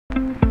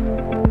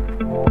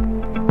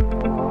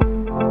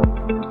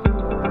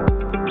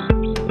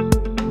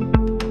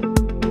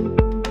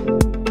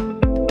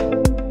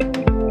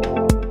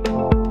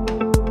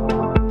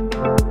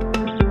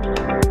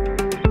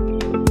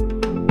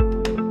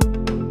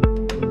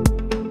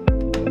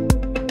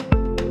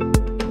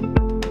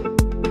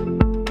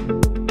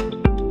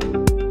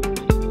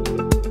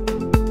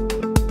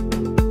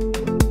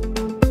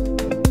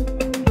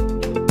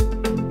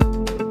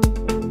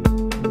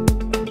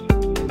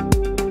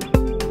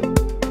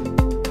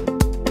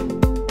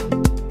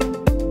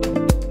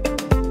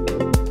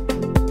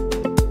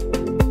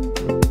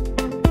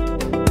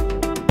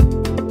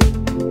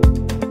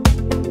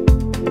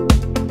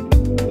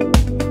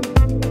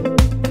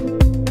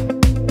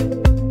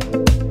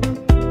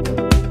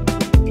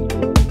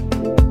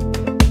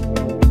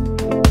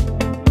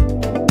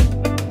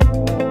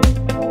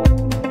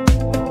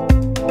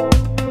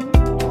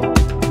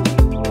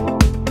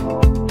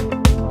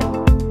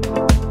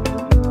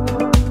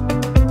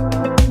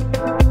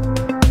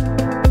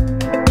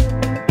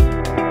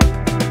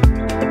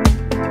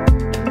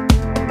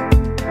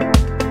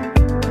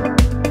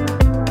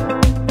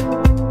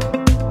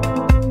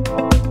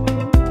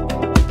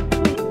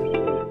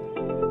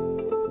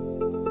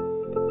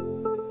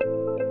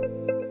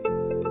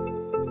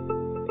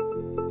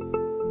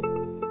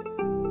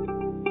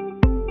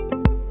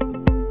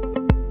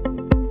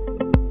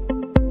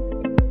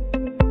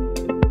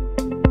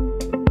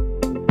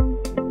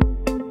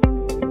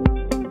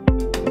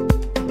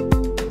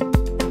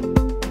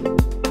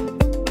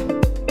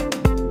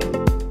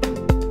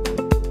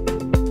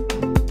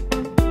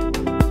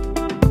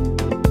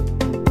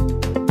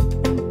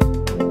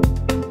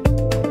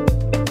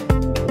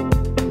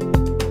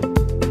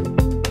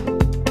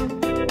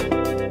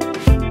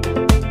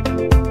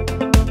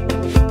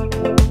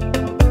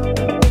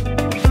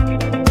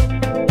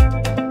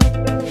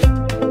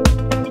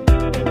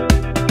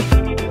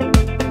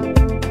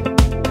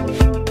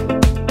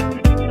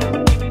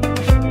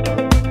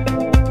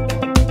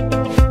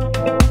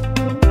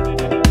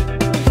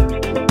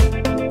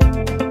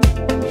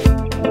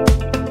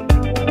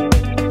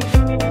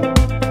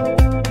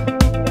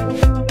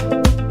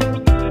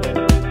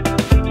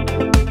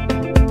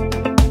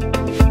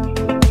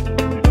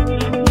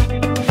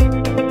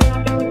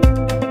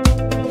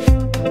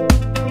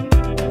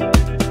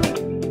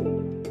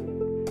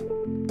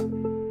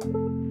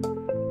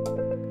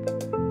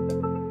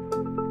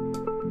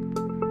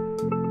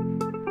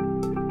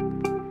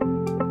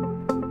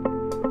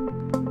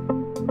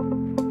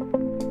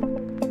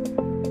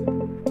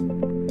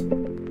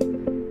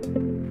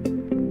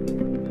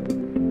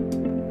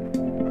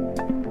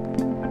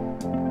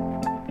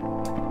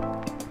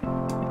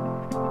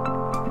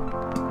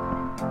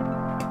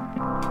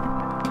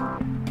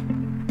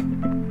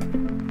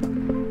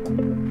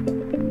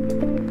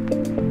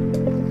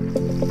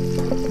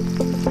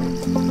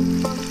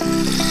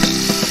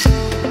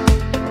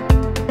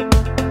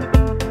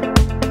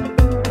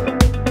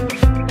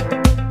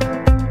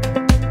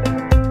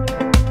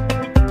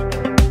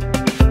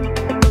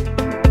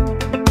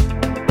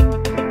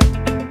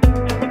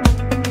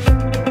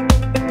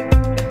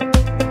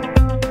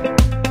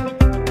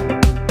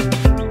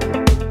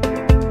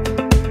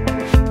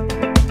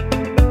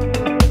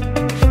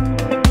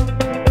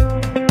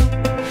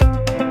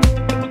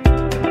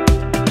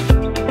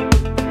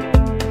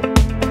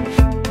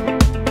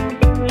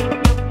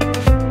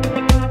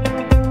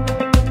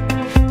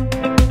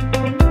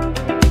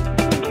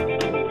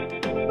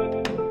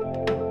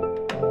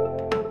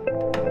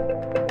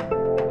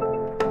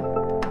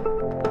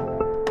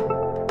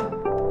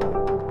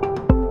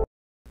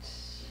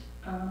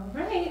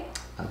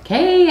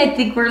Okay, I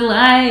think we're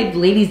live.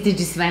 Ladies, did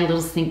you see my little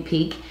sneak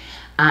peek?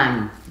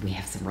 We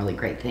have some really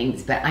great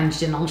things, but I'm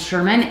Janyl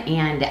Sherman,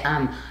 and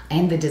I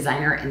am the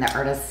designer and the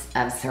artist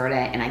of Sarda,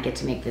 and I get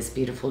to make this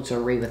beautiful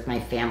jewelry with my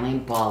family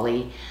in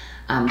Bali.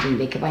 We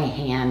make it by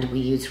hand. We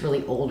use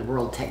really old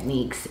world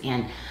techniques,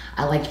 and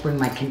I like to bring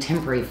my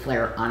contemporary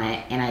flair on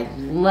it, and I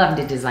love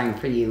to design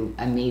for you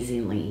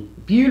amazingly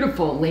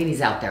beautiful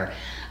ladies out there.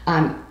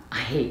 I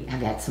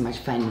have had so much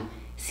fun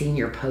seeing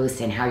your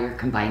posts and how you're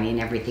combining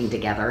everything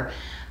together.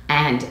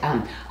 And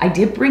I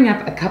did bring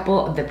up a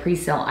couple of the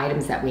pre-sale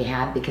items that we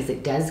have because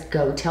it does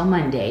go till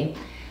Monday.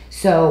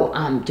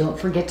 So don't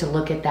forget to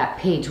look at that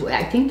page.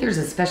 I think there's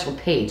a special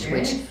page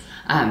which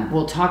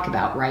we'll talk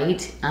about,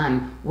 right?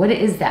 What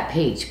is that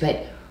page?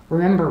 But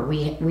remember,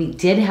 we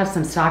did have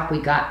some stock we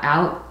got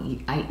out.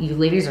 You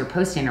ladies are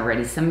posting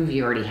already. Some of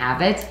you already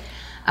have it.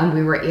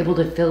 We were able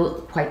to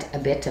fill quite a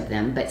bit of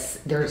them, but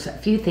there's a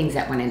few things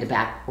that went into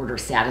back order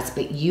status,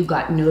 but you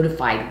got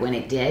notified when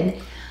it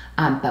did.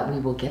 But we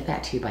will get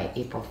that to you by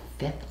April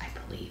 5th, I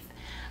believe.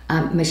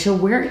 Michelle,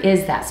 where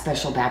is that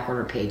special back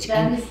order page?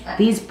 And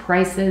these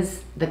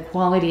prices, the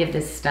quality of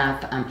this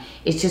stuff,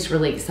 it's just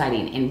really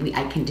exciting. And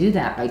I can do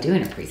that by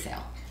doing a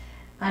pre-sale.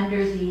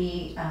 Under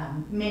the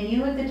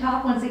menu at the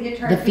top, once they get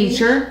to our the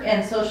feature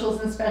and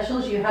socials and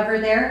specials, you hover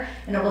there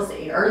and it will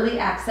say early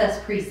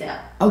access pre-sale.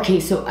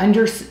 Okay, so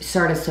under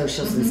Sarda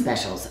socials and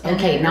specials.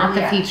 Okay, and not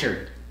the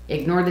feature.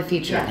 Ignore the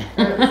feature.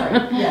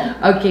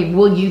 Yeah. Okay,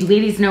 well, you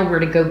ladies know where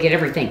to go get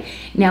everything.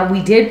 Now,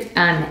 we did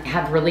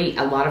have really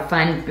a lot of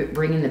fun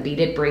bringing the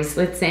beaded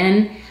bracelets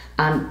in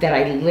that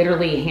I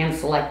literally hand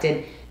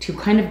selected to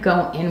kind of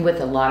go in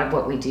with a lot of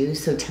what we do.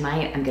 So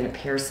tonight, I'm going to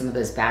pair some of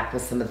those back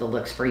with some of the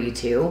looks for you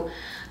too.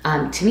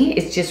 To me,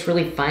 it's just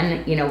really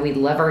fun. You know, we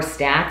love our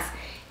stacks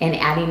and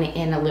adding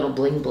in a little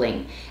bling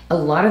bling. A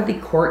lot of the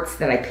quartz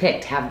that I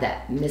picked have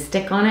that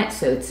mystic on it,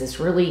 so it's this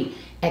really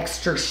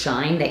extra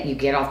shine that you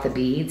get off the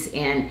beads,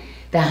 and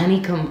the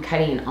honeycomb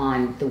cutting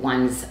on the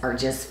ones are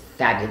just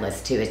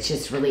fabulous too. It's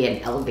just really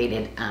an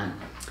elevated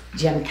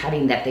gem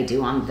cutting that they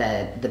do on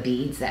the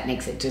beads that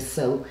makes it just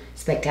so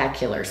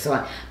spectacular. So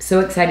I'm so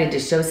excited to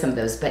show some of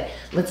those, but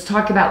let's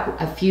talk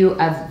about a few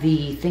of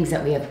the things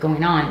that we have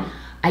going on.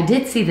 I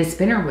did see the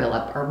spinner wheel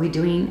up. Are we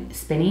doing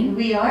spinning?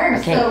 We are.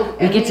 Okay, so,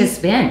 we get to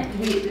spin.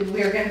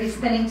 We're going to be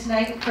spinning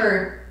tonight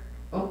for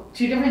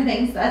two different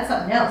things. That's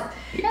something else.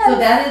 Yes. So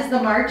that is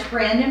the March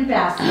brand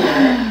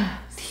ambassador.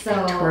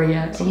 So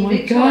Victoria. Oh my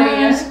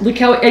gosh. Look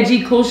how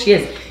edgy cool she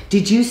is.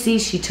 Did you see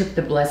she took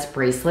the blessed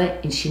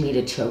bracelet and she made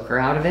a choker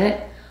out of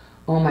it?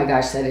 Oh my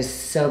gosh, that is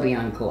so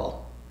beyond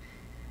cool.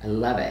 I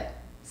love it.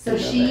 So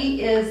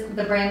she is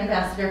the brand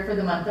ambassador for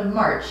the month of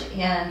March,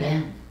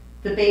 and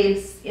the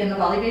babes in the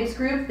Bali Babes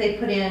group, they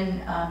put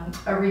in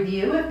a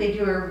review. If they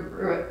do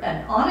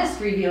an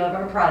honest review of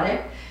our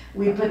product,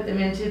 we put them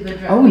into the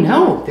drum. Oh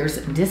no, there's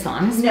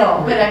dishonest.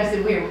 No, but I'm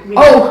saying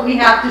we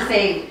have to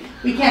say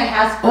we can't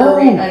ask for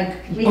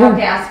we have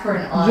to ask for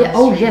an honest.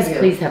 Oh review. yes,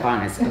 please have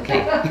honest.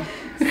 Okay.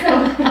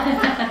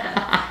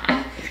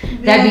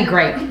 That'd be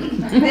great.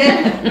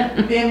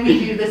 then we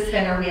do the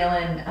spinner wheel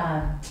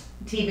and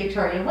T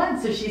Victoria won,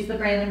 so she's the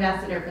brand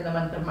ambassador for the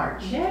month of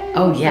March. Yay.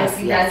 Oh yes, so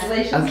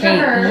congratulations to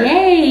her.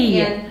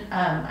 Yay! And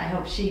I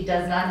hope she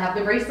does not have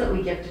the bracelet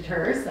we gifted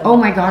her. So. Oh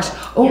my gosh!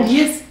 Oh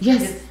yes.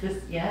 Yes.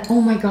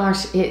 Oh my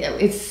gosh!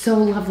 It's so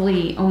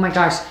lovely. Oh my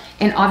gosh!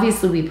 And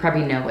obviously, we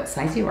probably know what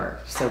size you are,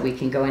 so we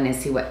can go in and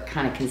see what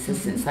kind of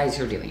consistent size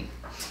you're doing.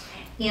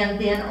 And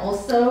then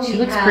also, she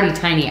looks pretty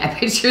tiny. I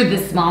picture the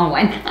small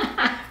one.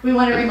 We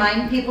want to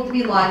remind people to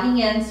be logging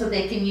in so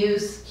they can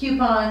use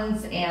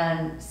coupons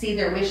and see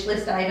their wish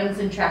list items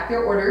and track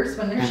their orders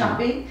when they're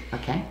shopping.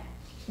 Okay.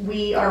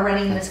 We are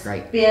running the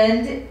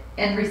spend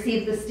and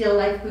receive the Still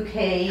Life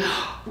bouquet.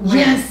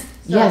 Yes.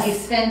 So if you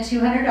spend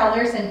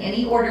 $200 in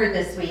any order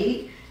this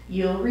week,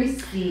 you'll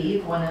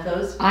receive one of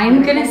those.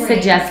 I'm going to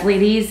suggest,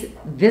 ladies,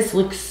 this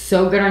looks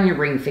so good on your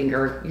ring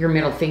finger, your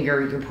middle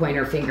finger, your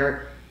pointer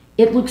finger.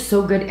 It looks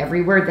so good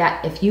everywhere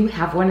that if you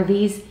have one of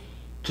these,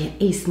 get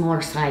a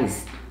smaller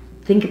size.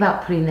 Think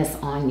about putting this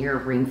on your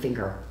ring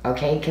finger,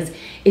 okay? Because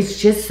it's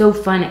just so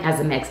fun as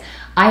a mix.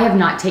 I have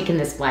not taken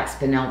this black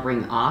spinel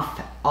ring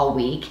off all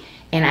week,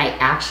 and I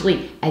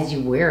actually, as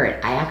you wear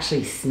it, I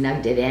actually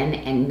snugged it in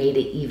and made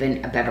it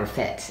even a better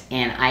fit.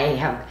 And I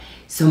have,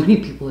 so many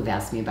people have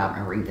asked me about my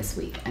ring this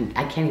week.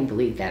 I can't even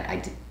believe that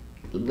I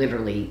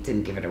literally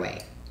didn't give it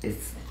away.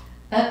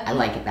 I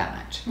like it that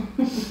much.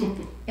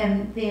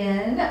 And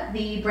then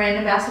the brand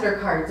ambassador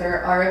cards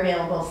are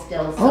available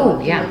still. So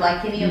if you would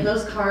like any of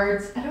those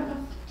cards, I don't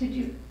know, did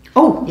you?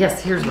 Oh,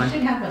 yes, here's one. You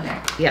should have one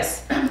there.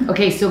 Yes.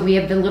 Okay, so we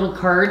have the little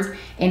cards,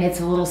 and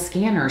it's a little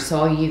scanner. So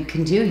all you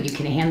can do, you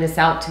can hand this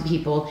out to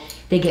people.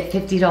 They get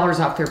 $50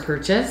 off their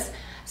purchase.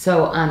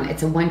 So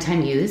it's a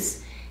one-time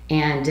use,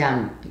 and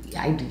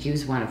I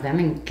use one of them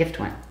and gift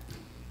one.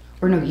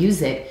 Or no,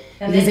 use it,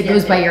 because it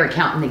goes by your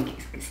account, and they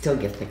still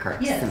gift the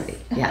card to somebody.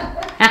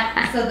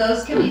 Yeah. So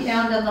those can be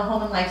found on the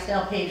Home and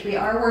Lifestyle page. We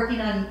are working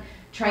on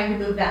trying to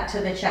move that to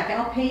the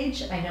checkout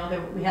page. I know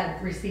that we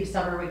have received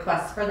several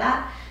requests for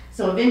that.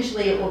 So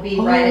eventually it will be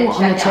right at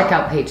checkout. On the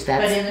checkout page.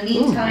 But in the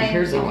meantime,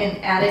 you all. can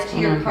add it to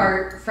your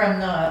cart from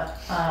the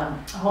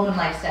Home and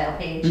Lifestyle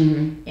page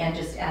and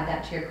just add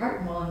that to your cart,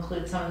 and we'll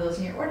include some of those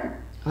in your order.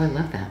 Oh, I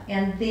love that.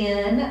 And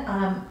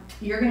then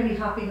you're going to be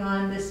hopping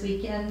on this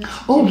weekend.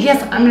 Oh,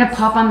 yes, I'm going to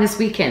pop on this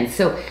weekend.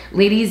 So,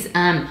 ladies,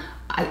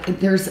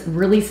 there's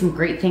really some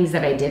great things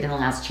that I did in the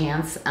last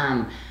chance.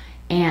 I'm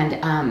kind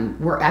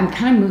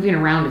of moving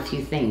around a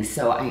few things.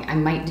 So I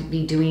might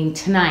be doing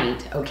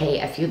tonight, okay,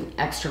 a few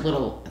extra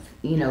little,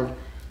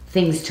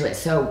 things to it.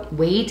 So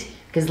wait,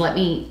 because let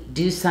me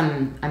do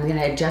I'm going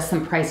to adjust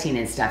some pricing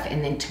and stuff.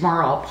 And then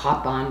tomorrow I'll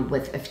pop on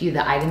with a few of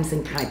the items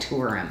and kind of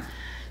tour them.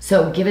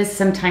 So give us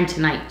some time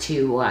tonight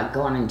to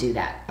go on and do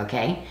that,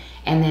 okay?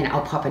 And then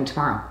I'll pop in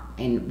tomorrow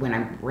and when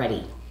I'm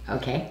ready,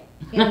 okay?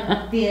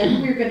 And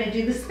then we're going to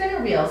do the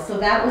spinner wheel. So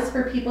that was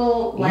for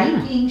people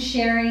liking,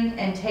 sharing,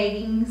 and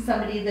tagging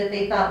somebody that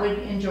they thought would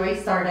enjoy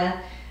Sarda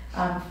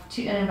and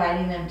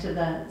inviting them to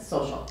the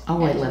social.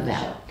 Oh, I love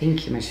that.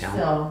 Thank you, Michelle.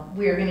 So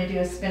we're going to do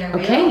a spinner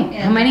wheel. Okay,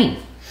 how many?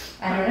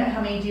 I don't know.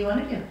 How many do you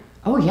want to do?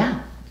 Oh,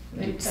 yeah.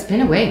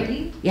 Spin away.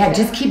 3, yeah,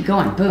 just keep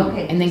going. Boom.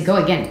 Okay. And then go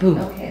again. Boom.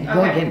 Okay.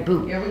 Go again.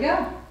 Boom. Here we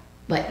go.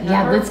 But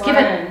yeah, let's give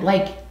it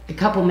like a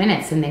couple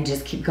minutes and then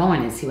just keep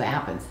going and see what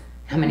happens.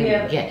 How many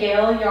did we get?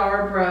 Gail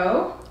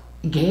Yarbrough.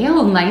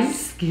 Gail,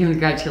 nice.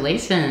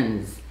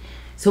 Congratulations.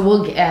 So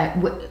we'll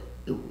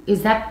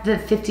is that the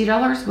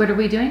 $50? What are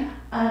we doing?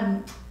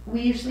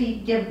 We usually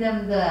give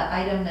them the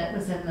item that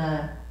was in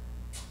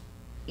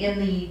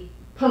the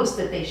post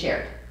that they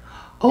shared.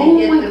 Oh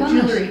they my get the gosh.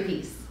 jewelry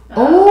piece.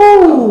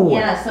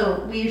 Yeah,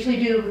 so we usually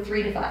do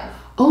 3 to 5.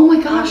 Oh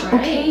my gosh. Right.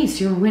 Okay,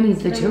 so you're winning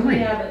the jewelry.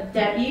 We have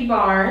Debbie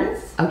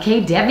Barnes.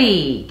 Okay,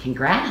 Debbie,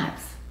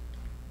 congrats.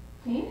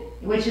 Yeah.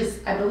 Which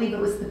is, I believe it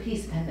was the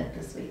peace pendant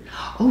this week.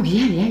 Oh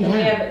yeah. And we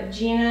have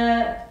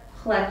Gina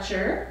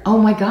Pletcher. Oh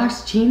my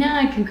gosh,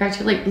 Gina,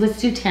 congratulations. Let's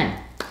do 10.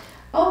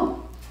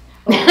 Oh.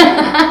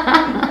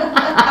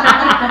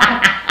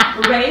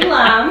 Ray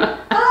Lum.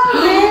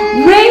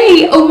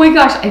 Ray! Oh my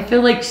gosh, I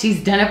feel like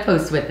she's done a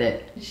post with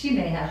it. She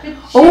may have.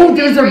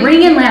 There's a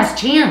ring in last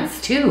chance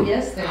too.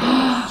 Yes, there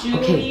is.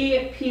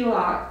 Julie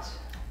Pilot.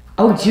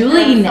 Oh,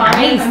 Julie, Sorry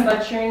nice. if I'm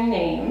butchering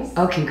names.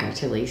 Oh,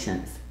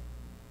 congratulations.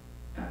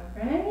 All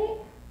right.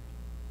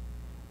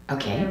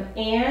 Okay. We have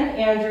Ann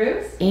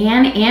Andrews.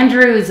 Ann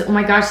Andrews. Oh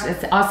my gosh,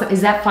 that's awesome.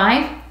 Is that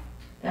 5?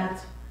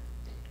 That's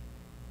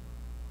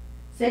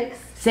 6.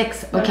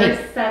 6. Okay.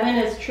 Number 7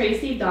 is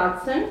Tracy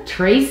Dodson.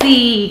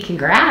 Tracy,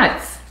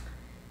 congrats.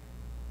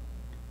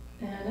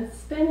 And it's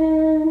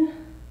spinning.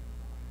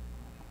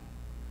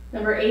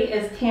 Number 8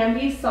 is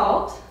Tamby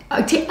Salt.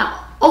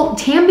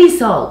 Tamby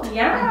salt.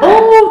 Yeah.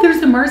 Oh,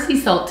 there's the Mercy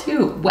salt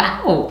too.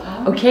 Wow.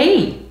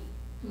 Okay.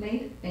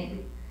 Maybe.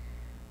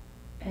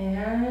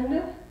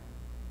 And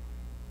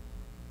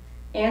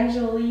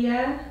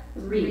Angelia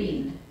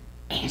Reed.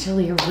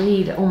 Angelia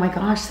Reed. Oh my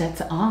gosh,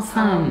 that's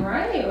awesome. All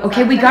right.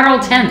 Okay, we got all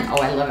 10. Oh,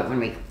 I love it when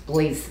we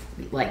blaze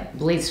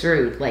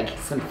through like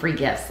some free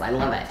gifts. I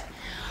love it.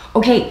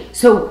 Okay,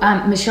 so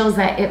Michelle, is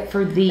that it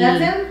for the?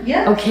 That's it.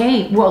 Yeah.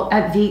 Okay. Well,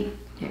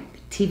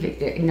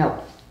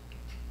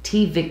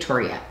 T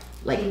Victoria,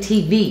 like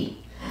TV,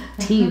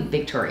 T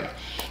Victoria.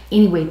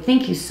 Anyway,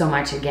 thank you so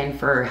much again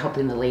for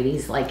helping the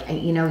ladies. Like,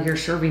 you're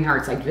serving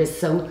hearts. I'm just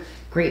so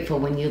grateful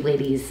when you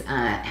ladies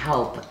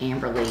help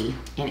Amberly.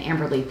 And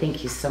Amberly,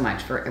 thank you so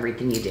much for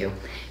everything you do.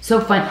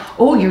 So fun.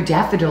 Oh, your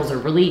daffodils are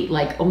really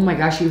like, oh my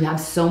gosh, you have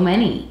so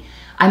many.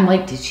 I'm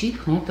like, did she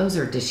plant those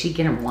or does she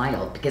get them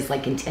wild? Because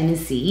like in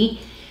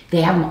Tennessee,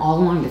 they have them all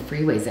along the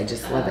freeways. I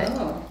just love it.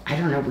 I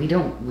don't know. We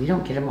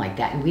don't get them like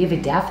that. And we have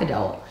a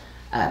daffodil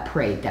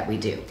parade that we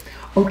do.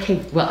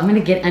 Okay, well, I'm going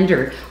to get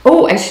under.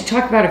 Oh, I should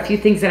talk about a few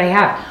things that I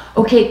have.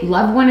 Okay,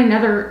 Love One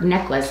Another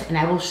necklace, and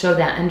I will show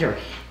that under.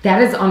 That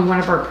is on one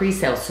of our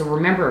pre-sales. So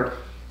remember,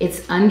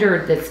 it's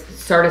under the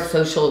Sarda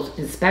Socials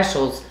and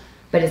Specials,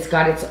 but it's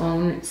got its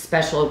own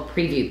special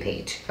preview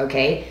page,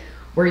 okay,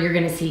 where you're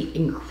going to see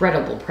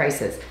incredible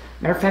prices.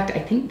 Matter of fact, I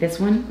think this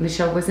one,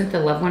 Michelle, wasn't the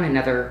Love One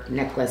Another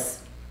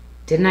necklace.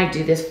 Didn't I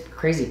do this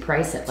crazy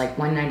price at like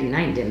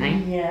 $199, didn't I?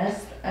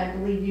 Yes, I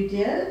believe you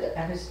did.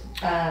 I was.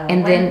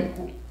 And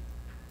then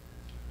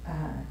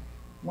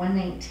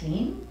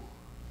 119.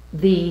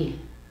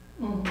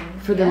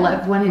 For the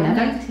Love One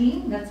Another.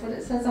 119. That's what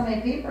it says on my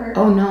paper.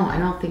 Oh no, I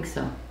don't think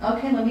so.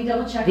 Okay, let me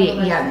double check.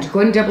 The go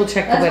and double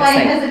check the That's website. why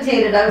I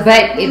hesitated. I was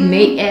but it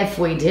may, if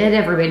we did,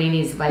 everybody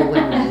needs to buy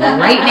one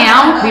right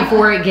now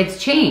before it gets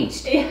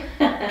changed.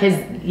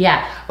 Because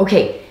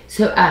okay.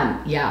 So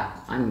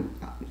I'm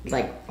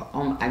like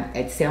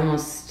I'd say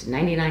almost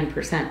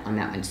 99% on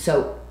that one.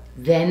 So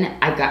then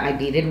I've got my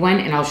beaded one,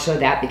 and I'll show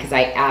that because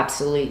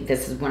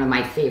this is one of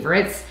my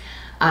favorites.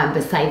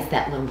 Besides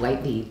that little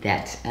white bead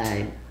that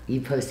you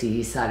posted,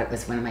 you saw it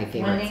was one of my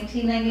favorites.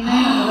 $119.99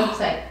 on the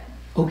website.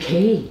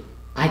 Okay.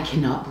 I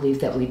cannot believe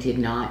that we did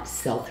not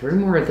sell through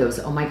more of those.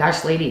 Oh my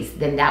gosh, ladies,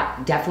 then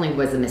that definitely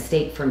was a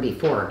mistake from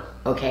before,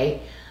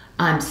 okay?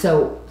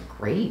 So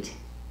great.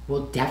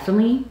 Well,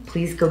 definitely,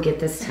 please go get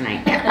this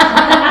tonight.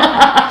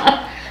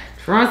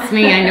 Trust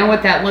me, I know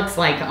what that looks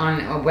like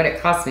on what it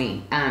cost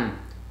me.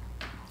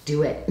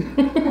 Do it.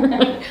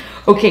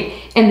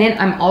 Okay, and then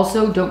I'm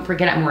also, don't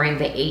forget, I'm wearing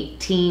the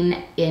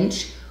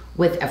 18-inch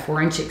with a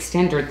 4-inch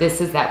extender.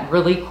 This is that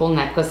really cool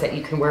necklace that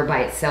you can wear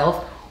by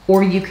itself,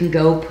 or you can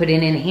go put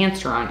an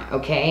enhancer on it,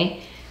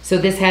 okay? So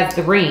this has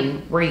the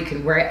ring where you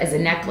can wear it as a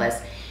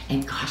necklace.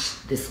 And gosh,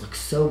 this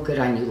looks so good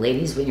on you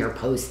ladies when you're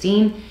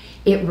posting.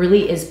 It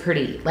really is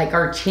pretty. Like,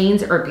 our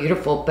chains are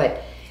beautiful,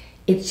 but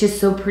it's just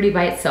so pretty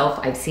by itself.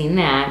 I've seen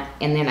that,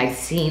 and then I've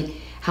seen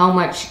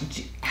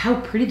how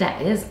pretty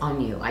that is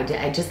on you.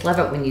 I just love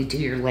it when you do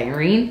your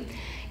layering.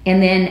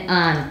 And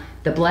then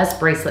the Blessed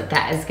bracelet,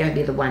 that is gonna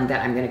be the one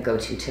that I'm gonna go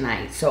to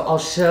tonight. So I'll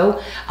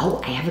show,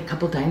 I have a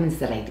couple diamonds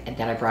that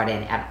I brought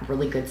in at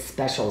really good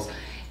specials.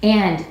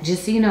 And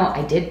just so you know,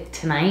 I did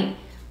tonight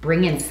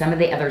bring in some of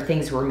the other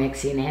things we're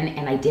mixing in,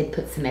 and I did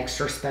put some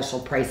extra special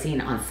pricing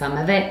on some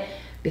of it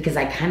because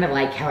I kind of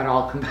like how it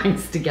all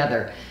combines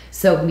together.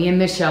 So me and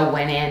Michelle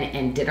went in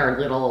and did our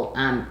little,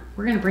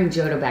 we're gonna bring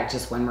Jodo back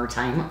just one more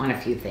time on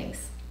a few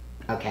things.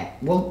 Okay,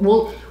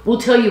 we'll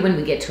tell you when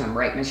we get to them,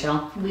 right,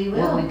 Michelle? We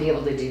will. Will we be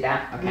able to do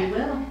that? Okay, We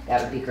will.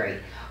 that would be great.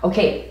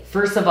 Okay,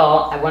 first of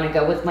all, I want to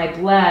go with my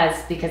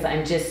Bless because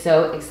I'm just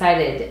so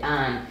excited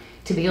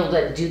to be able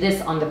to do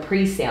this on the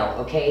pre-sale.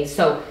 Okay,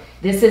 so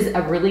this is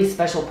a really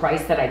special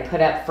price that I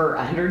put up for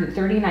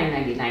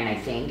 $139.99, I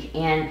think,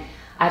 and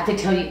I have to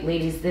tell you,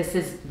 ladies, this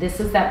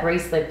is that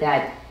bracelet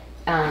that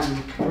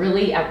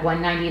really at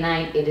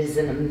 $199, it is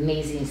an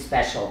amazing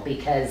special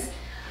because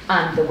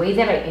the way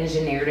that I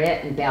engineered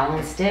it and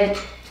balanced it,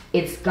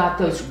 it's got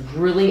those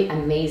really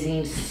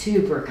amazing,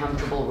 super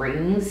comfortable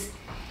rings.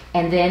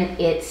 And then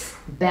it's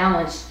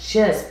balanced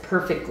just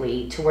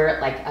perfectly to where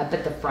it, like, up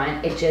at the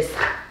front, it just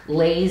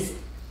lays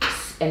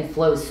and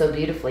flows so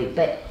beautifully.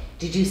 But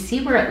did you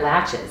see where it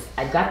latches?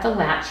 I've got the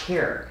latch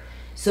here.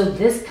 So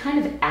this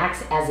kind of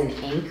acts as an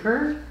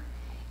anchor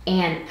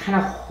and kind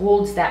of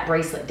holds that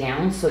bracelet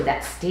down so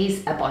that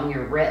stays up on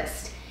your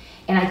wrist.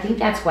 And I think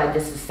that's why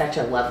this is such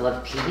a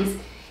love piece.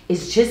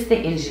 It's just the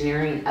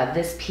engineering of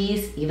this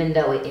piece, even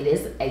though it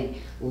is a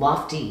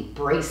lofty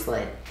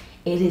bracelet,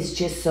 it is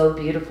just so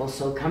beautiful,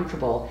 so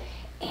comfortable,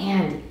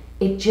 and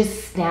it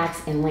just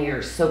stacks and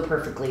layers so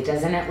perfectly,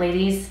 doesn't it,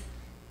 ladies?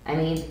 I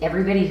mean,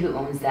 everybody who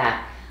owns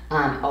that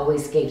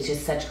always gave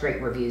just such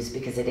great reviews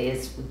because it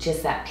is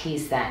just that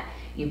piece that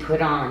you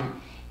put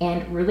on,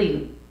 and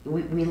really,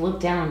 we look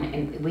down,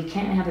 and we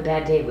can't have a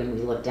bad day when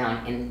we look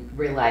down and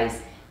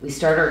realize we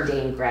start our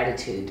day in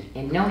gratitude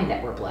and knowing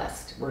that we're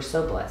blessed. We're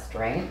so blessed,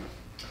 right?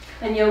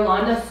 And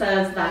Yolanda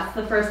says that's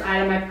the first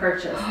item I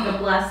purchased, the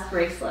Blessed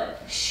bracelet.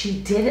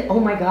 She did it. Oh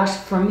my gosh,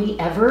 from me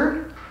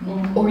ever?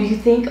 Mm-hmm. Or you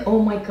think, oh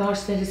my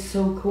gosh, that is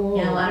so cool.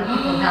 Yeah, a lot of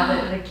people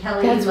have it. Like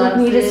Kelly That's loves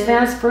what made us it.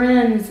 fast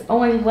friends. Oh,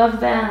 I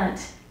love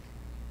that.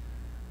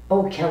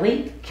 Oh,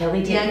 Kelly has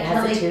Kelly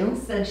it too?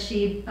 said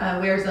she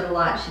wears it a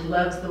lot. She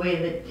loves the way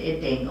that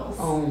it dangles.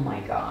 Oh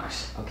my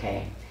gosh.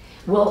 Okay.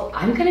 Well,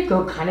 I'm gonna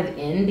go kind of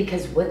in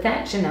because with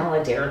that Janyl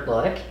Adair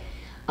look,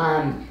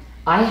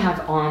 I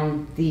have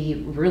on the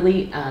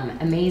really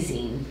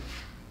amazing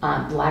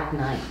Black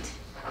Knight.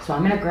 So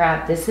I'm gonna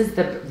grab, this is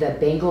the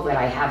bangle that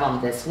I have on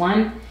this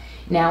one.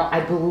 Now I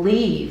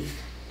believe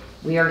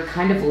we are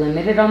kind of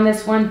limited on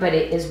this one, but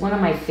it is one of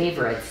my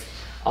favorites.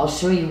 I'll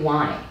show you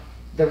why.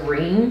 The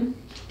ring,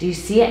 do you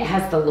see it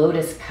has the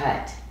lotus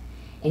cut?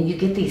 And you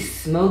get these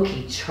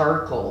smoky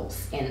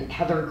charcoals and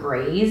heather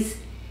grays,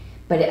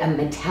 but a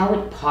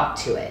metallic pop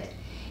to it.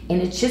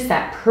 And it's just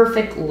that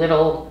perfect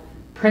little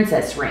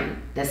princess ring.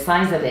 The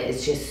size of it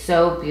is just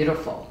so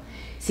beautiful.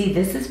 See,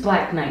 this is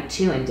Black Knight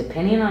too, and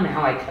depending on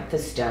how I cut the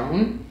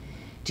stone,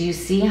 do you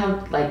see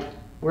how, like,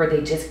 where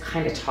they just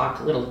kind of talk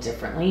a little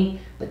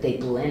differently, but they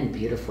blend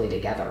beautifully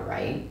together,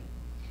 right?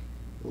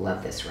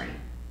 Love this ring.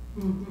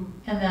 Mm-hmm.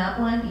 And that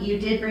one you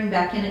did bring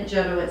back in at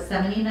Jodo at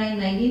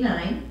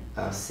 $79.99.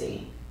 Oh,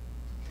 see.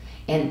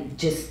 And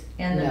just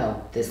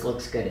know, this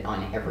looks good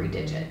on every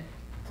digit.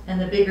 And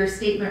the bigger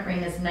statement ring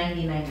is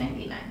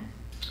 $99.99.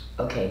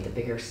 Okay, the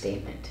bigger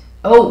statement.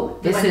 Oh,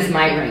 this is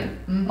my ring.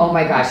 Mm-hmm. Oh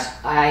my gosh,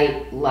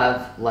 I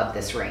love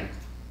this ring.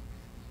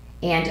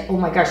 And oh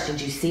my gosh,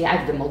 did you see I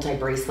have the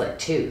multi-bracelet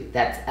too?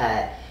 That's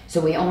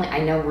so I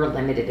know we're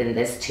limited in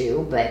this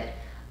too, but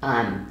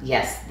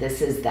yes,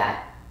 this is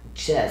that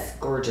just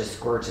gorgeous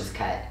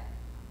cut.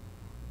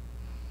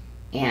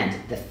 And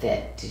the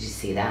fit, did you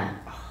see that?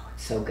 Oh,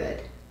 it's so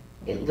good.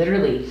 It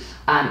literally,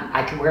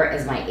 I can wear it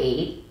as my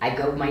 8. I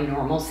go my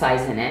normal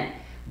size in it,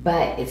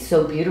 but it's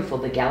so beautiful.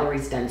 The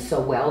gallery's done so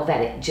well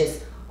that it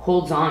just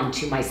holds on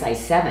to my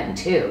size 7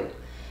 too.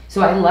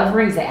 So I love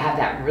rings that have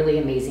that really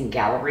amazing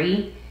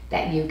gallery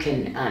that you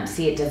can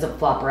see it doesn't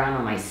flop around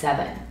on my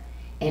 7.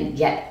 And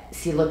yet,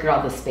 see, look at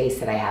all the space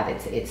that I have.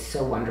 It's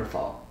so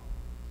wonderful.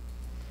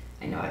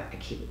 I know I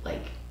keep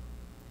like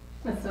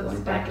That's so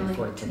going back and sparkly.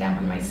 forth to that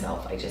one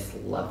myself. I just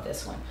love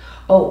this one.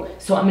 Oh,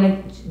 so I'm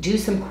gonna do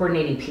some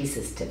coordinating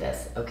pieces to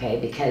this, okay?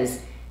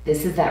 Because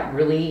this is that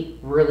really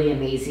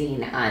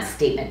amazing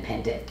statement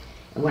pendant.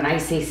 And when I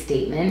say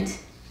statement,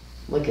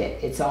 look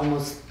it's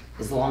almost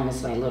as long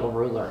as my little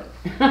ruler.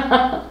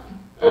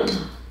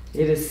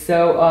 It is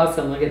so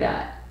awesome. Look at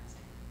that.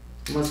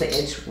 Almost an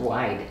inch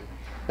wide.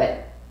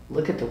 But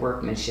look at the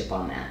workmanship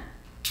on that.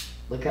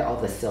 Look at all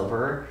the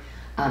silver.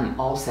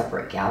 All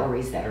separate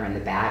galleries that are in the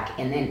back.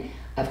 And then,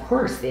 of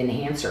course, the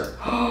enhancer.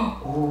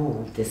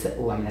 Oh, this.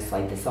 Oh, I'm going to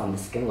slide this on.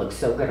 This is going to look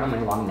so good on my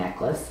long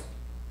necklace.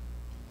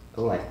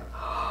 Oh,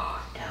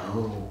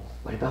 no.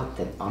 What about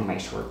on my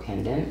short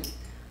pendant?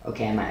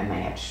 Okay, I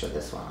might have to show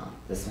this one on.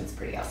 This one's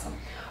pretty awesome.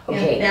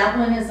 Okay. And that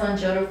one is on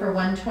Jodo for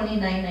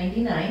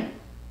 $129.99.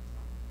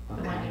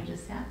 The one you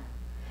just had.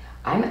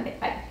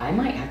 I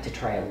might have to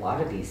try a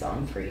lot of these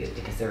on for you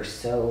because they're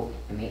so.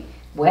 I mean,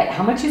 what?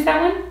 How much is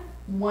that one?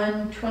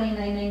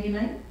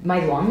 $129.99.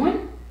 My long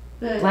one?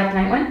 The Black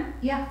Knight one?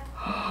 Yeah.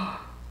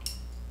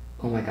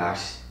 Oh my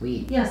gosh,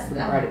 we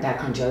brought it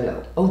back on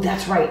Jodo. Oh,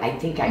 that's right. I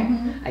think I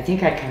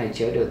kind of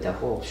Jodoed the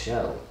whole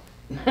show.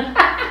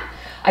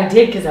 I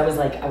did because I was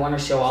like, I want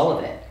to show all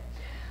of it,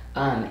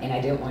 and I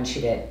didn't want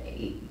you to,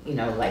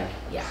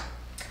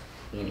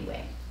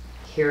 Anyway,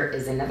 here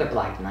is another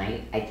Black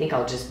Knight. I think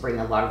I'll just bring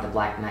a lot of the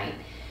Black Knight.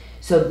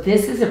 So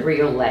this is a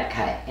briolette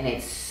cut, and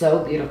it's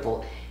so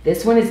beautiful.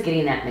 This one is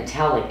getting that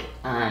metallic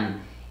and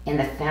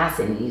the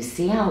fasten. You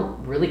see how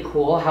really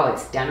cool how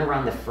it's done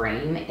around the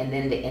frame and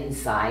then the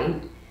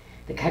inside.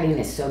 The cutting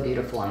is so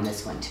beautiful on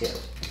this one too.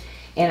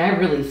 And I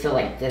really feel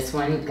like this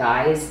one,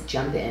 guys,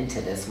 jump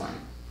into this one.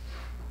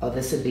 Oh,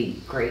 this would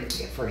be great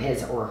for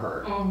his or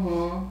her.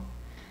 Mm-hmm.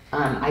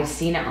 I've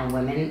seen it on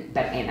women,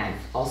 and I've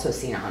also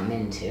seen it on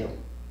men too.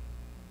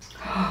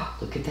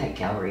 Look at that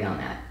gallery on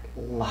that.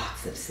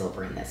 Lots of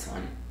silver in this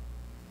one.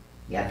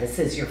 Yeah, this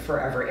is your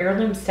forever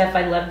heirloom stuff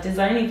I love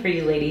designing for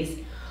you ladies.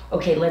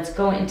 Okay, let's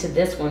go into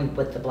this one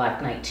with the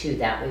Black Knight too.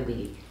 That way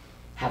we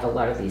have a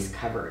lot of these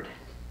covered.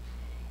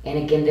 And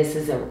again, this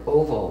is an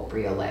oval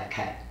briolette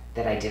cut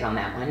that I did on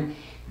that one.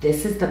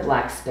 This is the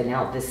Black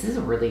Spinel. This is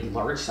a really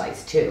large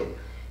size too.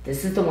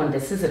 This is the one,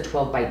 this is a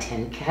 12 by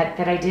 10 cut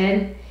that I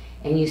did.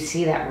 And you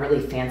see that really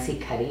fancy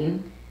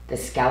cutting, the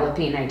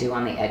scalloping I do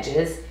on the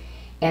edges.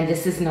 And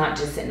this is not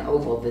just an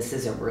oval, this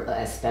is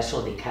a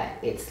specialty cut.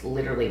 It's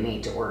literally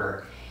made to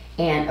order.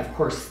 And of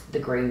course, the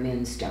gray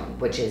moonstone,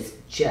 which is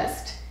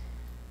just,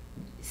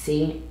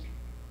 see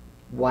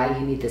why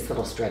you need this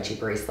little stretchy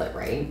bracelet,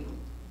 right?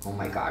 Oh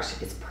my gosh,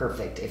 it's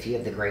perfect if you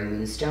have the gray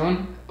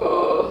moonstone.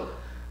 Oh,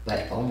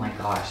 but oh my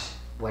gosh,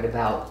 what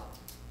about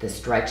the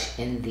stretch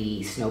in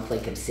the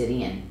snowflake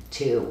obsidian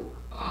too?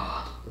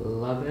 Oh,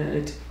 love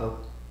it. Oh,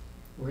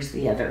 where's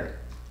the other?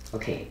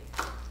 Okay.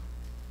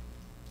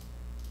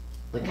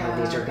 Look how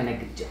these are gonna,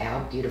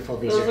 how beautiful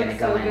these are gonna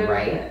go in,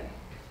 right?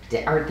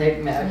 Aren't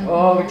they?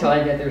 Oh,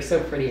 Tanya, they're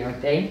so pretty,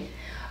 aren't they?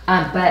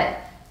 But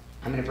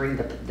I'm gonna bring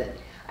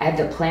I have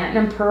the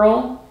platinum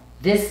pearl.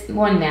 This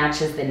one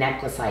matches the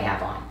necklace I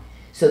have on.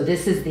 So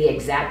this is the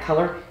exact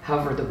color.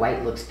 However, the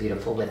white looks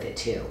beautiful with it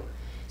too.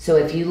 So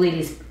if you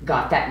ladies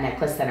got that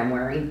necklace that I'm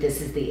wearing,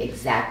 this is the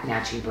exact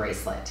matching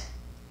bracelet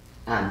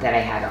that I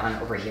had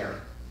on over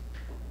here.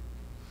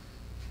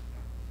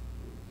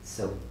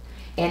 So,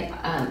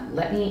 and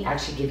let me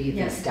actually give you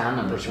these style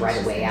numbers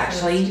right away.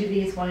 Actually, let's do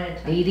these one at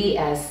a time.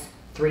 BDS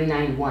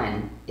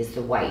 391 is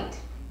the white.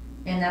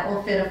 And that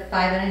will fit a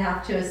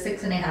 5.5 to a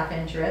 6.5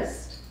 inch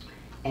wrist.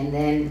 And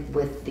then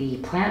with the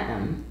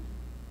platinum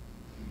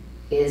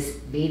is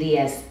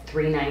BDS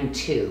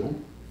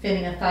 392.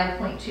 Fitting a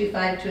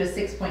 5.25 to a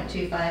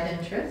 6.25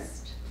 inch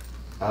wrist.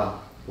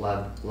 Oh,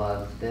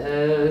 love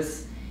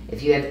this.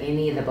 If you have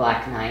any of the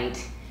Black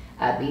Knight,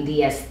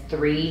 BDS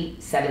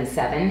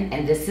 377,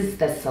 and this is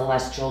the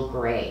Celestial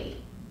Gray.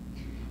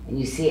 And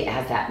you see it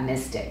has that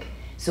mystic.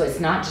 So it's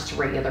not just a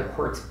regular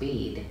quartz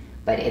bead,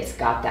 but it's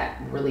got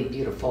that really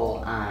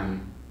beautiful,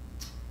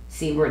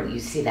 see where you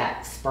see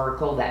that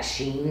sparkle, that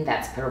sheen,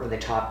 that's put over the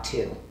top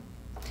too.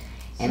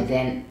 And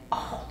then,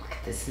 oh, look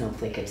at the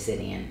snowflake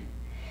obsidian.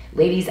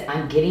 Ladies,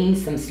 I'm getting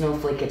some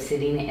snowflake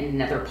obsidian in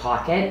another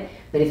pocket,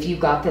 but if you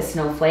got the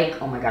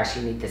snowflake, oh my gosh,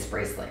 you need this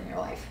bracelet in your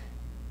life.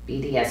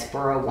 BDS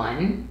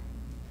 401.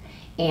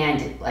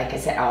 And like I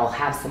said, I'll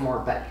have some more,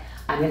 but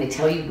I'm going to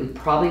tell you, we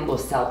probably will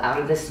sell out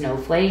of the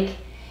snowflake.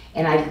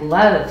 And I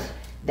love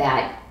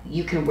that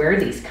you can wear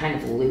these kind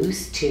of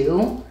loose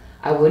too.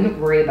 I wouldn't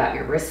worry about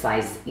your wrist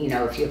size, you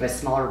know, if you have a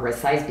smaller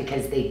wrist size,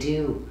 because they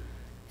do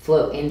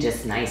float in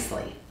just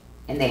nicely.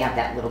 And they have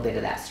that little bit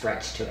of that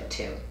stretch to it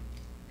too.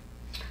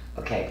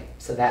 Okay,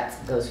 so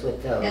that goes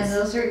with those. And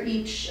those are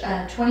each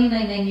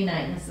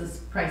 $29.99 is this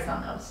price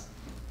on those.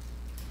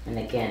 And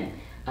again,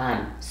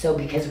 so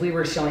because we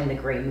were showing the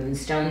gray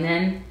moonstone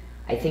then,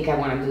 I think I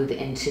want to move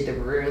into the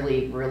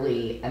really,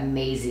 really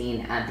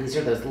amazing, these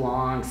are those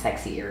long,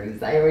 sexy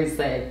earrings. I always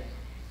said,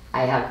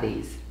 I have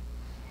these.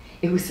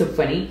 It was so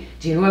funny.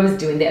 Do you know what I was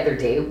doing the other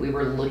day? We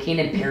were looking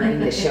and pairing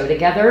the show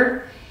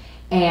together,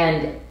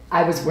 and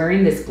I was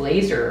wearing this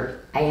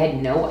blazer. I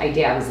had no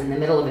idea. I was in the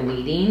middle of a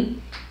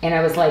meeting, and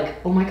I was like,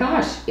 oh my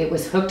gosh, it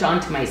was hooked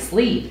onto my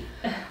sleeve.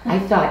 I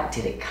thought,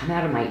 did it come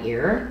out of my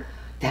ear?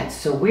 That's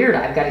so weird.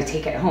 I've got to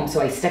take it home.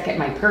 So I stuck it in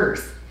my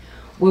purse.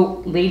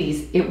 Well,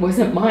 ladies, it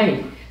wasn't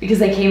mine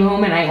because I came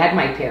home and I had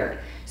my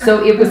pair.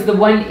 So it was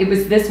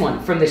this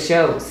one from the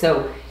show.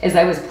 So as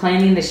I was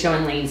planning the show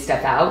and laying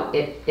stuff out,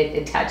 it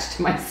attached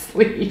to my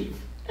sleeve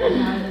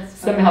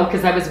somehow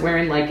because I was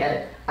wearing like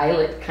a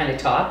eyelet kind of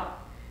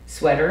top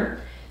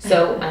sweater.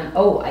 So,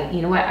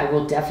 you know what? I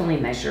will definitely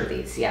measure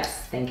these.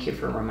 Yes, thank you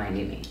for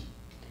reminding me.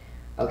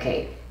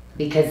 Okay,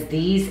 because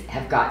these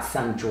have got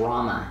some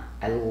drama.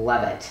 I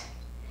love it.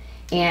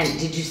 And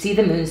did you see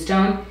the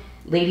moonstone?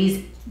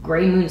 Ladies,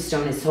 gray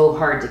moonstone is so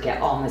hard to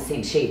get all in the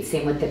same shade.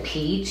 Same with the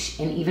peach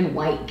and even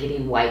white.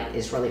 Getting white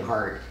is really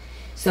hard.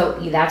 So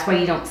that's why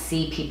you don't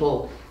see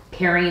people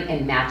pairing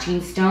and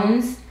matching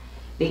stones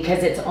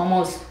because it's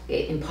almost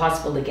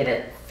impossible to get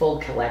a full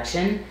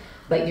collection.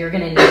 But you're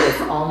gonna notice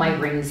all my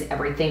rings,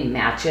 everything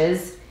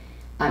matches.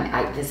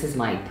 This is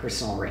my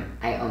personal ring.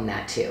 I own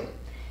that too.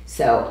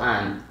 So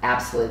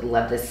absolutely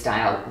love this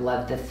style,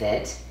 love the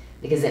fit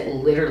because it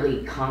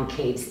literally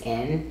concaves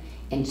in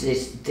and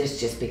this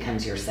just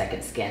becomes your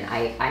second skin.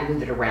 I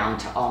move it around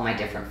to all my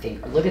different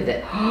fingers. Look at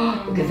this,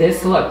 look at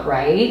this look,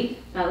 right?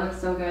 That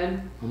looks so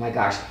good. Oh my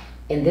gosh.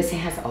 And this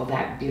has all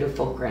that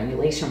beautiful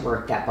granulation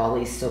work that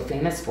Bali's so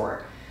famous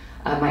for.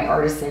 My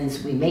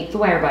artisans, we make the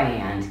wire by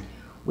hand.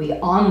 We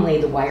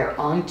onlay the wire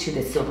onto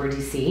the silver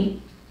DC,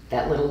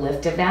 that little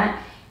lift of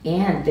that,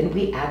 and then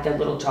we add the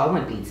little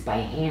jawline beads by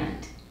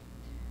hand.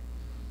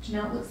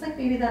 Janyl, it looks like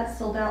maybe that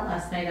sold out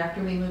last night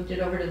after we moved it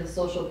over to the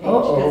social page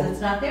Uh-oh. because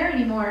it's not there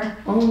anymore.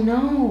 Oh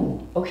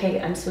no.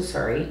 Okay, I'm so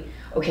sorry.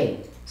 Okay,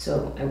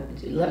 so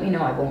let me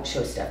know. I won't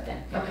show stuff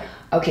then. Okay.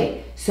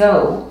 Okay,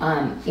 so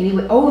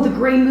anyway, the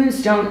gray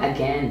moonstone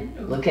again.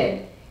 Look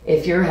at,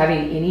 if you're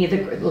having any of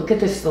the, look at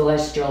the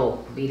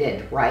celestial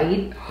beaded,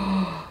 right?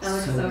 That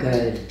looks so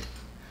good.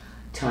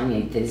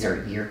 Tanya, these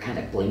are your kind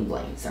of bling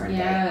blings, aren't they?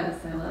 Yes,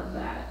 I love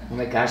that. Oh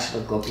my gosh,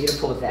 it'll go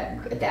beautiful with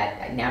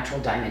that natural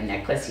diamond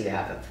necklace you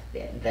have of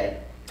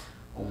that.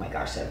 Oh my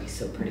gosh, that'd be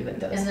so pretty with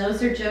those. And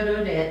those are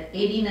jodoed at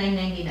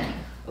 $89.99.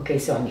 Okay,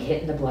 so I'm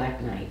hitting the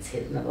black knights,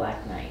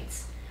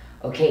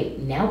 Okay,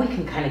 now we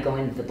can kind of go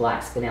into the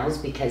black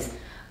spinels because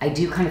I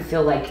do kind of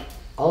feel like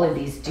all of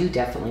these do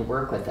definitely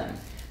work with them.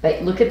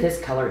 But look at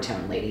this color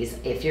tone, ladies.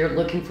 If you're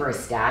looking for a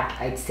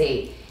stack, I'd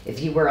say if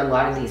you wear a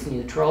lot of these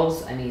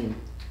neutrals, I mean,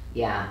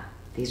 yeah,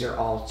 these are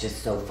all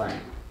just so fun.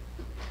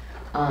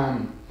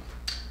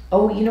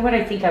 You know what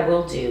I think I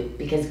will do?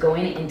 Because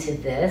going into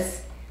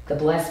this, the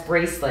Blessed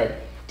bracelet,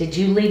 did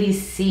you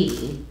ladies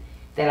see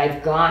that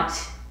I've got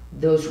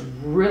those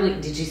really,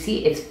 did you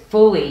see? It's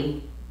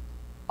fully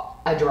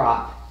a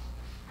drop.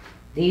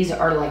 These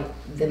are like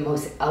the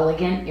most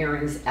elegant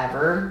earrings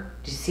ever.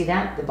 Did you see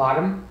that? The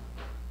bottom?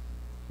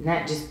 Isn't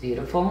that just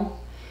beautiful?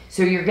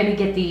 So you're gonna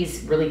get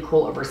these really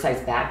cool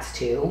oversized backs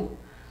too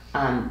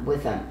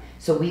with them.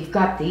 So we've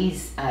got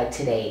these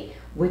today,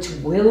 which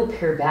will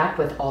pair back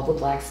with all the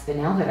black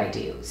spinel that I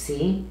do,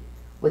 see?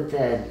 With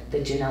the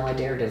Janyl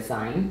Adair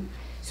design.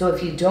 So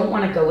if you don't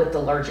wanna go with the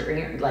larger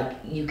ear, like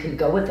you can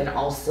go with an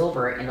all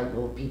silver and it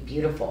will be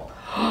beautiful.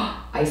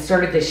 I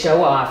started the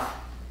show off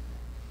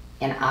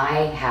and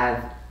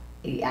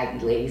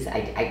ladies,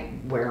 I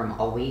wear them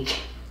all week.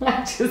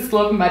 I just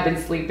love them, I've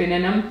been sleeping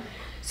in them.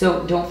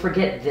 So don't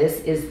forget, this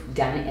is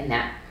done in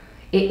that.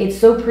 It's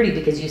so pretty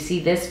because you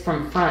see this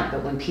from front,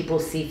 but when people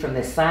see from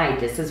the side,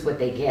 this is what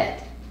they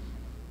get.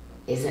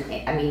 Isn't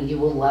it? I mean, you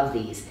will love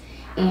these.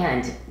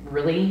 And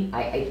really,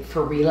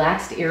 for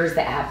relaxed ears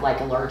that have like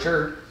a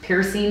larger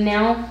piercing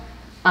now,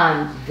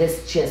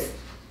 this just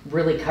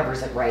really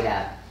covers it right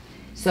up.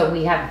 So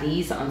we have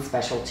these on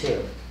special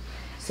too.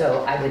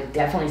 So I would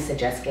definitely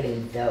suggest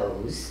getting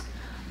those.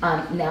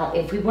 Now,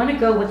 if we want to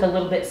go with a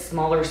little bit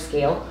smaller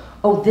scale,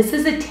 this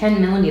is a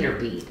 10mm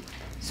bead.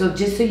 So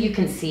just so you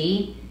can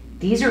see,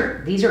 these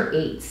are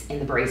 8s in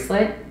the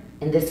bracelet,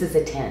 and this is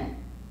a 10.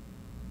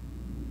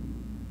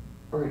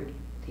 Or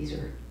these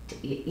are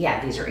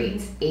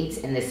 8s.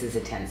 8s, and this is a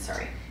 10,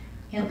 sorry.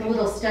 And the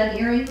little stud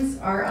earrings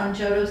are on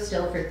Jodo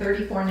still for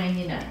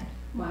 $34.99.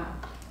 Wow.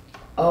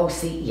 Oh,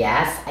 see,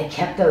 yes, I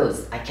kept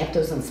those. I kept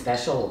those on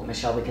special,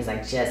 Michelle, because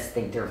I just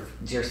think they're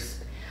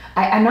just,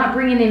 I'm not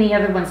bringing any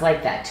other ones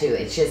like that too.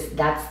 It's just,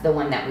 that's the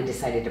one that we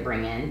decided to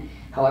bring in.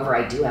 However,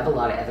 I do have a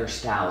lot of other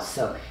styles.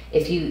 So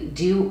if you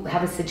do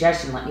have a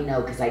suggestion, let me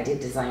know because I did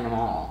design them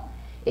all.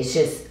 It's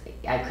just,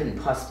 I couldn't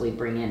possibly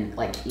bring in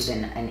like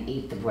even an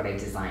 1/8 of what I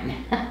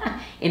design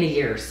in a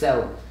year.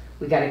 So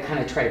we got to kind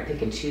of try to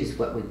pick and choose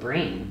what we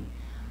bring,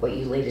 what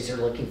you ladies are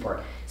looking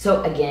for.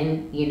 So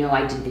again, you know,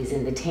 I do these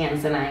in the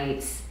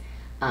tanzanites.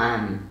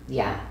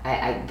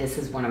 This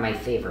is one of my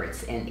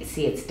favorites. And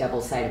see, it's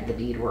double-sided. The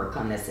beadwork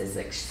on this is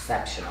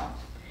exceptional.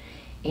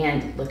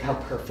 And look how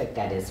perfect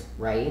that is,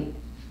 right?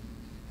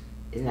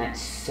 Isn't that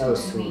so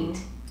sweet?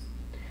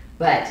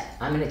 But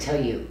I'm going to tell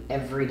you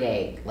every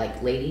day,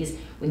 like ladies,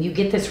 when you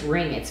get this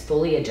ring, it's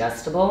fully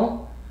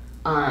adjustable.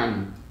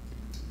 And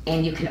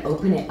you can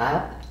open it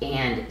up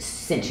and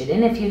cinch it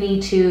in if you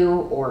need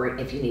to, or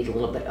if you need a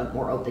little bit of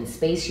more open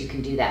space, you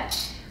can do that.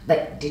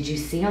 But did you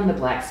see on the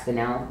black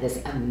spinel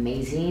this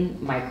amazing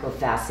micro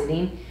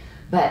faceting?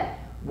 But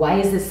Why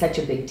is this such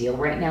a big deal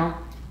right now?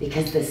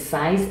 Because the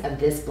size of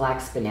this black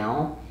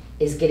spinel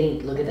is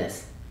getting, look at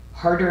this,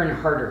 harder and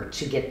harder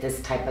to get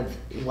this type of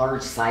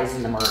large size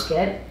in the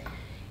market.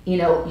 You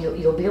know,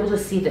 you'll be able to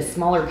see the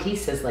smaller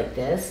pieces like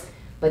this,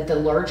 but the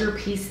larger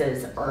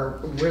pieces are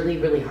really,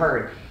 really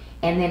hard.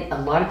 And then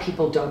a lot of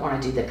people don't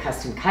want to do the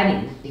custom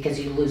cutting because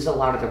you lose a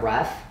lot of the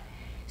rough.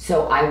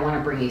 So I want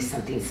to bring you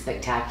something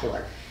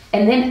spectacular.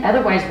 And then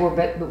otherwise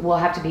we'll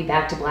have to be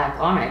back to black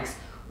onyx,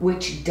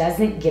 which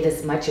doesn't give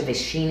as much of a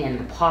sheen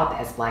and pop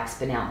as black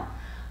spinel.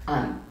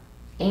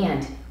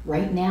 And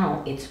right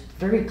now it's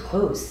very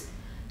close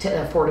to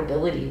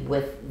affordability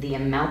with the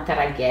amount that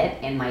I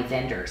get and my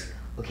vendors.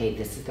 Okay,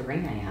 this is the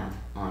ring I have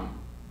on.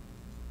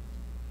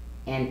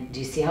 And do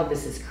you see how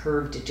this is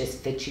curved? It just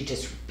fits you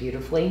just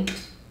beautifully.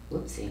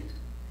 Whoopsie.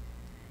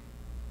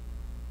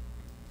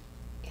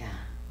 Yeah.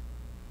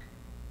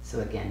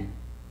 So again,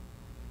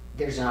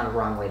 there's not a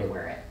wrong way to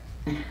wear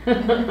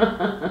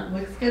it.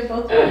 Looks good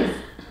both ways.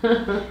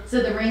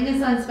 So the ring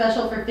is on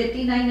special for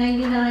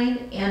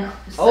 $59.99, and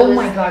oh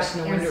my gosh,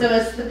 no wonder. And so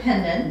is the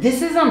pendant.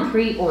 This is on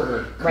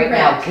pre-order right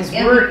now because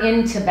we're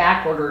into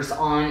back orders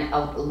on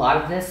a lot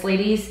of this,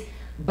 ladies.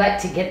 But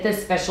to get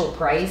this special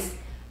price,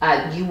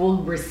 you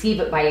will receive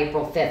it by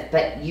April 5th.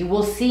 But you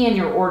will see in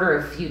your order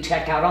if you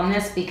check out on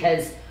this,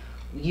 because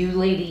you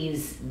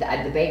ladies, the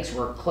bags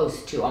were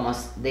close to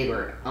almost, they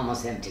were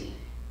almost empty.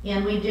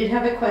 And we did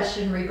have a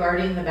question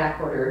regarding the back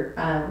order.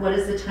 What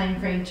is the time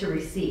frame to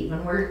receive?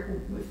 And we're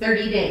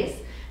 30 days.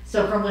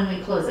 So from when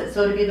we close it.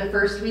 So it'll be the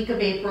first week of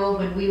April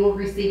when we will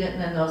receive it, and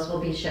then those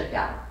will be shipped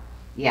out.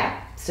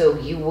 Yeah. So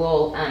you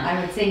will. I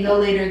would say no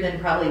later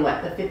than probably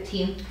what, the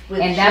 15th.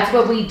 And that's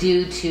what we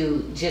do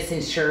to just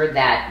ensure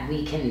that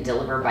we can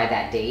deliver by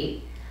that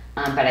date.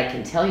 But I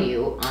can tell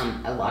you,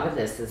 a lot of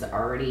this is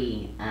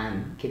already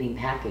getting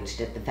packaged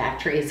at the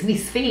factory as we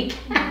speak.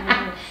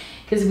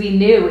 Because we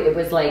knew it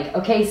was like,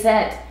 okay,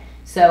 set.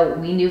 So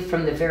we knew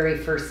from the very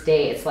first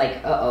day, it's like,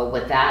 uh-oh,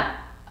 with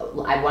that,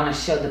 I want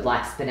to show the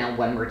black spinel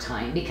one more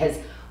time. Because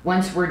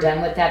once we're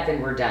done with that,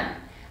 then we're done.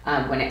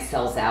 When it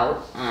sells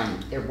out,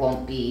 there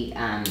won't be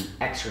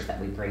extras that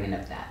we bring in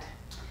of that.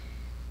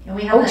 And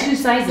we have two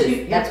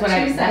sizes. That's what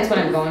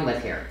I'm going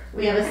with here.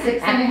 We have a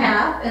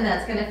 6.5, and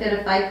that's going to fit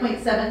a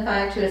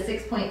 5.75 to a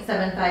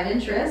 6.75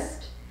 inch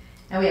wrist.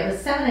 And we have a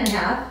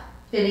 7.5.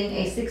 fitting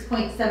a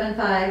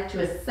 6.75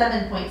 to a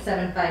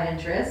 7.75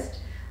 inch wrist.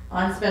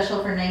 On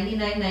special for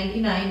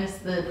 $99.99 is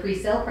the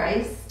pre-sale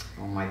price.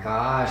 Oh my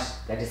gosh,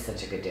 that is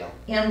such a good deal.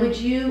 And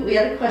we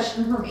had a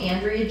question from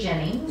Andrea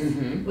Jennings.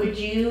 Mm-hmm. Would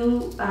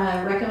you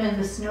recommend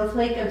the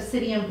Snowflake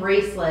Obsidian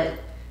bracelet?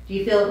 Do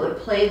you feel it would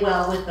play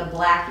well with the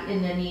black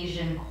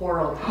Indonesian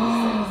coral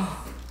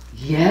pieces?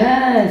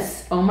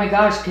 Yes. Oh my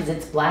gosh, because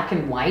it's black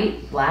and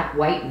white, black,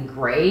 white, and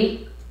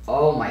gray.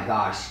 Oh my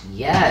gosh,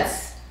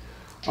 yes.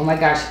 Oh my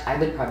gosh, I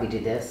would probably do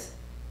this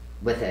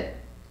with it.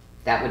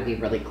 That would be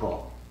really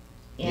cool.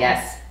 And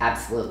yes,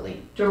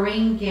 absolutely.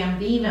 Doreen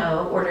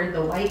Gambino ordered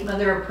the white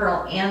mother of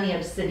pearl and the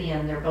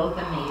obsidian. They're both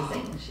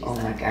amazing. Oh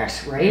my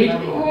gosh, right?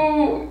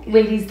 Oh,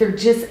 ladies,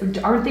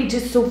 aren't they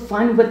just so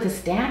fun with the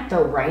stack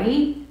though,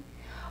 right?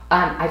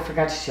 I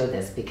forgot to show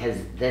this because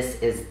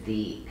this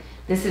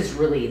is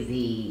really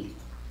the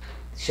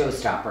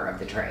showstopper of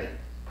the tray.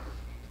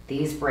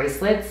 These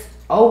bracelets,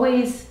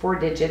 always 4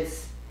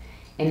 digits.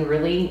 And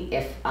really,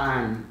 if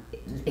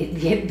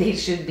they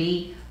should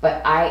be,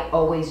 but I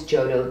always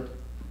jodo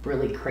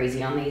really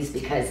crazy on these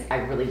because I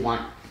really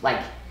want,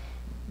 like,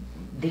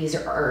 these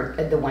are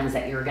the ones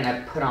that you're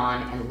gonna put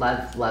on and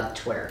love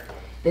to wear.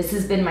 This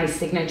has been my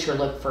signature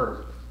look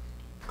for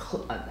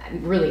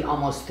really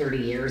almost 30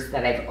 years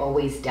that I've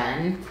always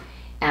done,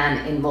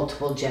 and in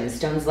multiple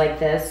gemstones like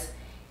this.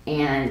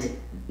 And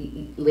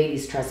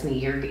ladies, trust me,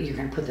 you're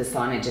gonna put this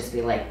on and just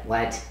be like,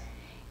 what?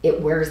 It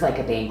wears like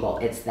a bangle.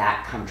 It's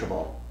that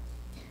comfortable.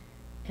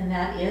 And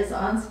that is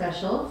on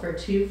special for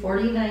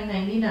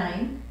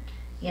 $249.99.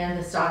 And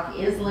the stock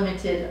is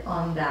limited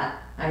on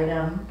that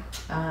item.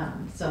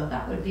 So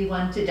that would be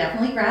one to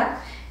definitely grab.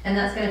 And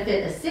that's going to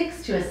fit a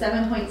 6 to a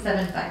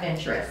 7.75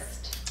 inch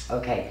wrist.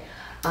 Okay.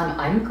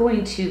 I'm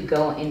going to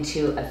go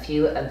into a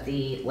few of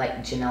the like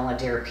Janyl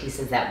Adair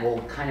pieces that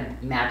will kind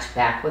of match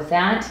back with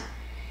that.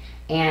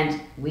 And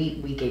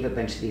we gave a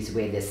bunch of these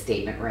away. This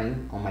statement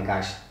ring. Oh my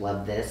gosh,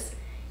 love this.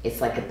 It's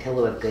like a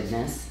pillow of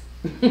goodness.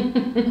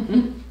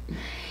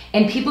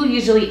 And people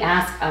usually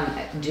ask,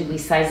 do we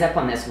size up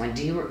on this one?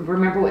 Do you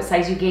remember what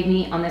size you gave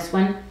me on this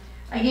one?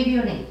 I gave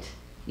you an 8.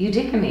 You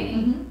did give me an 8?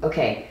 Mm-hmm.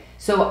 Okay.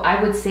 So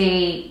I would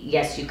say,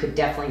 yes, you could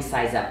definitely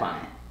size up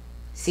on it.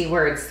 See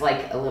where it's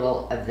like a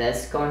little of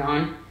this going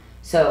on?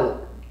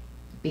 So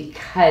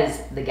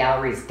because the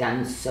gallery's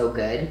done so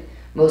good,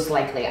 most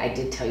likely I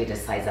did tell you to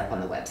size up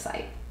on the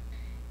website.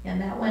 And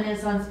that one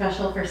is on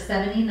special for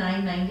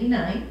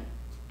 $79.99.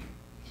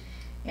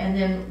 And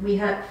then we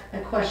have a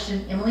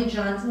question. Emily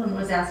Johnson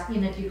was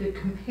asking if you could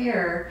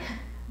compare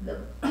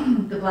the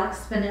black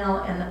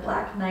spinel and the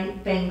black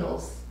knight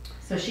bangles,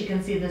 so she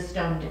can see the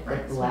stone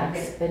difference. The black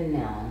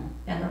spinel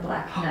and the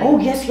black knight. Oh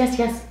yes.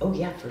 Oh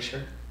yeah, for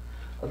sure.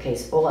 Okay,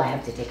 so, oh, I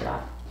have to take it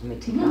off. Let me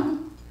take it off.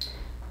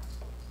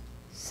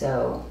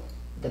 So,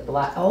 the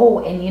black, oh,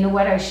 and you know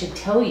what I should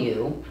tell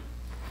you,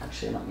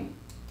 actually let me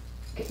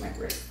get my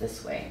wrist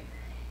this way,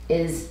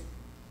 this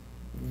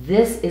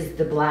is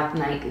the Black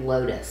Knight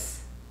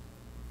Lotus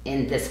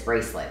in this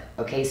bracelet.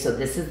 Okay, so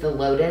this is the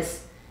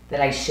lotus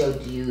that I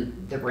showed you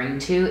the ring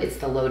to. It's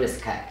the lotus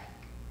cut.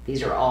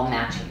 These are all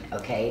matching,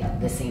 okay?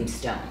 The same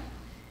stone.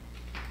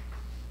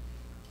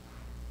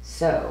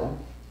 So,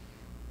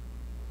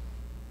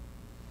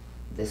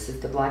 this is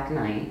the Black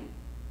Knight.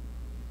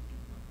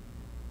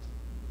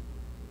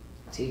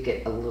 So you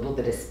get a little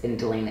bit of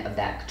spindling of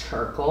that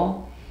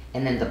charcoal,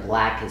 and then the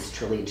black is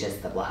truly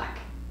just the black.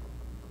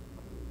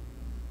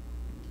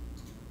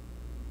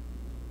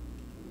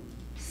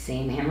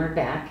 Same hammered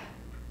back,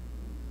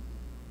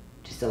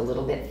 just a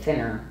little bit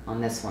thinner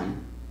on this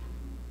one.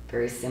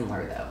 Very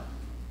similar though.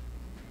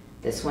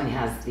 This one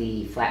has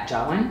the flat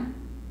jaw one.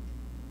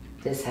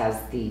 This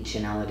has the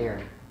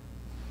Janyl.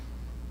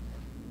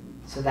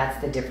 So that's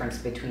the difference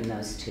between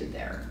those two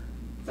there.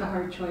 It's a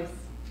hard choice.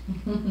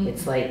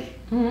 It's like,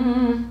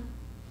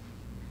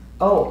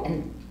 oh,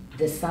 and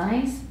the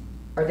size,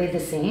 are they the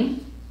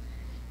same?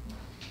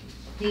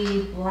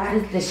 The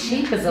black. The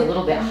shape is a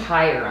little bit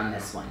higher on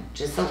this one,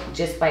 just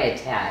by a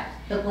tad.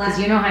 The black.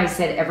 Because you know how I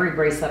said every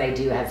bracelet I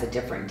do has a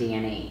different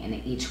DNA in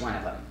each one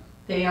of them.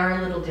 They are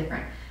a little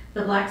different.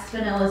 The black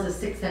spinel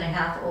is a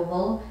 6.5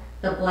 oval.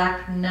 The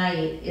Black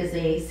Knight is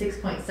a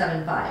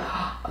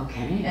 6.75.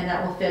 Okay. And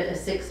that will fit a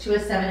 6 to a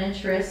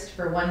 7-inch wrist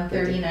for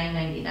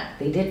 $139.99.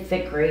 They did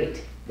fit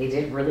great. They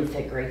did really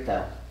fit great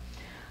though.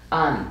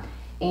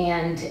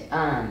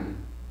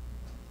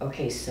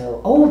 Okay,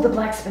 so, oh, the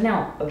black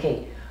spinel.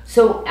 Okay,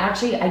 so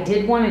actually I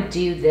did want to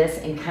do this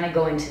and kind of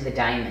go into the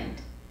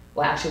diamond.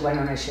 Well, actually, why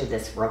don't I show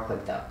this real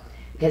quick though?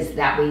 Because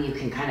that way you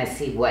can kind of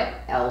see what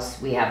else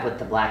we have with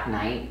the Black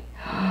Knight.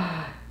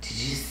 Did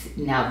you see?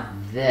 Now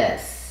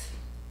this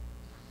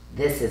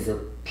is a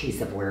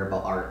piece of wearable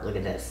art. Look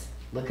at this.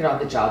 Look at all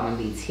the jawbone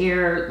beads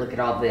here. Look at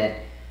all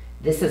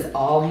this is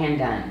all hand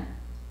done.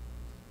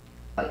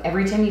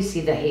 Every time you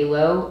see the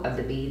halo of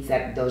the beads,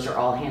 those are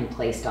all hand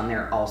placed on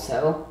there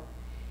also.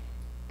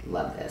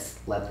 Love this,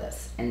 love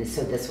this. And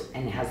so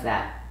and it has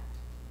that.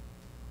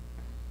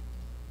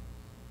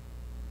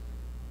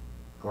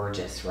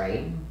 Gorgeous,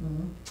 right?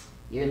 Mm-hmm.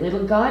 Your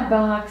little God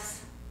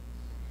box.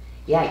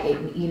 Yeah,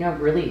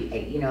 really,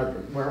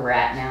 where we're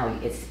at now,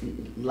 it's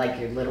like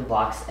your little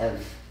box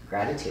of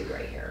gratitude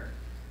right here.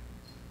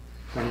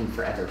 Praying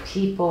for other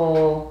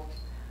people.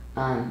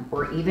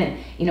 Or even,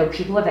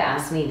 people have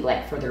asked me,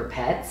 like, for their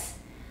pets,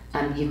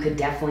 you could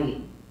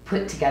definitely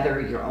put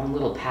together your own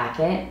little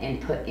packet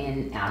and put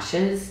in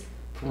ashes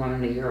for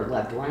one of your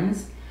loved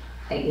ones.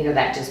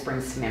 That just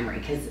brings to memory,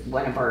 because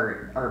one of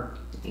our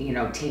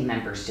team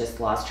members just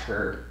lost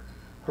her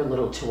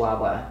little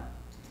chihuahua,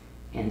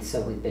 and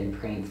so we've been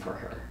praying for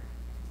her.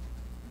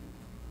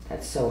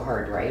 That's so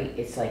hard, right?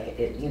 It's like,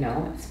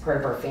 it's part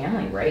of our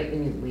family, right?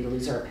 When we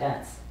lose our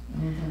pets.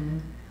 Mm-hmm.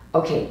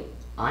 Okay.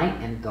 I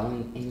am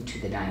going into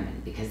the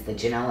diamond because the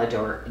Janyl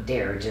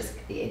Dare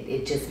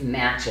just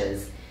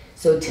matches.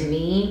 So to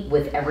me,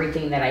 with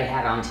everything that I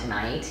had on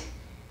tonight,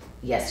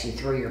 yes, you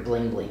throw your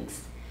bling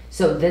blings.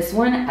 So this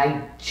one,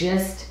 I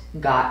just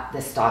got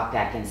the stock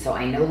back in. So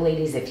I know,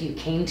 ladies, if you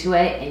came to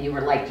it and you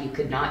were like, you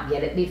could not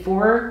get it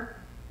before,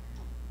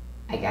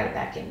 I got it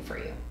back in for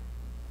you.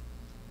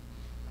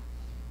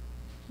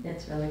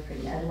 It's really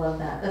pretty. I love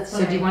that.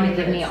 So do you want to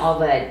give me all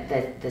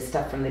the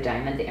stuff from the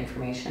diamond, the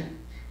information?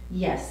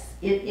 Yes,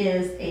 it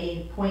is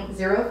a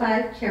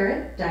 0.05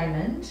 carat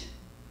diamond,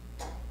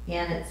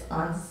 and it's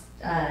on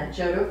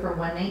Jodo for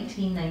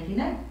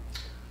 $119.99.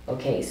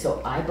 Okay,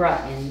 so I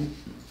brought in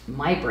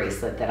my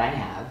bracelet that I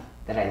have,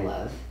 that I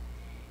love,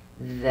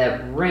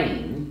 the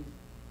ring,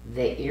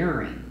 the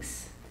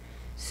earrings.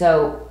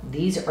 So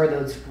these are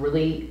those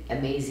really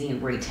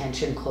amazing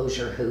retention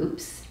closure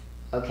hoops,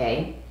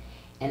 okay?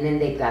 And then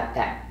they've got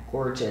that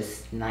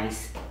gorgeous,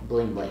 nice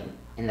bling bling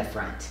in the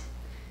front.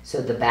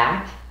 So the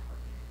back,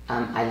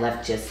 I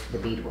left just the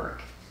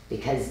beadwork,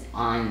 because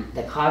on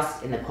the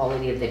cost and the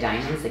quality of the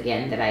diamonds,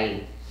 again, that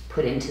I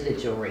put into the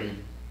jewelry,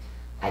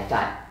 I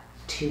thought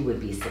 2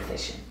 would be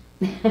sufficient.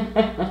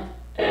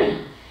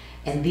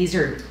 And these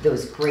are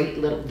those great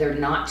little, they're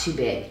not too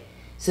big.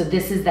 So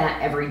this is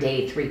that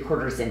everyday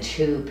 3/4 inch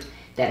hoop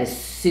that is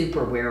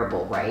super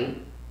wearable,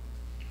 right?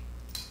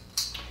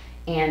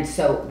 And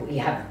so we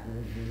have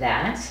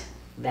that,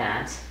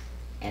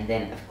 and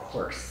then of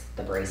course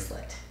the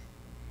bracelet.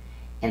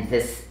 And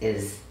this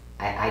is,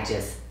 I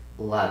just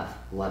love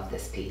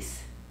this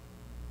piece.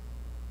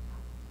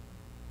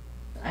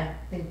 I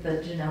think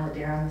the Janyl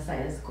Dare on the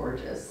side is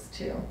gorgeous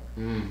too.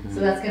 Mm-hmm.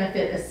 So that's going to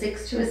fit a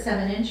 6 to a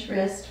 7-inch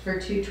wrist for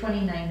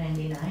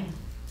 $229.99.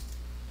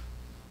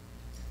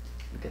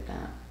 Look at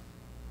that.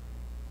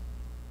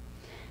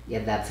 Yeah,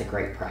 that's a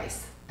great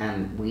price.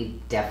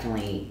 We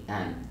definitely,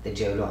 the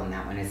Jodo on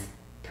that one is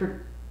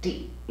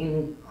pretty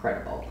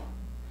incredible.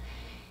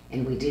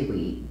 And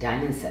we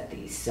diamond set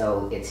these,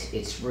 so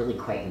it's really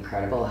quite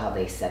incredible how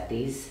they set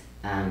these.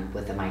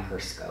 with a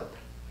microscope.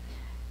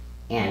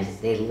 And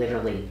they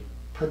literally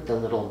put the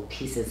little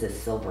pieces of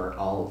silver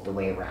all the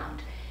way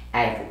around.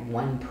 I have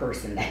one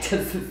person that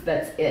does this,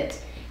 that's it.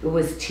 It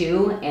was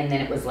two, and then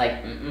it was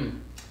like,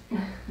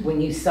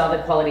 When you saw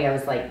the quality, I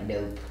was like,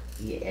 nope,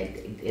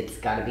 it's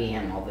got to be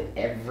him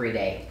every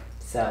day.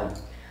 So,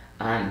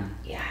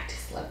 yeah, I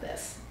just love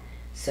this.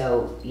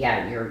 So,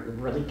 yeah, you're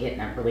really getting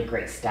a really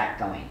great stack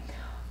going.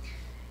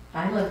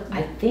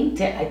 I think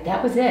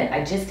that was it.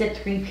 I just did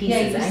 3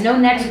 pieces. I know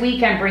next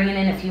week I'm bringing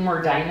in a few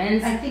more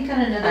diamonds. I think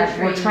on another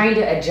tray. We're trying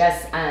to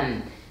adjust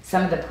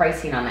some of the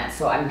pricing on that.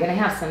 So I'm going to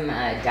have some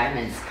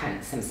diamonds,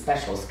 some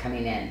specials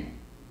coming in.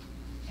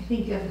 I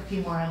think you have a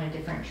few more on a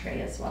different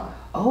tray as well.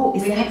 Oh,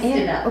 is that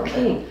it?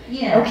 Okay.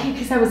 Yeah. Okay,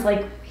 because I was like,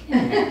 wait a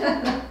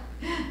minute.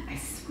 I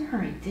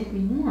swear I did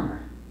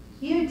more.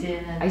 You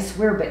did. I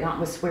swear, but not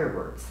with swear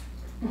words.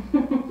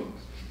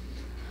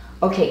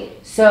 Okay,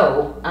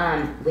 so,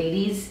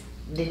 ladies,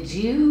 did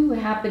you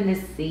happen to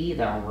see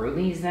the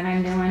rubies that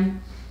I'm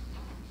doing?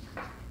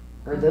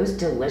 Are those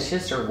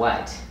delicious or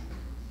what?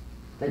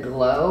 The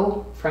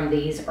glow from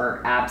these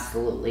are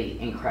absolutely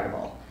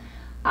incredible.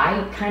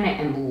 I kind of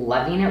am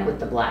loving it with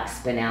the black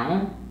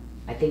spinel.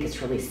 I think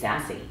it's really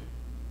sassy.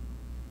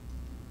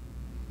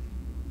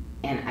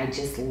 And I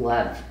just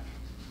love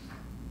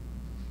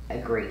a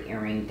great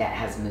earring that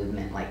has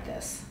movement like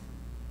this.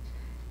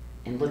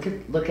 And look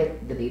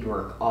at the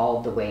beadwork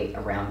all the way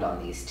around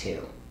on these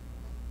two.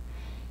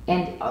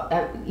 And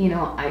you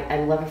know,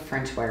 I love a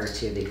French wire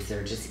too because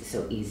they're just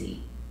so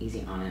easy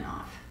on and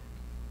off.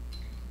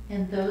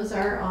 And those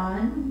are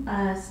on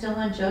still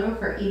on Jodo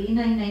for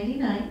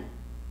 $89.99.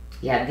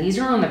 Yeah, these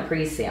are on the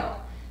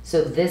pre-sale,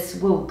 so this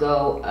will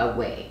go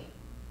away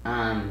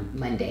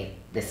Monday.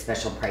 The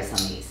special price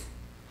on these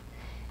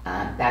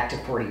back to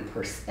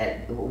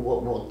 40%.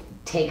 We'll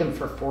take them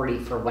for 40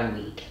 for 1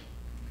 week.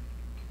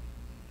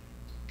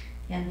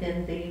 And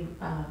then the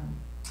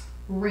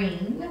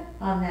ring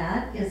on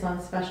that is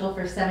on special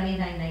for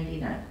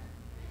 $79.99.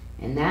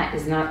 And that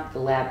is not the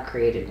lab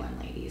created one,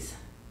 ladies.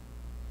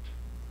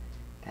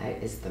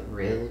 That is the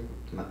real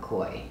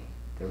McCoy,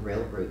 the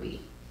real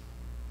ruby.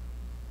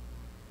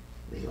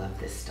 We love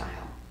this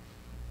style.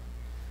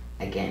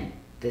 Again,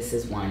 this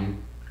is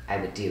one I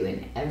would do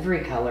in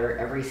every color,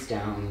 every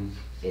stone.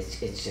 It's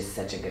just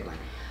such a good one.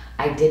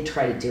 I did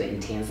try to do it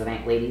in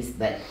tanzanite, ladies,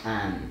 but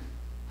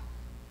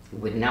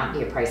would not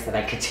be a price that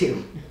I could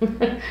do.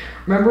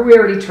 Remember, we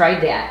already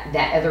tried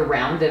that other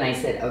round, and I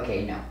said,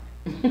 okay, no.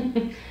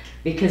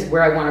 Because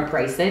where I want to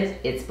price it,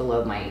 it's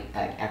below my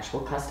actual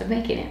cost of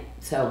making it.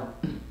 So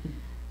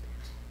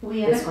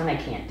this one I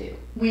can't do.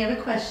 We have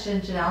a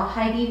question, Janyl.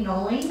 Heidi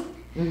Noling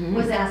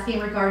was asking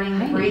regarding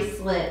the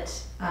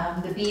bracelet,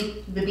 the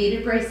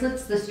beaded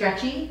bracelets, the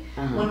stretchy.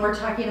 When we're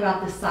talking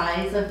about the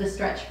size of the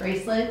stretch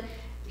bracelet,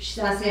 she's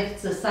asking if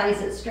it's the size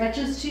it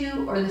stretches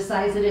to or the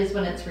size it is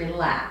when it's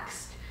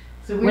relaxed.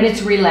 So when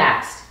it's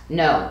relaxed,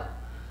 no.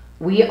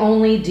 We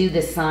only do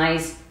the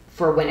size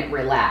for when it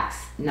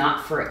relaxes,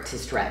 not for it to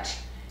stretch,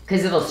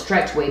 because it'll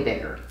stretch way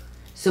bigger.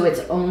 So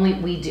it's only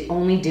we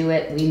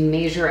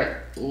measure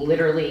it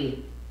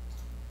literally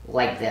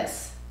like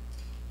this,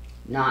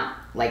 not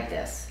like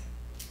this.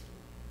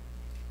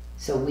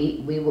 So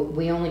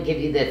we only give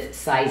you the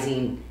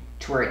sizing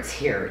to where it's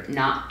here,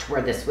 not to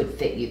where this would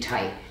fit you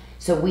tight.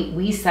 So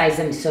we size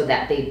them so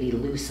that they'd be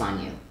loose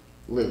on you,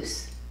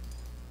 loose.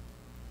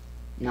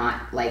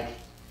 Not like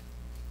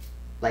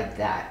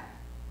that.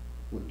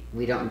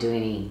 We don't do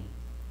any,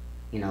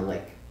 you know,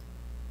 like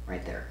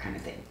right there kind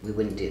of thing. We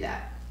wouldn't do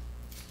that.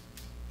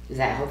 Is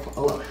that helpful?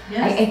 Oh,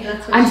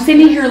 yes, I'm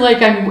sitting here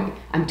like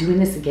I'm doing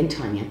this again,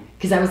 Tanya,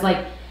 because I was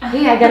like,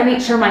 hey, I got to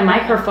make sure my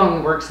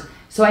microphone works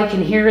so I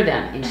can hear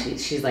them. And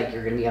she's like,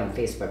 you're going to be on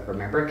Facebook,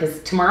 remember?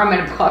 Because tomorrow I'm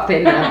going to pop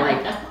in and I'm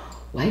like,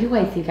 why do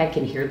I think I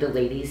can hear the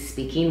ladies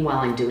speaking while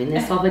I'm doing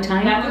this all the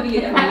time? That would be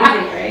amazing,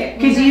 right?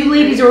 Because you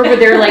ladies are over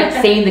there like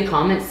saying the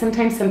comments.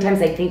 Sometimes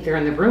I think they're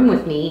in the room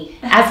with me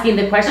asking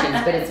the questions,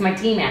 but it's my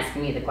team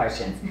asking me the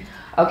questions.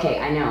 Okay,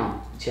 I know,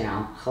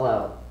 Janyl.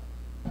 Hello.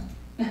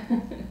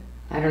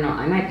 I don't know.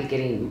 I might be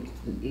getting.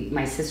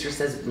 My sister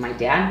says my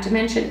dad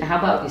dementia. How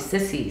about you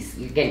sissies?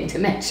 You're getting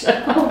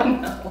dementia. Oh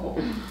no.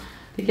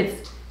 I think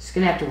it's just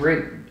gonna have to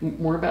worry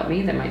more about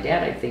me than my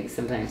dad. I think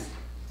sometimes.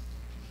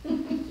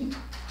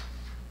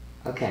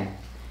 Okay,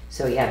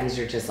 so yeah, these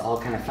are just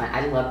all kind of fun.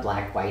 I love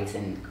black, whites,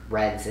 and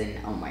reds, and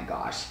oh my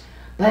gosh.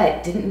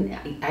 But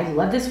I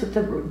love this with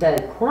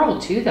the coral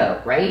too, though,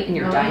 right? And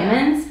your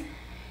diamonds. Yeah.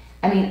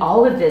 I mean,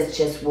 all of this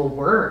just will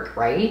work,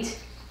 right?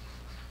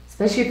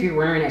 Especially if you're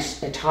wearing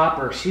a top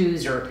or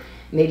shoes, or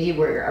maybe you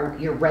wear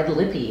your red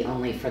lippy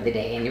only for the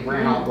day, and you're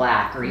wearing all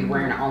black, or you're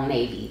wearing all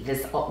navy.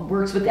 This all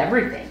works with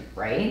everything,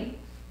 right?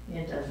 Yeah,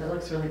 it does. It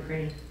looks really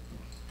pretty.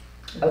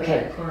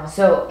 Okay,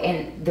 so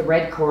and the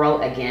red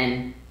coral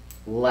again.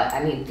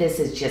 I mean, this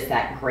is just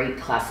that great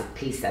classic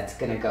piece that's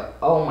gonna go,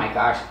 oh my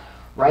gosh,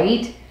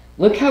 right?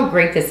 Look how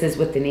great this is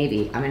with the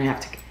navy. I'm gonna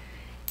have to,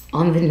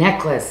 on the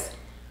necklace,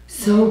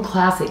 so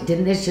classic.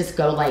 Didn't this just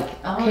go like,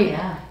 oh, okay,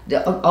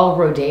 yeah. All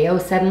rodeo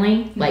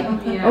suddenly? Like,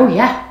 oh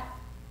yeah,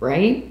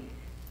 right?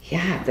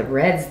 Yeah, the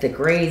reds, the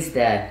grays,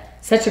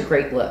 such a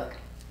great look,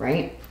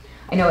 right?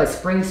 I know as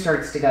spring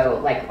starts to go,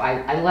 like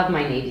I love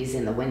my navies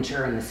in the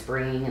winter and the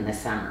spring and the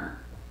summer.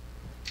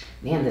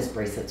 Man, this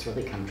bracelet's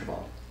really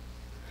comfortable.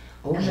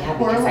 Oh And yeah,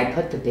 because I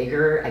put the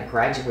bigger, I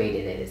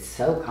graduated it. It's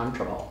so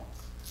comfortable.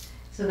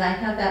 So I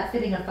have that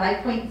fitting a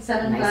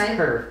 5.75 Nice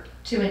curve.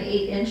 to an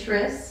 8-inch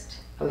wrist.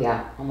 Oh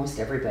yeah, almost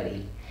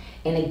everybody.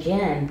 And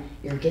again,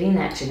 you're getting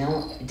that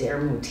Janyl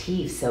Dare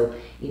motif, so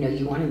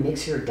you want to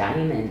mix your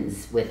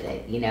diamonds with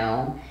it.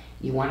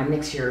 You want to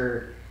mix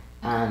your,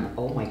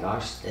 oh my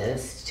gosh,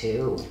 this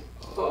too.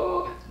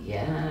 Oh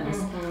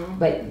yes.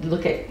 But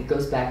look at, it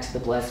goes back to the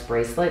blessed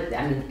bracelet.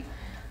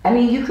 I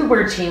mean, you could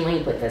wear chain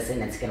link with this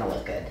and it's gonna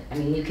look good. I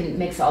mean, you can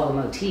mix all the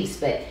motifs,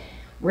 but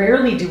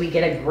rarely do we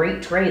get a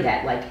great tray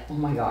that like, oh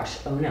my gosh,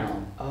 oh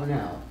no, oh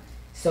no.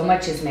 So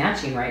much is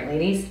matching, right,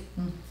 ladies?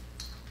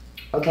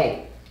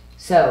 Okay,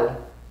 so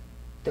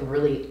the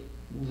really,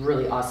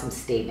 really awesome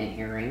statement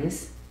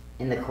earrings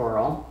in the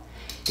coral.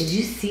 Did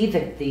you see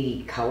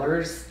the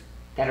colors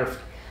that are,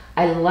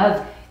 I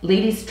love,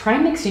 ladies, try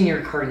mixing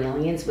your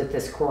carnelians with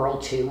this coral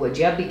too, would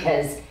you?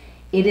 Because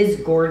it is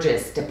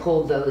gorgeous to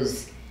pull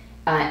those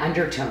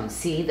undertones.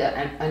 See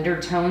the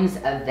undertones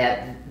of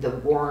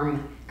the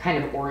warm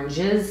kind of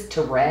oranges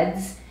to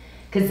reds,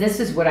 because this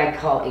is what I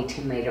call a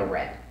tomato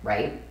red,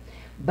 right?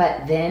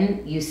 But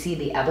then you see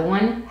the other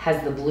one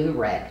has the blue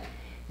red.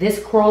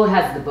 This coral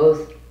has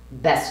the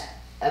best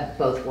of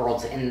both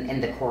worlds in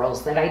the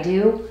corals that I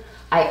do.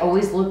 I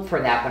always look for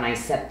that when I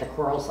set the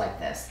corals like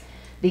this,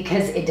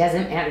 because it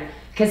doesn't matter,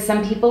 because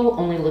some people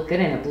only look good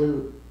in a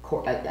blue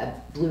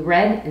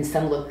red and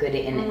some look good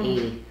in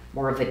a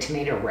more of a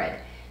tomato red.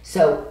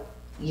 So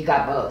you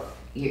got both.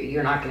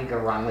 You're not going to go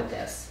wrong with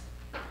this.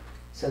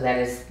 So that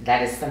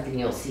is something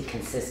you'll see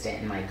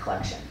consistent in my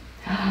collection.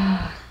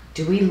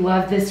 Do we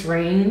love this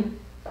ring?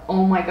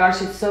 Oh my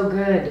gosh, it's so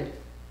good.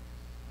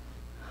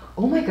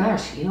 Oh my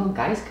gosh,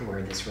 guys could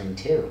wear this ring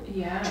too.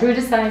 Yeah. True True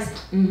to size.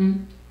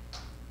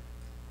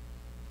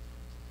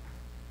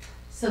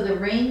 So the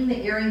ring,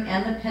 the earring,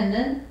 and the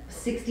pendant,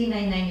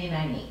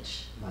 $69.99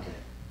 each. Love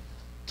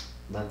it.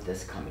 Love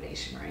this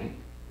combination, right?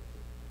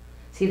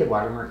 See, the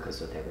watermark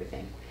goes with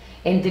everything.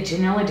 And the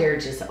Janyl Dare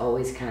just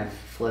always kind of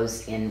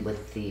flows in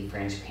with the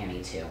French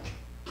panty too.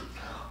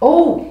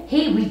 Oh,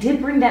 hey, we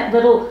did bring that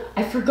little,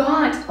 I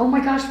forgot. Oh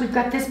my gosh, we've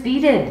got this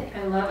beaded.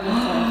 I love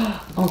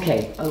this one.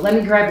 Okay, let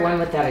me grab one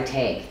without a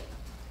tag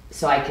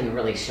so I can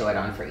really show it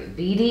on for you.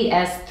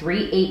 BDS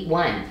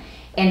 381.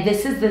 And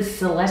this is the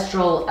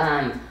celestial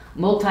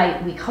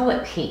we call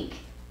it pink.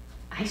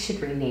 I should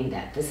rename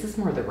that. This is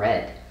more the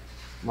red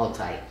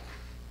multi.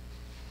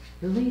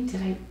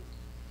 Really?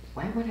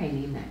 Why would I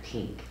name that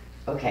pink?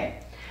 Okay.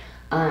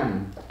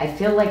 I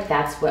feel like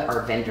that's what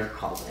our vendor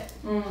calls it.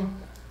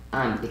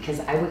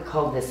 Because I would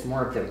call this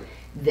more of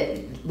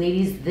the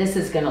ladies, this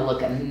is going to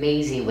look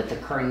amazing with the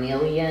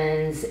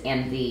carnelians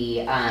and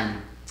the,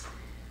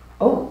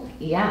 oh,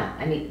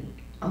 yeah.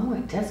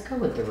 It does go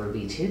with the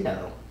ruby too,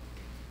 though.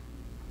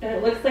 And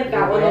it looks like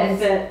that one will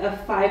fit a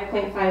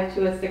 5.5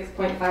 to a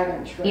 6.5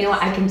 inch wrist.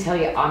 I can tell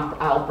you,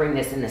 I'll bring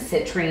this in the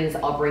citrines.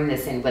 I'll bring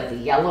this in with the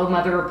yellow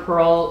mother of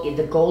pearl,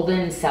 the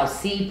golden South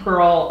Sea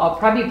pearl. I'll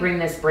probably bring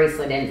this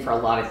bracelet in for a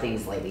lot of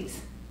things, ladies.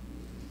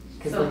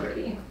 So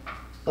pretty.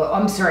 Oh,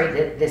 I'm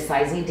sorry, the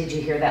sizing, did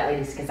you hear that,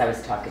 ladies? Because I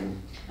was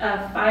talking.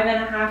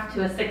 5.5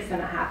 to a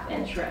 6.5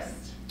 inch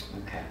wrist.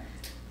 Okay.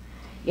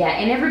 Yeah,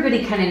 and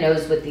everybody kind of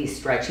knows with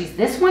these stretchies.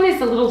 This one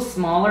is a little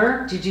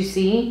smaller, did you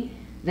see,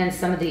 than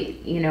some of the,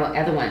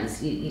 other ones.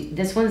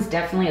 This one's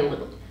definitely a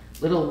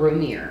little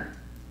roomier,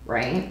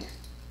 right?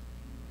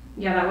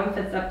 Yeah, that one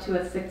fits up to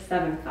a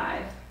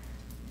 6.75.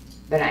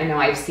 But I know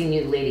I've seen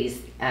you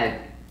ladies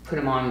put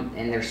them on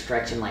and they're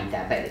stretching like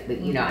that, but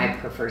I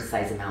prefer to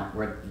size them out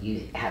where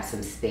you have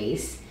some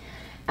space.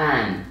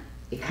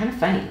 It's kind of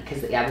funny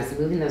because I was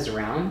moving those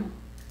around.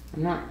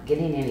 I'm not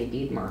getting any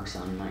bead marks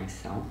on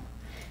myself.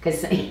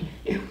 Because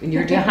when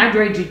you're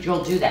dehydrated,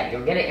 you'll do that.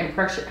 You'll get an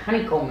impression,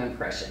 honeycomb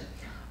impression.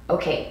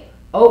 Okay.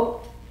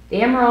 Oh,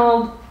 the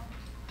emerald.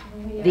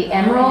 Yeah. The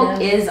emerald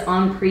is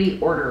on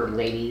pre-order,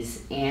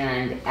 ladies,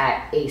 and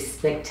at a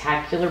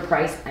spectacular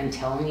price. I'm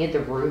telling you, the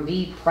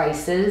ruby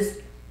prices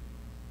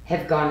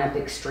have gone up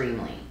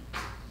extremely.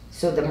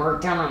 So the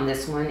markdown on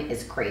this one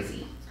is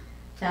crazy.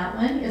 That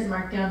one is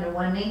marked down to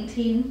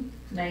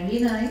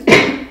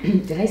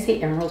 $119.99. Did I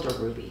say emerald or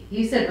ruby?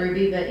 You said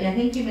ruby, but I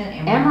think you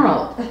meant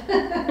emerald.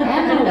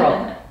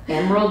 Emerald.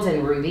 Emeralds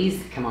and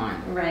rubies, come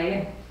on.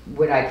 Right.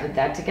 Would I put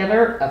that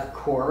together? Of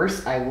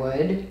course I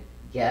would.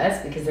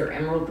 Yes, because they're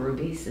emerald,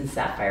 rubies, and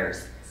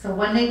sapphires. So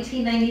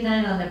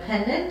 $119.99 on the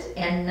pendant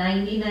and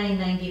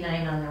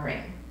 $99.99 on the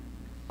ring.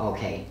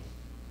 Okay.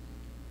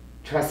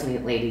 Trust me,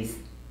 ladies.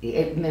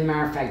 As a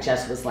matter of fact,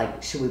 Jess was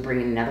like, should we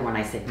bring in another one?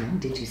 I said, no,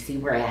 did you see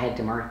where I had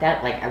to mark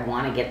that? Like, I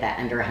want to get that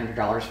under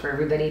 $100 for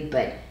everybody,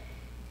 but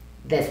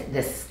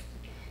this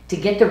to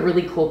get the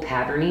really cool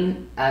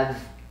patterning of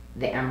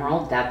the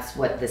emerald, that's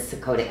what the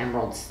Sakota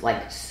Emerald's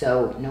like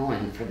so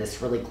known for, this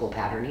really cool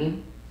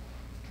patterning.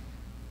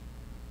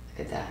 Look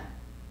at that.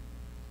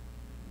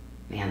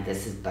 Man,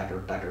 this is butter,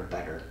 butter,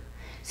 butter.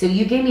 So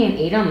you gave me an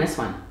 8 on this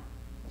one.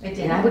 I did.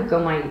 And I would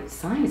go my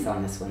size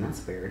on this one.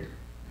 That's weird.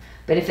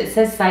 But if it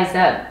says size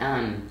up,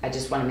 I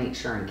just want to make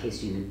sure in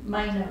case you...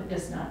 My note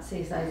does not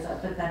say size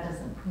up, but that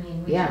doesn't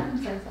mean we Yeah.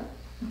 shouldn't size up.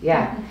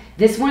 Yeah.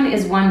 This one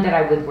is one that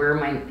I would wear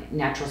my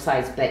natural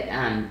size, but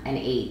an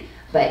 8.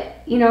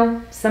 But, you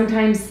know,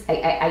 sometimes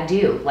I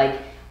do. Like,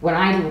 when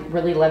I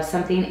really love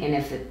something, and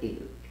if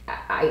it,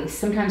 I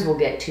sometimes will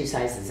get 2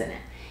 sizes in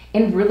it.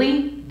 And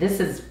really,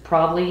 this is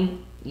probably,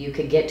 you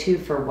could get 2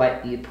 for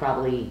what you'd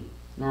probably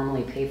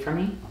normally pay for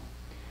me.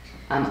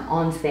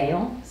 On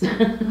sale.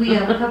 We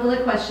have a couple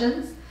of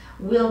questions.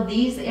 Will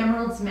these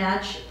emeralds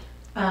match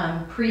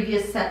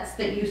previous sets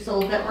that you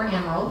sold that were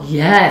emerald?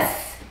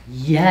 Yes.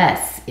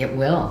 Yes, it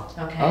will.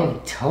 Okay. Oh,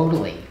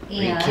 totally. Are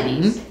you And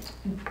kidding?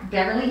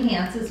 Beverly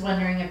Hans is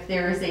wondering if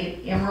there is a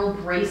emerald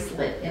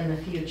bracelet in the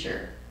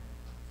future.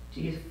 Do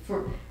you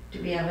have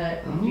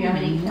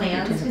any we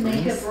plans never to did a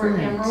make a bracelet.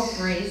 emerald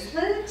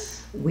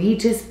bracelet? We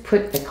just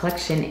put the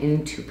collection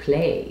into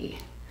play.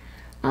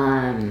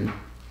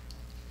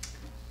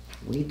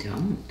 We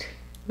don't.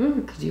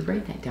 Ooh, could you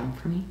write that down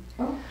for me?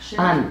 Oh,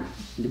 sure.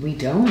 We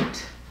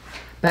don't.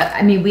 But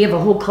I mean, we have a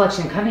whole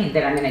collection coming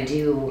that I'm going to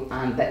do,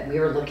 but we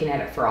were looking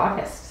at it for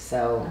August,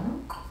 so.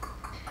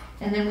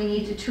 And then we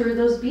need to tour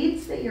those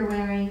beads that you're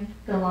wearing,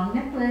 the long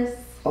necklace.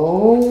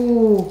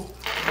 Oh,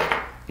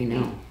 you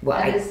know. Well,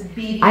 That is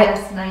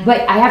BDS 90.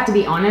 but I have to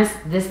be honest,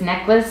 this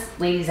necklace,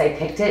 ladies, I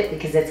picked it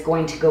because it's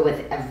going to go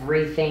with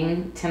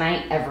everything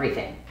tonight,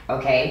 everything,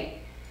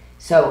 okay?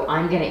 So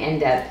I'm going to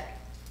end up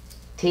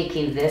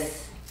taking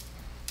this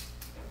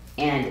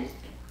and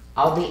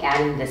I'll be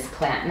adding this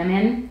platinum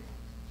in.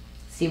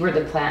 See where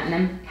the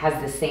platinum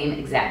has the same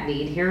exact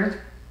bead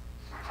here?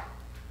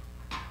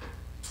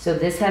 So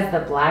this has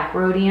the black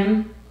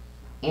rhodium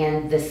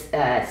and this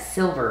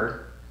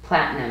silver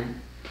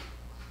platinum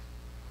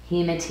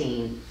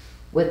hematine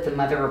with the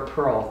mother of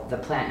pearl, the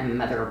platinum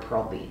mother of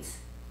pearl beads.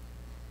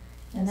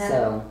 And that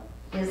So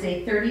is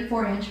a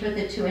 34-inch with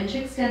a 2-inch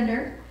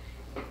extender.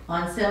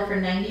 On sale for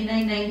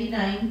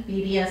 $99.99,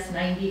 BDS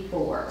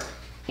 94.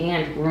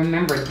 and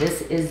remember,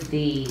 this is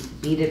the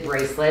beaded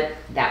bracelet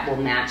that will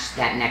match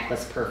that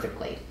necklace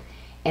perfectly.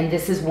 And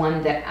this is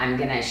one that I'm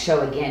going to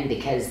show again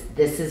because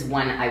this is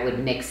one I would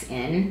mix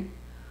in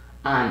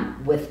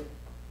with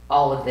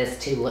all of this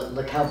too.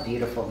 Look how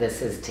beautiful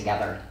this is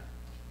together.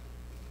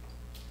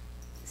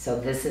 So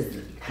this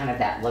is kind of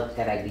that look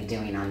that I'd be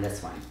doing on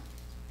this one.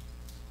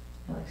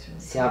 That looks really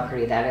See how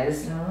pretty that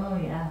is Oh,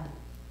 yeah.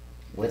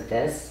 with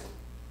this?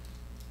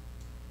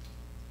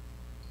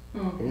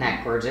 Isn't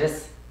that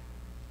gorgeous?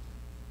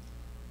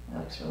 That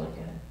looks really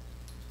good.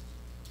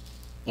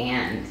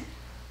 And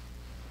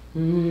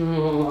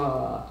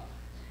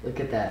look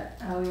at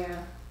that. Oh,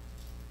 yeah.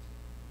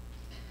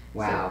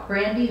 Wow. So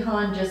Brandy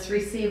Hahn just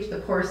received the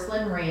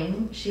porcelain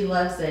ring. She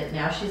loves it.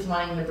 Now she's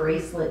wanting the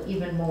bracelet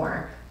even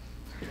more.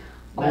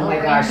 Oh Well, my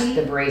Brandy- gosh,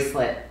 the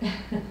bracelet.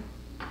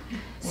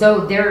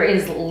 So there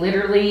is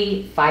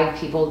literally 5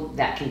 people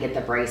that can get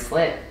the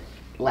bracelet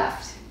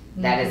left.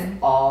 That is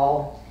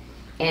all.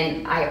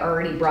 And I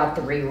already brought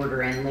the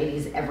reorder in,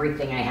 ladies,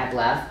 everything I had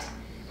left.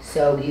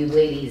 So you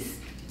ladies,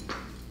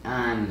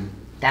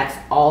 that's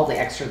all the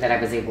extra that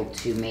I was able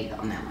to make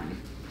on that one.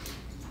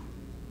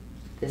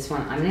 This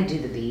one, I'm going to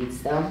do the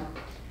beads though.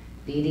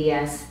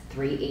 BDS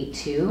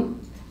 382.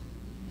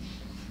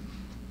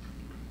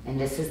 And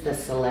this is the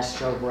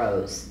Celestial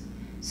Rose.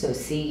 So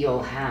see,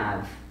 you'll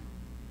have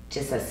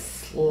just a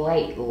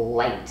slight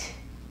light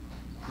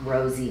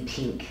rosy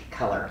pink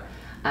color.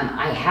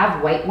 I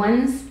have white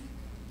ones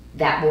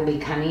that will be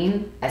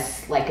coming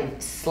as like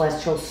a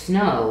celestial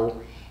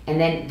snow, and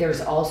then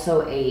there's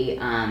also a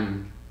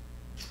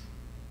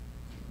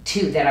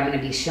 2 that I'm going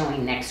to be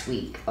showing next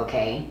week,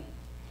 okay?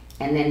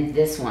 And then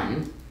this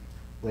one,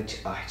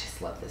 which I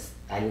just love this.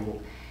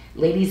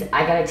 Ladies,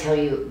 I gotta tell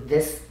you,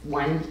 this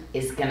one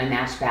is gonna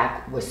match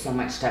back with so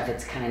much stuff.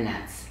 It's kind of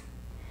nuts.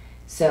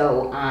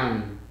 So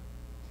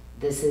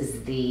this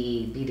is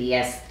the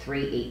BDS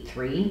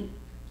 383.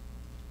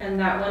 And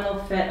that one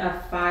will fit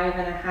a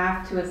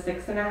 5.5 to a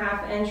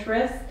 6.5 inch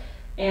wrist,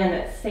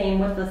 and same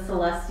with the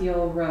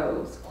Celestial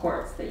Rose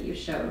quartz that you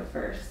showed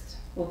first.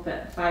 Will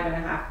fit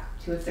 5.5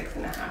 to a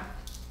 6.5.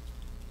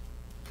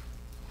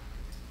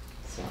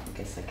 So I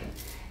guess I can.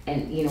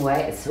 And you know what?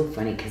 It's so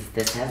funny because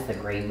this has the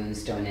gray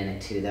moonstone in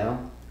it too, though.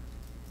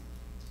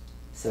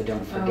 So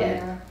don't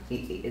forget.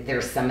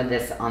 There's some of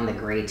this on the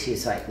gray too.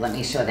 So let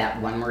me show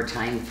that one more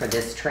time for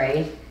this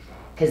tray,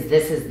 because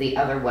this is the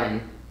other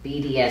one.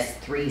 BDS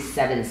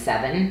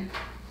 377,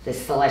 the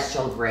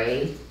Celestial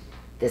Gray.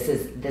 This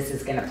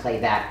is gonna play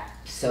back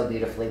so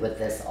beautifully with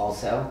this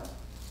also.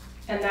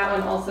 And that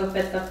one also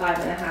fits a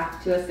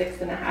 5.5 to a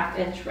 6.5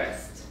 inch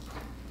wrist.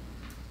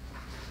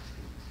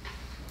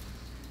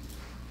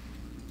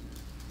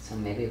 So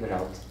maybe what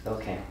I'll,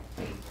 okay,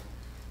 wait.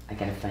 I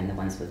gotta find the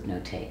ones with no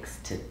takes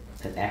to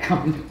put back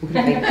on. What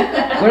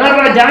have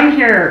I done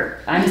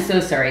here? I'm so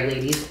sorry,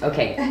 ladies.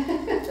 Okay.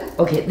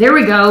 Okay, there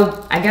we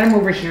go. I got them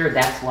over here,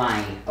 that's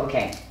why.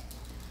 Okay.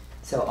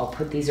 So I'll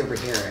put these over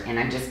here, and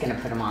I'm just gonna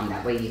put them on.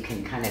 That way you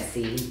can kind of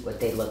see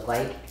what they look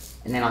like.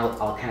 And then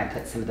I'll kind of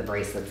put some of the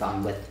bracelets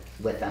on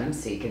with them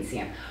so you can see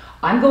them.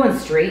 I'm going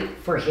straight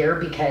for here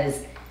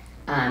because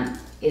it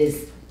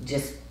is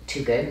just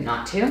too good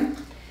not to.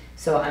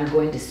 So I'm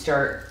going to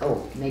start,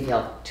 oh, maybe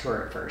I'll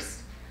tour it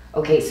first.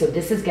 Okay, so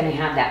this is gonna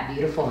have that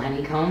beautiful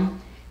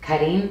honeycomb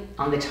cutting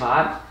on the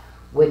top,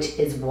 which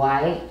is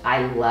why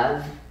I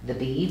love the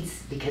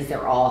beads, because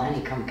they're all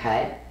honeycomb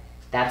cut.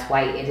 That's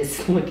why it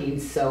is looking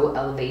so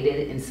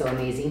elevated and so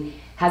amazing.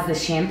 Has the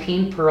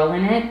champagne pearl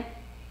in it,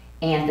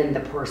 and then the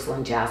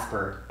porcelain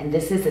jasper. And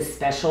this is a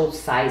special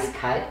size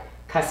cut,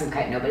 custom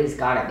cut. Nobody's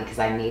got it because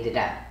I made it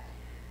up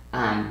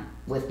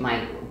with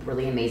my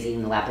really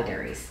amazing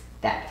lapidaries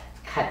that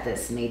cut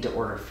this, made to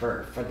order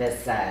for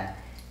this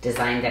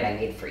design that I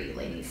made for you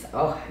ladies.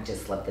 Oh, I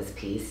just love this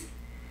piece.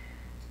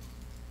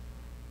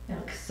 That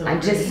looks so I'm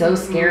just so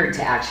scared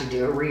to actually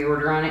do a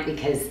reorder on it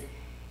because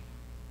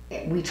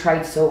we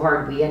tried so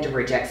hard. We had to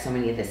reject so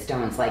many of the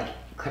stones. Like,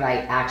 could I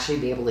actually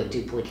be able to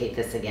duplicate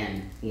this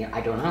again? You know, I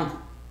don't know.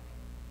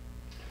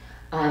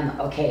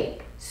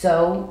 Okay,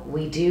 so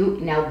we do,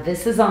 now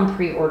this is on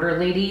pre-order,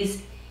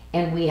 ladies,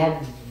 and we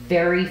have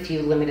very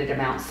few limited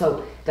amounts.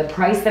 So the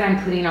price that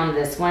I'm putting on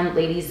this one,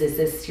 ladies, is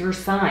this your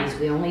size?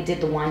 We only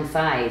did the one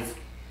size.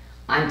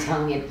 I'm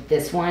telling you,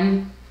 this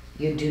one,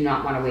 you do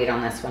not want to wait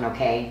on this one,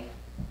 okay?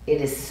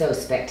 It is so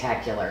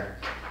spectacular.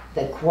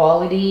 The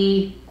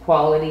quality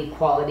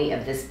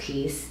of this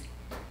piece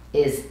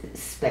is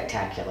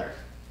spectacular.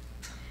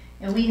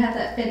 And we have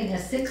that fitting a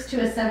 6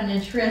 to a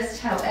 7-inch wrist.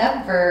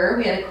 However,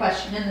 we had a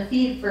question in the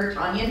feed for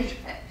Tanya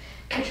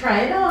to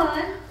try it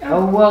on.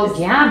 Oh, well,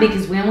 yeah,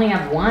 because we only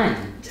have one.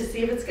 To see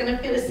if it's going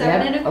to fit a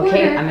 7 1/4.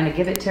 Okay, I'm going to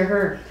give it to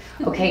her.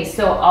 Okay,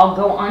 so I'll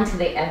go on to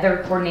the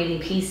other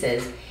coordinating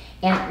pieces.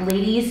 And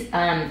ladies,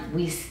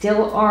 we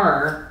still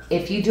are,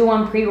 if you do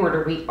on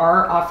pre-order, we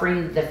are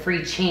offering the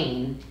free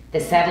chain, the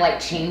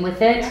satellite chain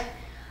with it.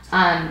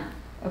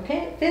 Okay,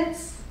 it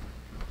fits.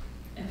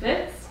 It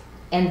fits.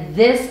 And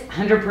this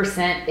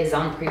 100% is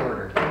on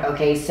pre-order.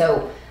 Okay,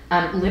 so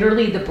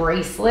literally the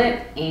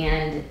bracelet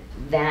and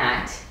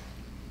that,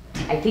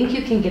 I think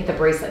you can get the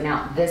bracelet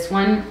now. This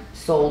one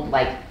sold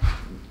like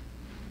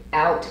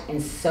out, and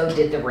so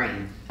did the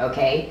ring,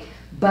 okay?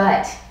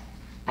 But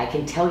I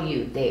can tell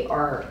you they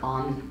are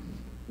on,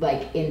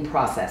 like, in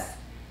process.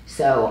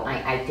 So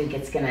I think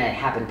it's gonna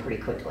happen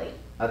pretty quickly,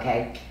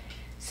 okay?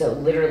 So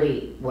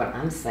literally what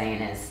I'm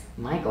saying is,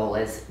 my goal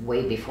is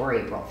way before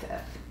April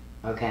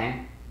 5th,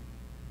 okay?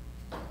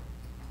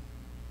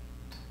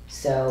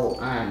 So,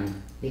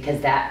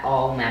 because that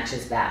all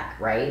matches back,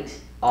 right?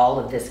 All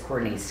of this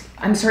coordinates.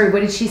 I'm sorry,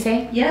 what did she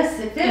say? Yes,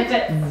 it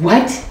fits.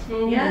 What?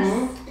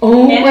 Yes.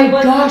 Oh my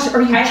gosh,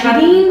 are you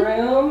kidding?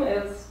 Room.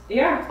 It was,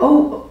 yeah.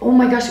 Oh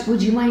my gosh,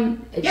 would you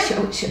mind? Yeah.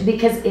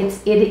 Because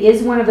it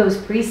is one of those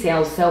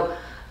pre-sales, so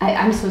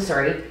I'm so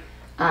sorry.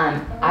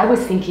 I was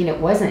thinking it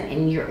wasn't,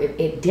 and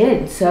it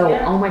did. So,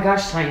 Yeah. Oh my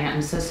gosh, Tanya,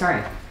 I'm so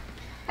sorry.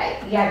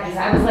 Yeah, because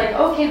I was like,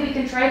 okay, we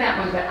can try that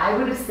one, but I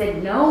would have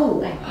said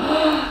no.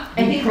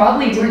 And you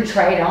probably didn't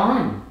try it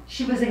on.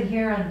 She wasn't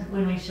here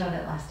when we showed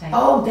it last time.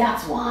 Oh,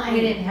 that's why.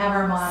 We didn't have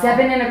our model.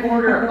 7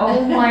 1/4.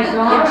 Oh my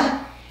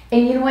gosh.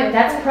 And you know what?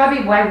 That's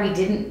probably why we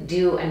didn't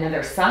do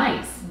another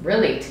size,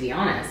 really, to be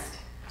honest.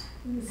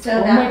 So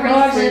that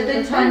bracelet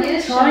that Tanya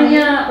is showing.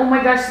 Tanya, oh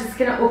my gosh, it's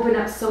going to open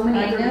up so many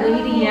I other know.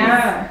 ladies.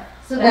 Yeah.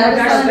 So Oh my that's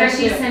gosh, on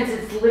especially since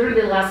it's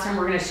literally the last time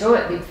we're going to show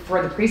it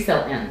before the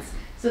pre-sale ends.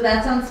 So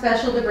that's on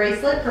special, the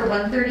bracelet for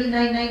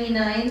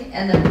 $139.99,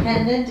 and the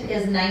pendant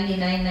is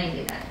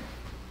 $99.99.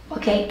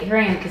 Okay, here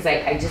I am because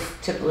I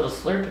just took a little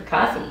slurp of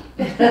coffee.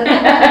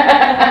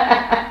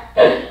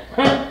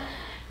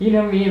 You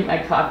know me and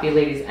my coffee,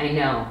 ladies. I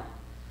know.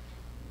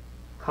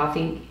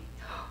 Coffee.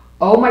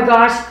 Oh my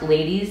gosh,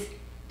 ladies.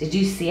 Did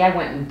you see I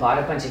went and bought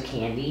a bunch of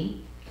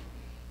candy?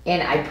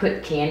 And I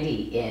put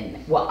candy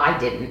in. Well, I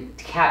didn't.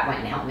 Kat went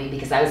and helped me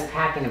because I was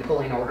packing and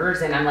pulling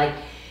orders. And I'm like,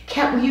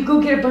 Kat, will you go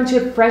get a bunch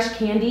of fresh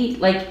candy?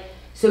 Like,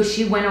 so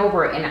she went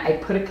over and I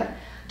put a...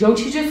 Don't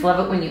you just love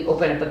it when you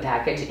open up a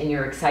package and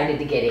you're excited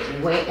to get it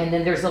anyway, and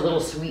then there's a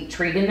little sweet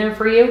treat in there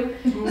for you?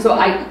 So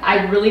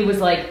I really was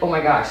like, oh my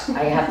gosh,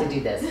 I have to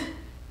do this.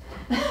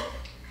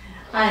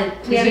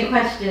 We have a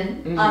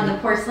question on the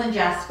porcelain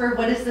jasper.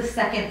 What is the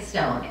second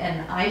stone?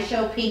 And I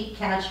show pink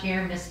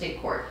cashmere mystic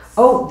quartz.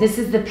 Oh, this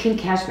is the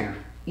pink cashmere.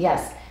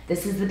 Yes,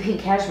 this is the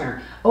pink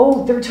cashmere.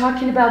 Oh, they're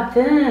talking about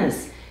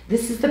this.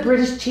 This is the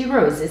British tea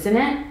rose, isn't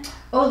it?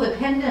 Oh, the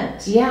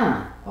pendant.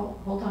 Yeah. Oh,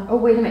 hold on. Oh,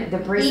 wait a minute. The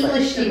bracelet.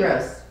 English tea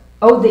rose.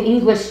 Oh, the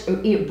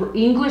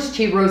English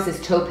tea rose is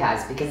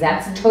topaz because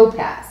that's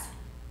topaz.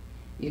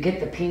 You get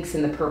the pinks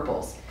and the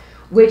purples,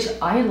 which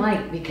I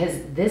like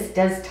because this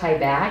does tie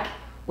back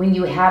when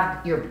you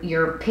have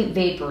your pink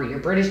vapor, your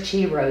British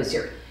tea rose,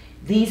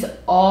 these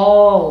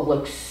all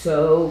look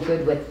so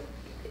good with,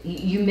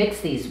 you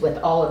mix these with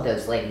all of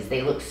those, ladies.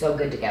 They look so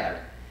good together.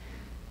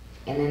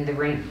 And then the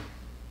ring.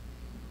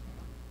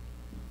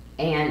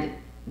 And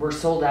we're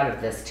sold out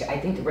of this too. I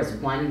think there was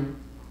one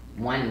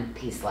one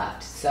piece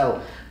left.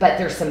 So, but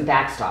there's some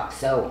back stock.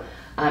 So,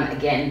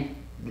 again,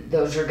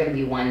 those are going to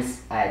be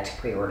ones to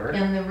pre-order.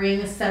 And the ring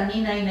is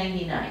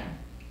 $79.99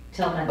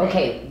 till Monday.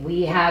 Okay,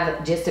 we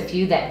have just a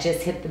few that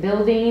just hit the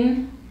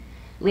building.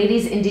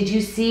 Ladies, and did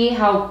you see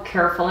how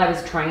careful I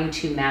was trying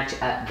to match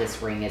up?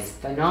 This ring is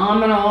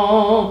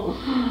phenomenal.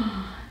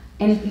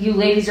 And you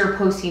ladies are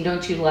posting,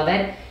 don't you love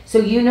it? So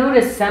you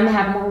notice some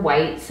have more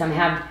white, some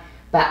have,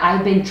 but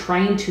I've been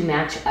trying to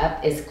match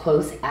up as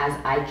close as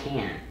I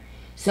can.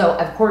 So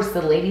of course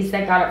the ladies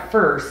that got it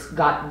first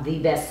got the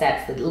best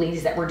sets. The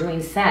ladies that were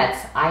doing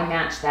sets, I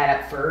matched that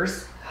up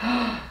first.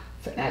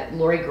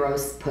 Lori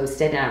Gross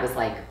posted and I was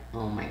like,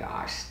 oh my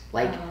gosh,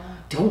 like,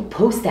 don't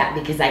post that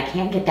because I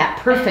can't get that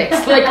perfect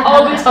like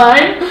all the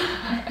time.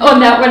 On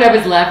that one I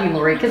was laughing,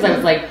 Lori, because I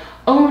was like,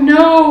 oh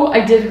no,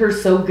 I did her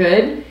so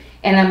good.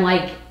 And I'm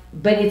like,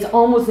 but it's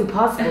almost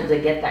impossible to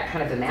get that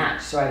kind of a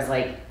match. So I was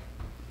like.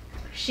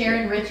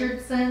 Sharon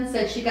Richardson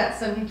said she got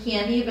some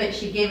candy, but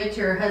she gave it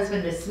to her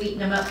husband to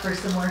sweeten him up for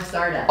some more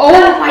Sarda.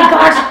 Oh my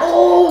gosh,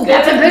 oh,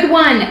 that's a good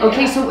one.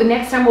 Okay, so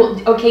next time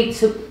okay,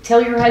 so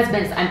tell your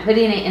husbands I'm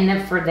putting it in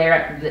them for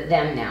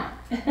them now.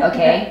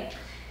 Okay?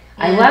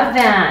 I love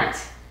that.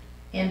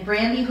 And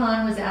Brandy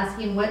Hahn was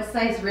asking what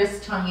size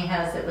wrist Tanya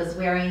has that was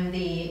wearing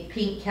the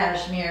pink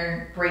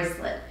cashmere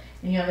bracelet.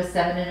 And you have a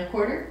 7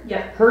 1/4?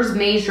 Yep. Hers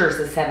measures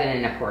a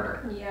 7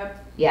 1/4.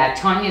 Yep. Yeah,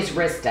 Tanya's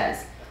wrist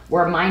does.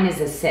 Where mine is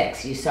a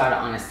 6. You saw it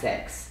on a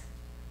 6.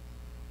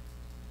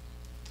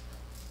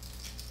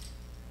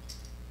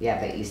 Yeah,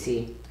 but you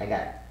see, I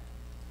got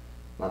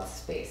lots of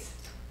space.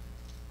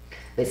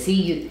 But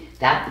see,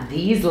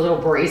 these little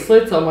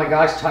bracelets, oh my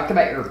gosh, talk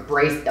about your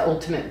the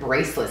ultimate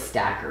bracelet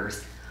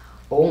stackers.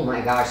 Oh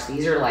my gosh,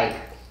 these are like,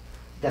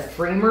 the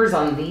framers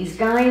on these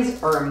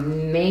guys are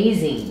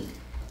amazing.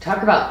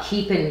 Talk about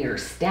keeping your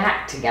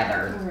stack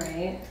together.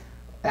 Right.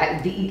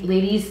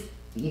 Ladies,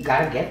 you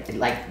gotta get,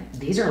 like,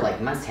 these are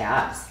like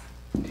must-haves.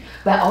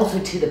 But also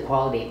too, the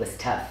quality, it was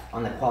tough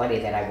on the quality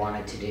that I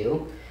wanted to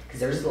do, because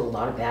there's a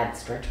lot of bad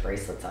stretch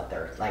bracelets out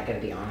there. Like, I gotta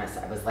be honest,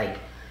 I was like,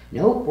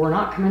 nope, we're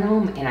not coming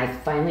home. And I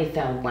finally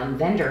found one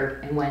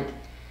vendor and went,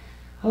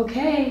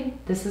 okay,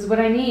 this is what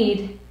I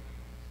need.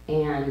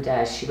 And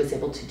she was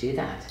able to do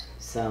that,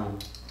 so.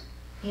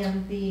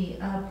 And the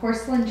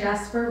porcelain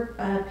jasper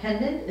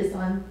pendant is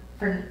on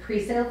for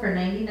pre-sale for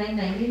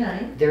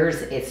 $99.99.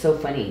 It's so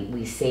funny,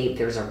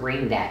 there's a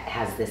ring that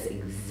has this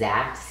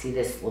exact, see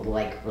this little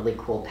like really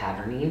cool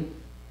patterning?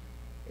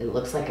 It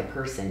looks like a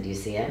person, do you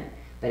see it?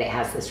 But it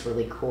has this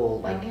really cool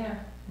like. Oh, yeah.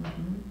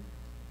 Mm-hmm.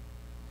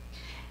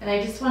 And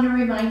I just want to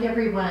remind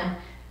everyone,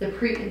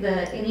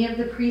 any of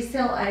the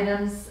pre-sale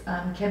items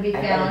can be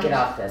found. I gotta get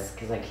off this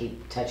because I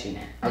keep touching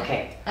it.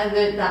 Okay.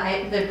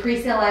 The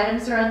pre-sale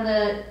items are on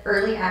the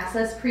early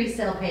access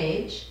pre-sale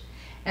page.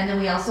 And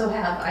then we also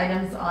have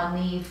items on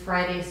the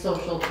Friday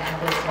social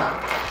tab as well.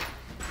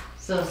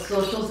 So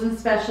socials and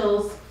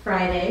specials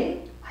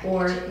Friday,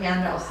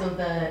 and also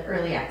the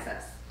early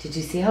access. Did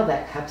you see how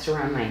that cups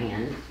around my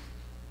hand?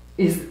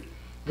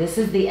 This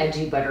is the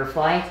edgy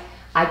butterfly.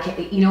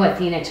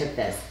 Athena took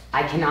this.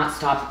 I cannot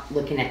stop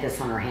looking at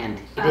this on her hand.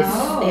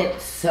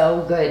 It's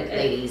so good,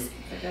 ladies.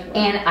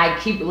 And I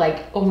keep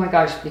like, oh my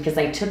gosh, because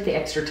I took the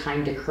extra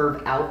time to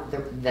curve out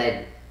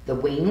the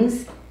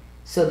wings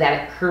so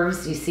that it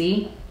curves, you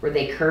see, where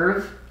they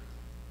curve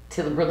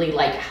to really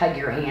like hug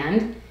your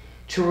hand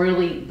to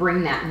really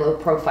bring that low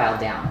profile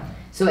down.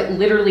 So it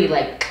literally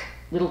like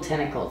little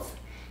tentacles.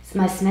 It's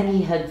my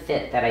Snuggie Hug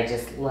Fit that I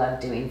just love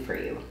doing for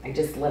you. I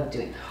just love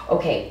doing.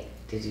 Okay,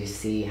 did you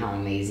see how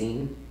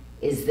amazing?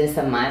 Is this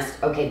a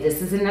must? Okay,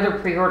 this is another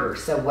pre-order.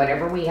 So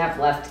whatever we have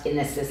left in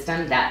the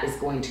system, that is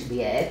going to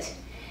be it.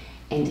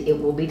 And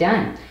it will be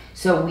done.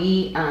 So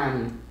we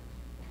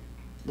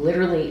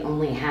literally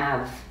only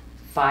have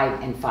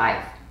 5 and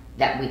 5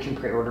 that we can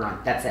pre-order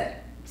on. That's it.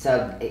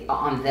 So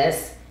on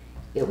this,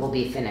 it will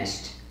be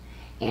finished.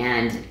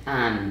 And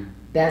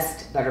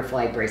best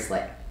butterfly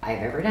bracelet I've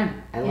ever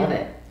done. I love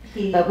it.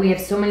 But we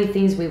have so many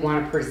things we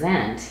want to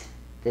present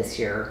this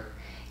year.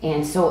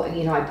 And so,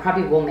 I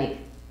probably will make,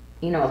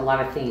 a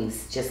lot of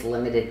things, just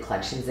limited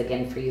collections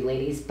again for you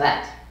ladies.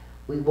 But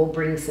we will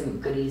bring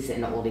some goodies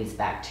and oldies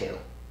back too.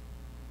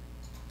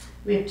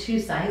 We have 2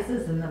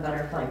 sizes in the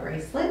butterfly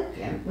bracelet.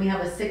 Yeah. We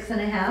have a 6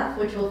 1/2,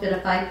 which will fit a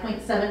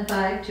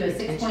 5.75 to a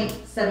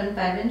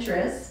 6.75 inch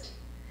wrist,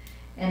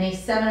 and a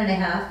 7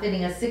 1/2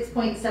 fitting a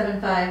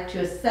 6.75 to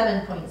a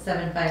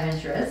 7.75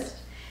 inch wrist,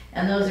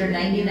 and those are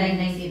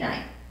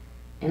 $99.99.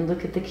 And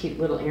look at the cute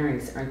little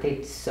earrings. Aren't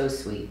they so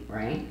sweet,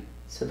 right?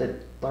 So the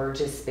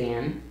largest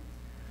span.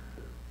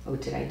 Oh,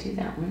 did I do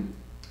that one?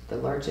 The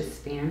largest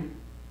span.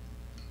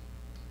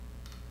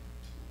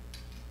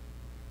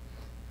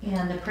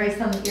 And the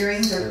price on the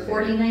earrings are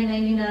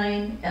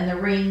 $49.99, and the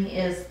ring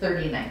is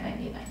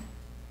 $39.99.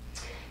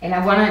 And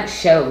I want to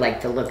show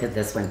like the look of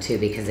this one too,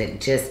 because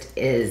it just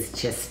is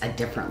just a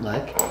different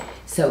look.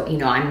 So,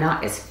 I'm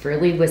not as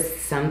frilly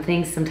with some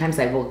things. Sometimes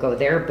I will go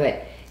there,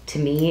 but to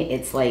me,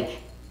 it's like,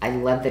 I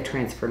love the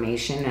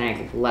transformation, and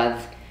I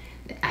love,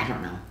 I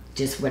don't know,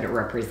 just what it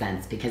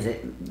represents, because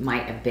it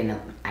might have been,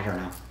 I don't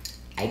know.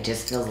 I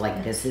just feel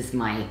like this is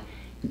my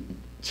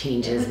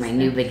changes, my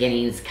new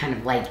beginnings, kind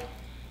of like,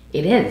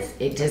 it is.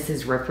 It just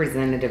is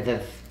representative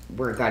of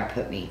where God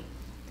put me.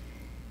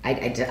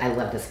 I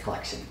love this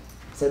collection.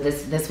 So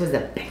this was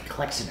a big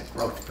collection of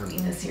growth for me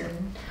this year.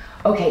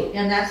 Okay.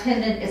 And that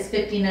pendant is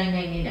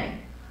 $59.99.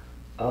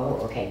 Oh,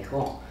 okay,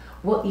 cool.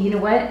 Well, you know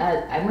what?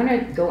 I'm going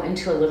to go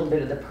into a little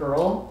bit of the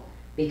pearl,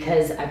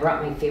 because I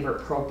brought my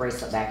favorite pearl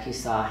bracelet back. You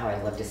saw how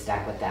I love to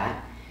stack with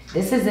that.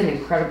 This is an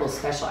incredible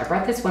special. I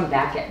brought this one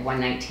back at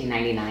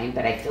 $119.99,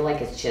 but I feel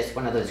like it's just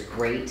one of those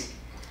great,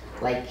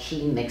 like,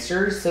 key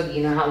mixers. So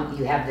you know how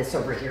you have this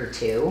over here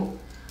too?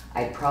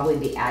 I'd probably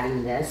be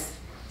adding this.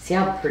 See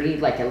how pretty,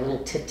 like a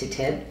little tip to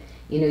tip?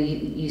 You know,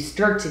 you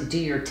start to do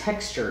your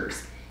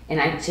textures, and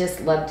I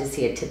just love to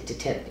see a tip to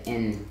tip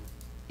in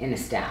a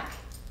stack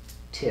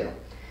too.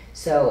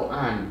 So,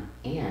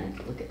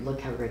 and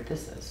look how great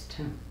this is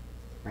too,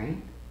 right?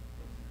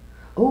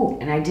 Oh,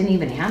 and I didn't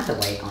even have the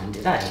white on,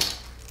 did I?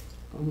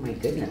 Oh my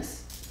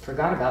goodness,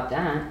 forgot about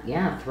that.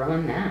 Yeah, throw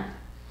in that.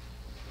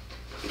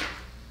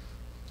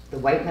 The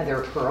white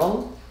mother of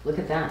pearl, look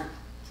at that.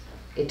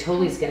 It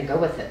totally is gonna go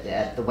with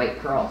it, the white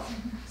pearl.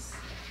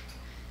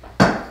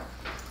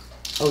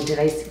 Oh, did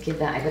I give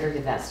that? I better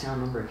give that style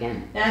number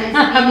again. That is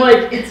I'm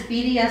like, it's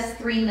BDS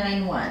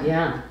 391.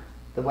 Yeah,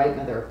 the white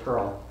mother of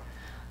pearl.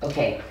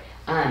 Okay,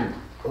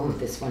 oh,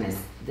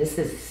 this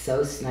is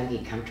so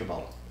snuggy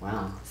comfortable.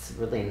 Wow, it's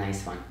really a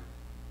nice one.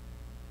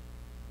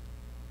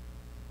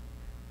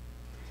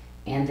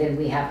 And then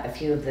we have a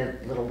few of the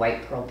little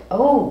white pearl.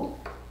 Oh,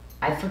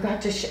 I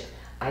forgot to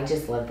I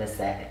just love this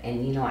set.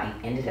 And you know, I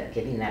ended up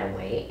giving that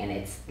away, and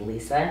it's,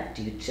 Lisa,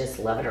 do you just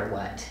love it or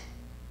what?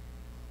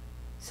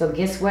 So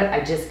guess what?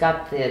 I just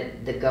got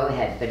the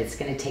go-ahead, but it's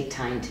going to take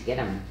time to get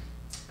them.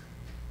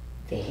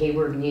 The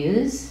Hayward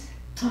News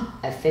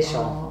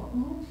official.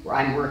 Oh.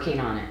 I'm working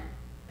on it.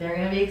 They're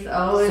going to be,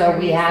 so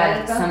we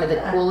have some of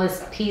the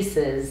coolest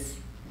pieces.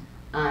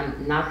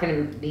 Not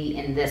going to be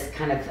in this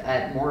kind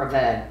of more of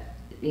a,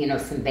 you know,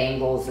 some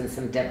bangles and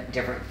some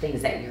different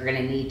things that you're going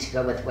to need to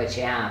go with what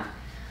you have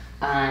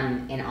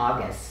in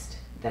August,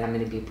 that I'm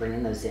going to be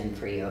bringing those in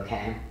for you,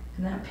 okay?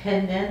 And that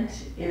pendant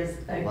is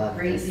a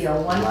great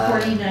deal,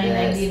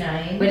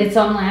 $149.99. But it's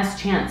on last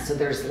chance, so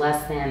there's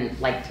less than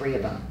like 3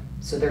 of them.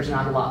 So there's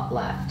not a lot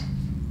left.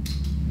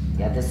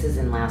 Yeah, this is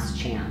in last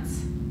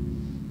chance.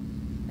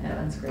 That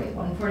one's great,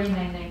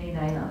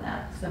 $149.99 on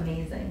that. It's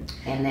amazing.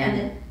 And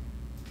then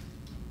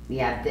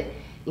yeah,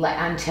 like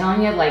I'm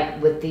telling you,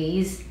 like with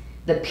these,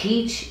 the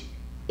peach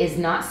is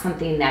not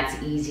something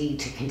that's easy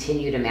to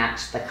continue to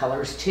match the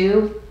colors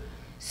to.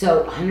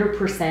 So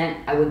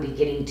 100% I would be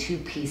getting 2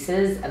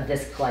 pieces of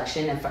this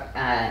collection if,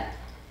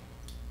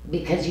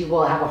 because you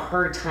will have a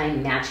hard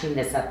time matching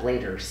this up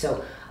later.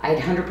 So I'd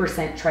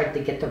 100% tried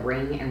to get the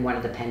ring and one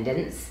of the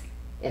pendants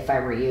if I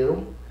were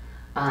you.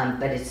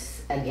 But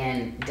it's,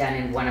 again, done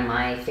in one of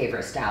my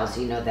favorite styles,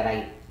 you know, that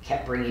I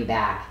kept bringing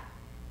back.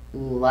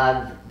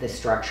 Love the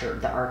structure.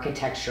 The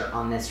architecture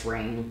on this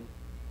ring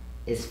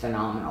is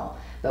phenomenal.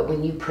 But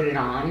when you put it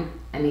on,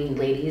 I mean,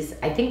 ladies,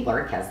 I think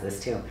Lark has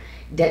this too.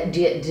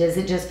 Does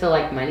it just feel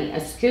like money?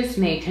 Excuse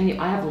me,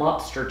 I have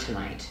lobster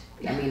tonight.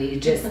 I mean, you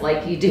just,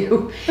 like you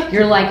do.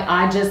 You're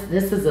like,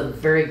 this is a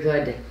very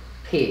good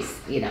piece,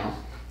 you know.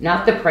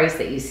 Not the price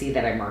that you see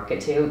that I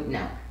market to.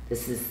 No,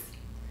 this is,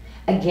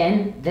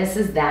 again, this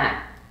is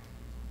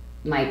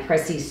my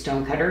Prestige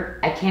Stonecutter.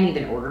 I can't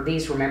even order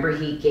these. Remember,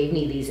 he gave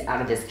me these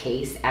out of his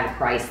case at a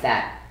price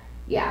that,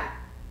 yeah,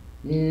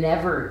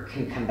 never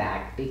can come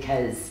back,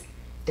 because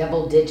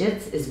double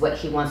digits is what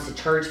he wants to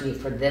charge me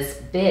for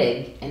this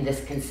big and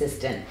this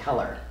consistent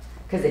color.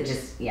 Because it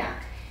just, yeah.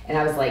 And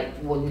I was like,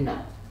 well,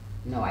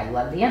 no, I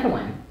love the other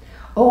one.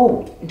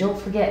 Oh, and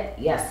don't forget,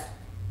 yes,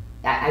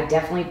 I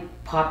definitely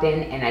pop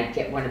in and I'd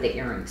get one of the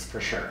earrings for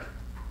sure.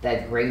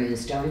 The gray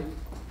moonstone.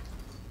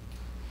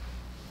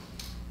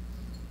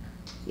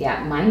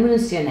 Yeah, my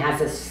moonstone has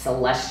a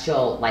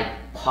celestial like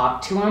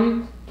pop to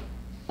them.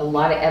 A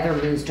lot of other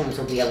moonstones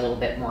will be a little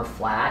bit more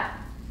flat.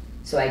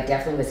 So I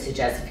definitely would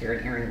suggest, if you're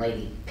an earring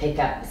lady, pick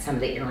up some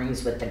of the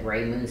earrings with the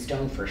gray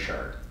moonstone for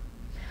sure.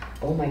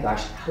 Oh my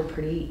gosh, how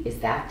pretty is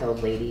that though,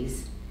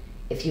 ladies?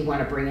 If you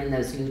want to bring in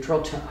those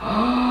neutral tones.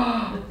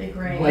 With the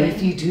gray. What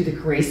if you do the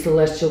gray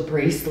celestial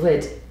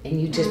bracelet and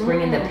you just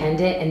bring in the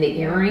pendant and the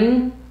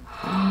earring?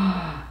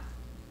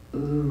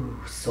 Ooh,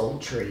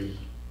 sultry.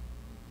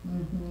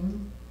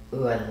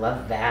 Ooh, I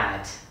love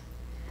that.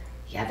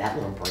 Yeah, that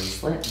little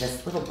bracelet,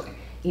 this little bracelet.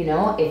 You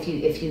know, if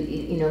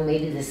you know,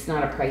 maybe this is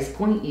not a price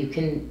point, you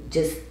can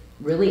just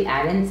really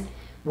add in,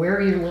 wear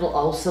your little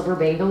all silver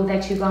bangle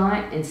that you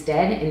got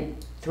instead, and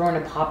throw in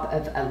a pop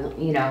of,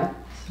 you know.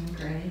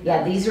 Great.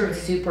 Yeah, these are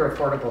super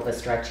affordable, the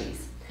stretchies.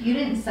 You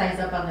didn't size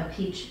up on the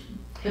peach.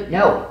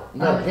 No,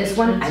 this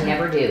one I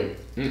never do.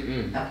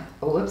 Okay.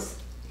 Oh, whoops.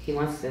 He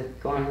wants to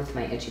go on with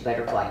my edgy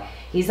butterfly.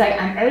 He's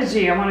like, I'm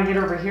edgy, I want to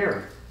get over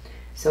here.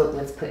 So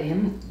let's put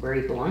him where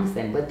he belongs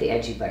then, with the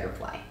edgy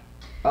butterfly.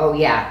 Oh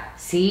yeah,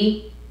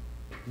 see?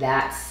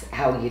 That's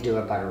how you do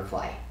a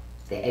butterfly.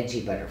 the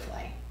edgy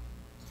butterfly.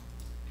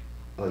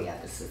 Oh yeah,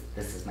 this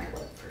is my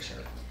look for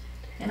sure.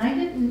 And I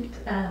didn't,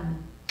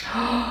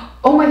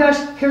 Oh my gosh,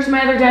 here's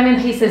my other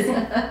diamond pieces.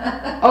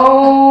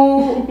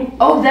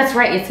 Oh, that's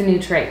right, it's a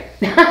new tray.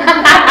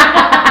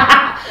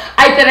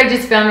 I thought I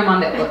just found them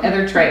on the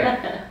other tray.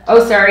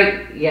 Oh,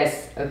 sorry.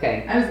 Yes,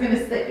 okay. I was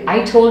gonna say.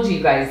 I told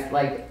you guys,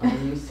 like,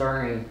 I'm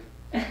sorry.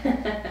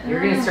 You're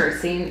gonna start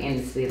seeing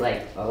and see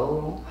like,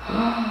 oh.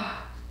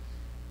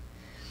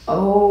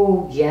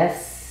 Oh,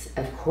 yes,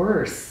 of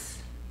course.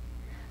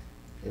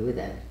 Ooh,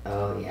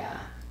 oh yeah.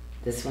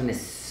 This one is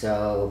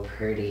so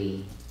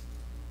pretty.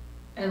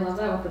 I love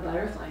that with the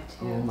butterfly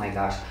too. Oh my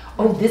gosh.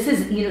 Oh, this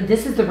is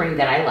the ring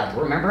that I love.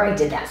 Remember I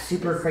did that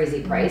super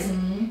crazy price?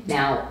 Mm-hmm.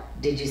 Now,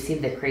 did you see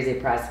the crazy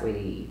price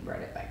we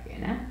brought it back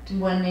in at?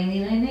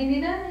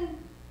 $199.99.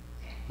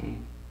 Okay.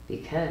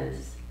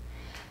 Because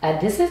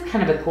this is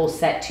kind of a cool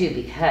set too,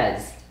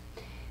 because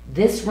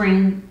this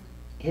ring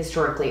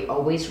historically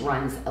always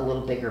runs a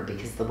little bigger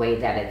because the way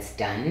that it's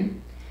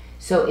done.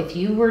 So if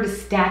you were to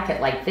stack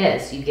it like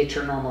this, you get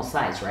your normal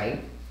size,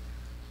 right?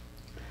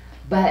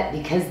 But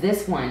because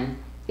this one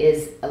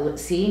is,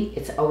 see,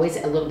 it's always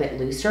a little bit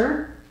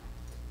looser,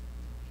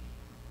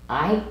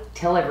 I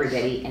tell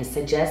everybody and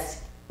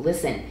suggest,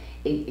 listen,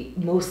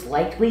 most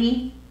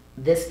likely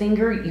this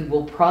finger, you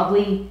will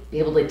probably be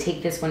able to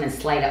take this one and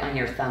slide it on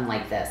your thumb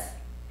like this.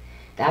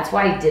 That's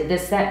why I did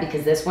this set,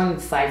 because this one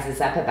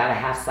sizes up about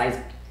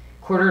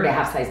quarter to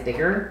half size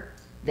bigger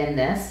than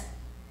this.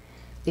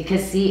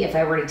 Because see, if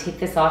I were to take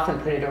this off and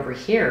put it over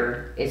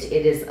here, it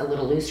is a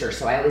little looser.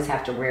 So I always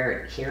have to wear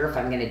it here if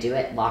I'm going to do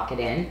it. Lock it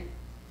in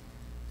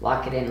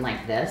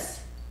like this.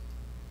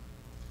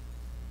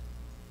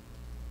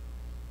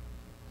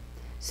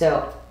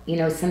 So, you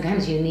know,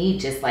 sometimes you need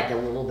just like a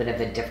little bit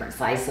of a different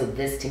size. So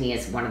this to me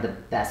is one of the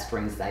best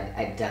rings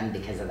I've done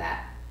because of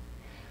that.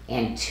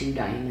 And 2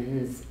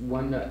 diamonds,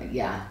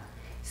 yeah.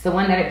 It's the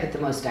one that I put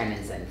the most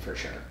diamonds in for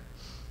sure.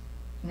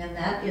 And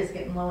that is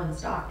getting low in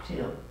stock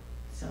too.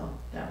 So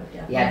that would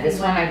definitely. Yeah, this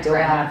one I don't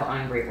have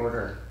on great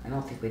order. I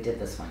don't think we did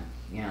this one.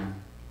 Yeah.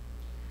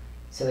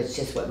 So it's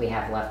just what we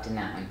have left in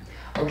that one.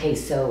 Okay,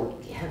 so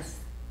yes,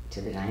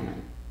 to the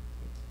diamond.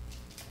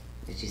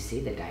 Did you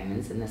see the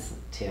diamonds in this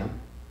too?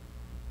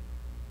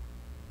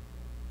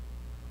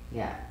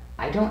 Yeah,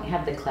 I don't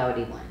have the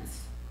cloudy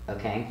ones,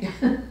 okay?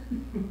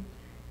 And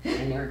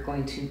they're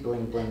going to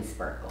bling bling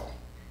sparkle.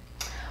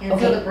 And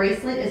okay. So the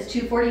bracelet is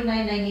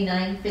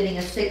 $249.99, fitting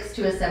a 6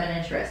 to a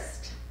 7-inch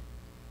wrist.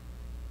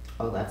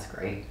 Oh, that's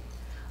great.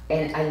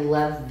 And I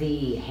love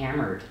the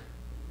hammered.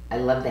 I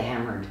love the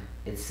hammered.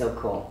 It's so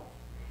cool.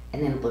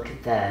 And then look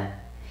at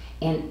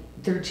and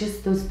they're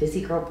just those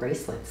busy girl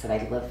bracelets that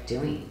I love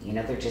doing. You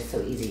know, they're just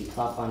so easy to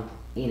plop on,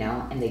 you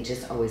know, and they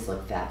just always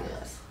look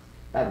fabulous.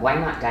 But why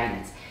not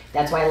diamonds?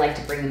 That's why I like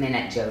to bring them in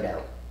at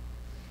Jodo.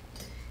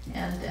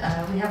 And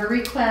we have a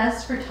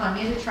request for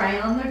Tanya to try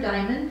on their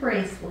diamond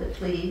bracelet,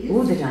 please.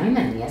 Ooh, the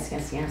diamond. Yes,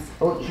 yes, yes.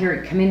 Oh,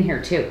 here, come in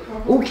here too.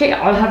 Okay,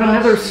 I'll have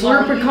another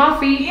slurp of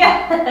coffee.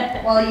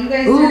 Yeah. While you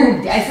guys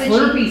are switching.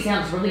 Slurpee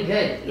sounds really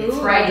good. It's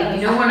Friday.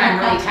 You know when I'm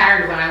really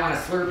tired when I want a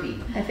Slurpee.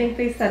 I think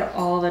they said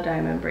all the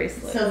diamond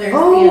bracelets. So there's the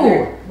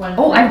other one.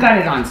 Oh, I've got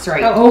it on.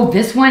 Sorry. Oh,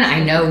 this one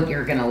I know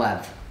you're going to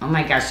love. Oh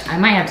my gosh. I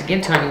might have to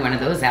give Tanya one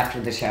of those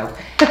after the show.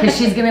 Because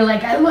she's going to be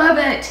like, I love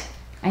it.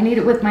 I need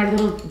it with my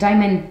little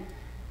diamond,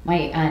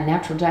 my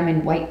natural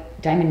diamond,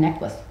 white diamond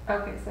necklace.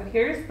 Okay, so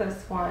here's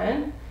this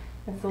one.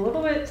 It's a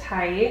little bit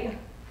tight,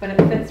 but it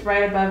fits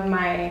right above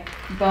my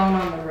bone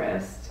on the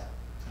wrist.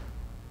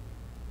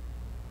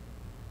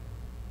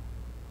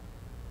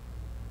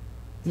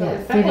 So Yeah,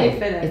 it's definitely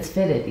fitted. It's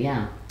fitted,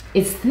 yeah.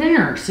 It's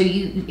thinner, so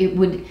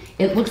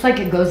it looks like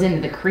it goes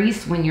into the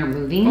crease when you're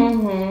moving.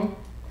 Mm-hmm.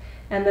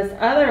 And this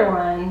other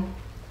one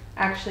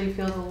actually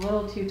feels a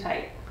little too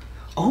tight.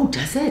 Oh,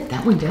 does it?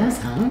 That one does,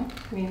 huh?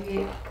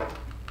 Maybe.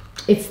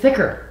 It's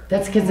thicker.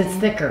 That's because it's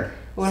thicker.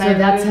 When so I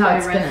that's move how my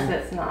it's wrist, gonna.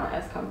 it's not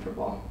as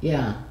comfortable.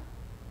 Yeah.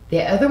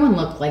 The other one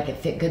looked like it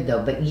fit good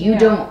though, but you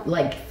don't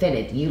like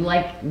fitted. You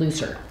like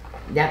looser.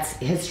 That's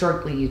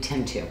historically you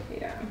tend to.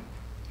 Yeah.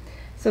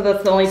 So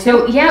that's the only two.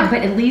 So yeah,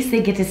 but at least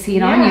they get to see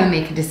it on you and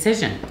make a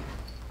decision.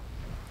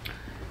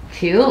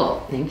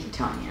 Cool. Thank you,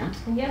 Tanya.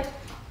 Yep.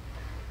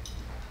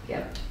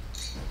 Yep.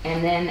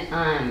 And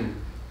then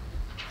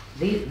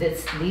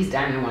these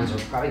diamond ones will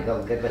probably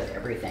go good with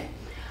everything.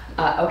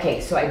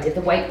 Okay, so I did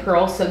the white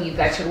pearl. So you've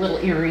got your little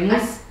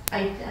earrings.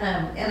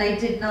 And I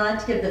did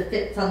not give the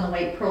fits on the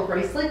white pearl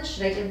bracelet.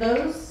 Should I give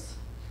those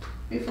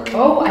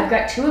before? I've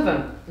got 2 of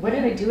them. What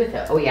did I do with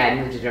it? Oh yeah, I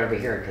moved it over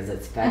here because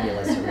it's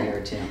fabulous over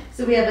here too.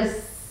 So we have a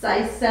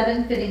size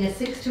 7 fitting a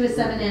 6 to a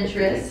 7-inch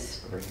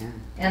wrist,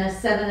 and a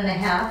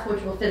 7.5,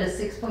 which will fit a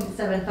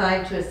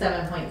 6.75 to a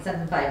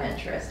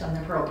 7.75-inch wrist on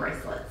the pearl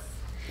bracelets.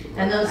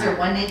 And those are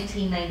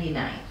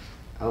 $119.99.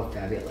 Oh,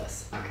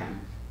 fabulous. Okay.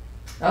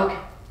 Okay.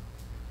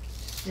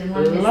 Didn't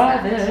want to miss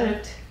Love that.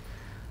 it.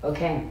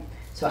 Okay,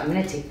 so I'm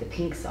going to take the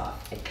pinks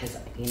off because,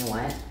 you know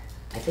what?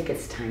 I think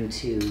it's time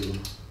to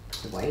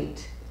put the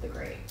white, the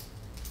gray.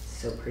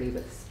 So pretty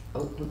with,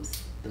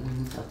 oops, the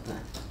one without the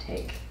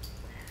take.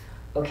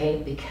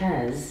 Okay,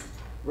 because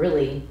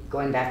really,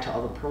 going back to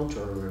all the pearl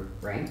jewelry,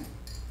 right?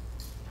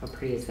 How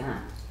pretty is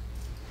that?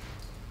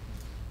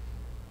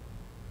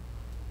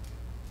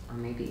 Or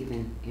maybe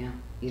even, yeah,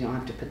 you don't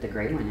have to put the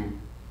gray one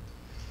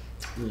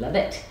in. Love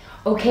it.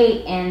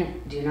 Okay,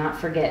 and do not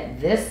forget,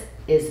 this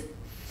is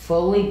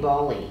fully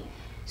Bali.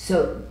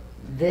 So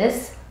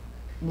this,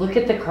 look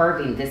at the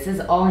carving. This is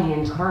all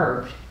hand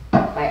carved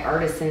by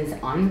artisans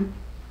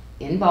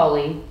in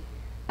Bali,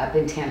 up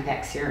in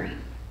Tampek, Syria.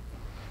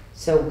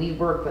 So we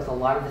work with a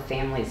lot of the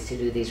families to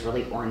do these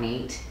really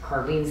ornate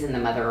carvings in the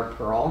mother of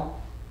pearl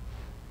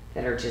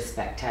that are just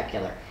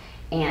spectacular.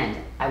 And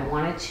I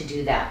wanted to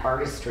do that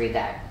artistry,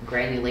 that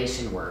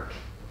granulation work,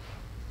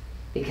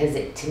 because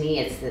to me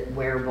it's the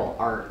wearable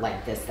art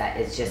like this that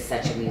is just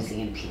such a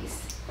museum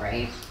piece,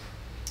 right?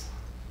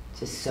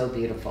 Just so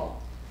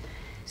beautiful.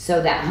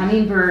 So that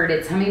hummingbird,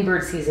 it's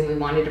hummingbird season. We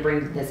wanted to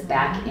bring this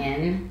back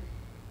in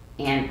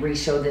and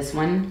re-show this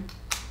one.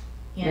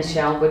 Yeah.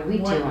 Michelle, what did we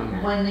do on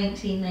that?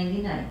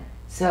 $119.99.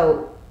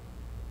 So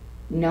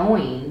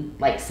knowing,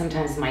 like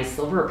sometimes my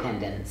silver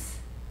pendants,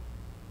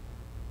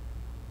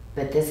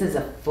 but this is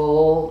a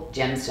full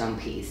gemstone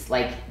piece.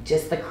 Like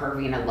just the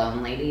carving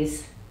alone,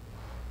 ladies,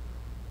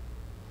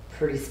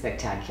 pretty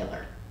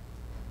spectacular.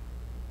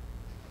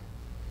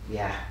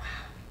 Yeah.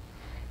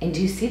 And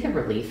do you see the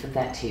relief of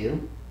that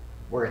too?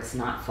 Where it's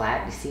not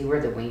flat. You see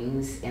where the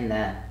wings and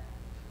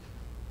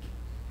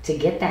to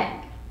get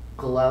that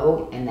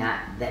glow and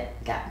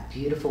that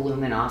beautiful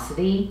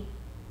luminosity,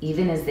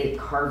 even as they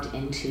carved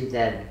into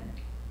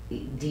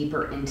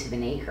deeper into the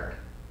nacre.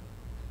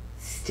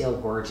 Still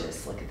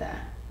gorgeous. Look at that.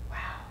 Wow.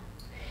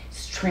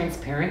 It's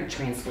transparent,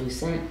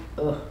 translucent.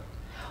 Ugh.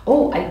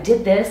 Oh, I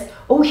did this.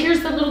 Oh,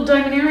 here's the little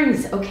diamond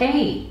earrings.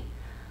 Okay.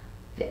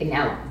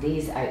 Now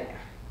these I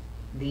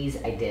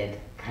did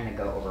kind of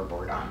go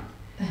overboard on.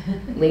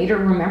 Later,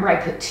 remember I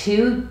put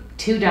two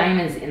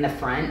diamonds in the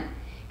front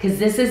because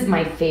this is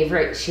my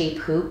favorite shape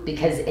hoop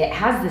because it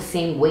has the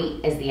same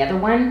weight as the other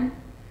one,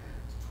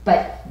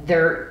 but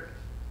they're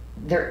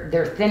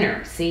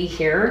thinner. See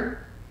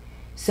here?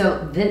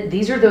 So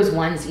these are those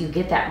ones you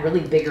get that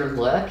really bigger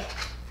look,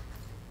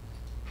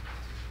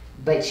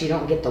 but you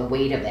don't get the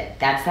weight of it.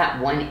 That's that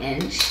 1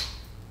 inch.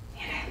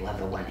 Man, I love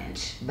the 1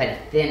 inch, but a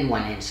thin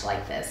 1 inch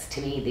like this.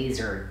 To me, these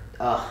are,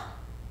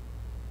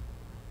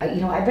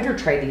 you know, I better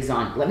try these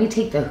on. Let me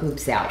take the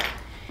hoops out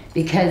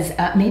because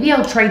maybe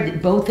I'll try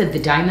both of the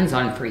diamonds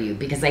on for you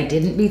because I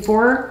didn't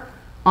before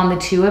on the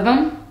two of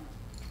them.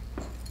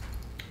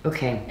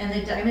 Okay. And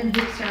the diamond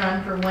hoops are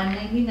on for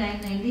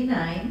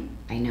 $199.99.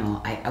 I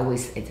know. I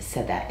always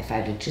said that if I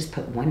had just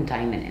put one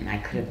diamond in, I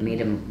could have made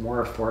them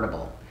more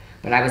affordable.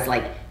 But I was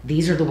like,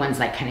 these are the ones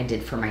I kind of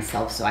did for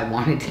myself, so I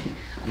wanted to,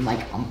 I'm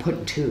like, I'm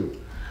putting two.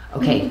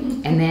 Okay,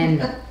 and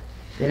then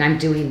I'm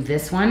doing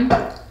this one.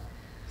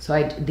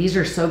 So these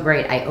are so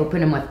great. I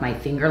open them with my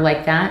finger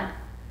like that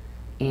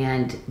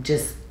and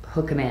just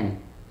hook them in.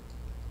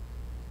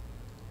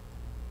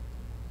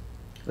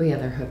 Oh yeah,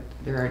 they're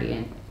hooked. They're already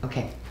in.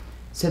 Okay,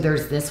 so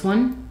there's this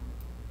one.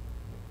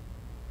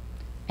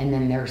 And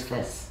then there's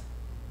this.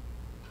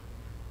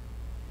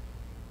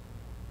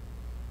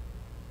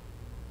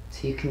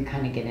 So you can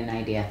kind of get an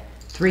idea.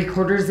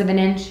 3/4 of an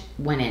inch,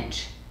 1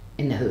 inch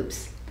in the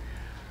hoops.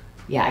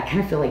 Yeah, I kind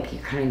of feel like you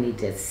kind of need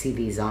to see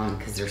these on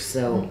because they're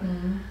so,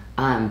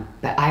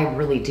 but I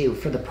really do.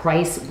 For the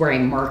price where I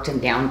marked them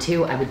down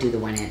to, I would do the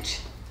 1 inch.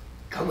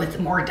 Go with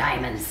more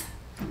diamonds.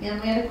 And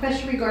we had a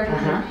question regarding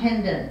the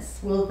pendants.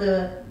 Will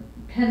the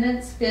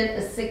pendants fit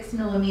a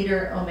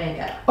 6mm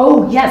omega?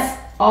 Oh yes,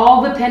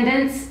 all the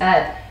pendants,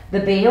 the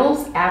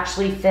bales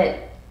actually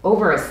fit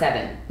over a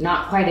 7,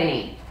 not quite an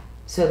 8.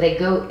 So they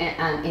go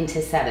into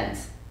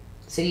 7s.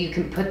 So you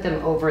can put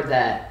them over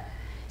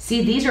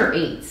see these are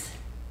 8s.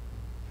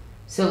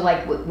 So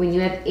like when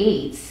you have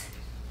 8s,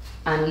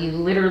 you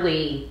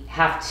literally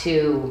have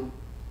to,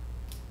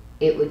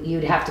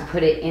 you'd have to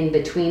put it in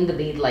between the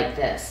bead like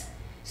this.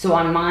 So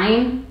on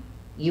mine,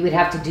 you would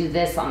have to do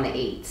this on the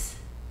 8s.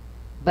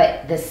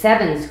 But the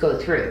 7s go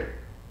through.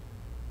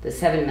 The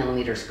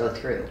 7mm go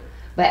through.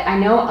 But I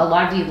know a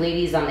lot of you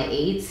ladies on the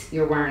 8s,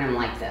 you're wearing them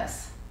like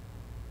this.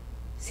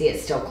 See,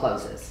 it still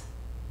closes.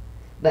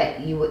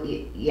 But you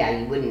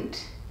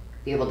wouldn't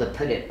be able to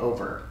put it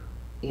over,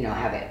 you know,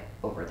 have it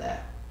over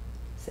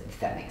if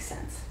that makes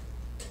sense.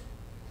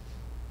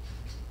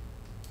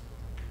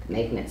 The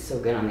magnet's so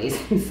good on these.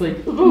 It's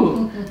like,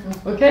 ooh,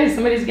 okay,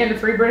 somebody's getting a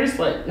free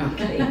bracelet. No, I'm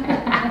kidding.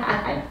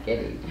 I'm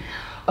kidding.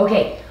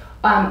 Okay,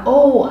 I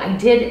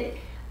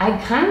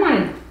kind of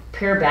want to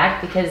pare back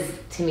because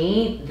to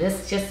me,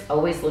 this just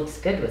always looks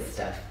good with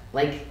stuff.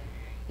 Like,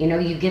 you know,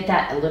 you get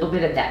a little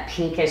bit of that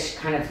pinkish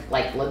kind of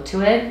like look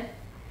to it.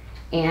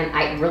 And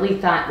I really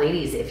thought,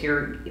 ladies, if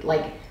you're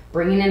like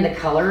bringing in the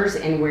colors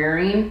and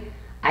wearing,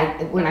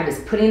 when I was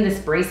putting this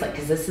bracelet,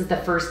 because this is the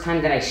first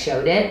time that I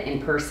showed it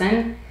in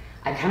person,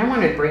 I kind of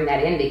wanted to bring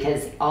that in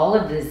because all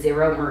of the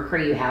 0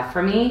 mercury you have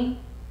for me,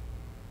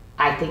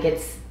 I think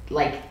it's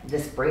like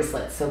this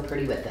bracelet's so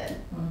pretty with it.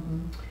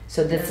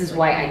 So this That's is like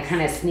why I nice.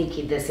 kind of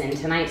sneaky this in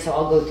tonight. So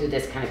I'll go through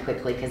this kind of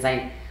quickly because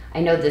I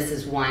know this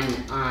is one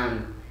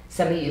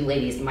some of you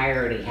ladies might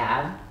already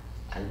have.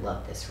 I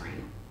love this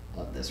ring.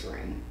 Love this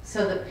ring.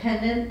 So the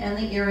pendant and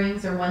the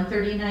earrings are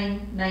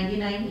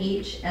 $139.99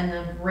 each, and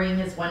the ring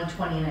is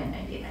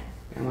 $129.99.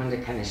 I wanted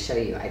to kind of show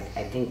you. I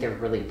think they're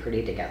really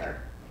pretty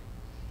together.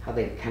 How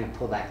they kind of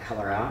pull that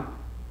color out.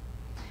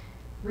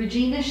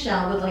 Regina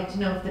Shell would like to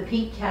know if the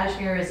pink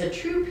cashmere is a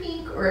true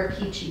pink or a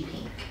peachy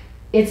pink.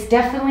 It's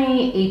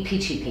definitely a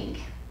peachy pink.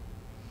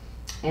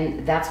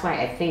 And that's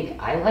why I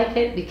think I like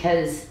it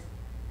because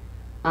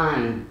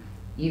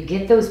you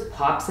get those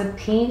pops of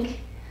pink.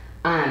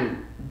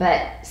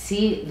 But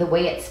see the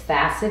way it's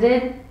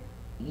faceted,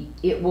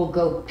 it will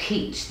go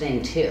peach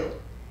then too.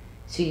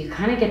 So you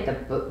kind of get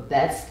the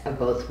best of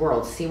both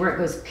worlds. See where it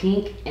goes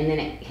pink and then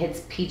it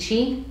hits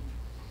peachy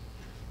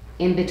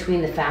in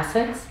between the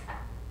facets?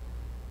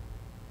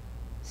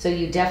 So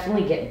you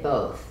definitely get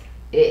both.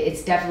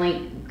 It's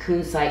definitely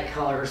kunzite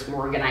colors,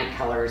 morganite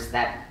colors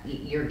that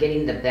you're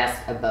getting the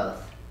best of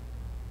both.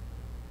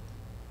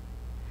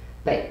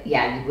 But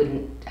yeah,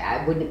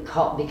 I wouldn't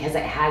call, because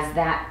it has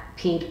that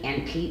pink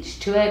and peach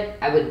to it,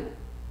 I would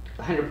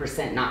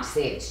 100% not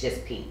say it's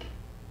just pink.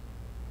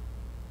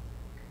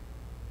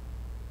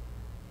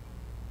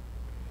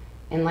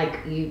 And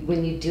like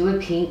when you do a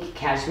pink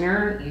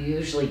cashmere, you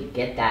usually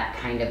get that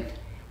kind of,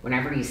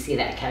 whenever you see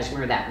that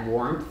cashmere, that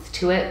warmth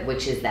to it,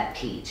 which is that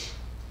peach.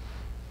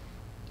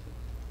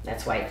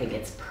 That's why I think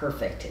it's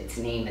perfect. Its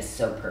name is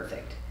so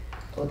perfect.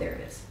 Oh, there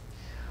it is.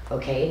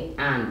 Okay,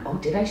 oh,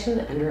 did I show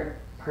the under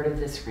part of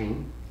this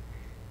ring?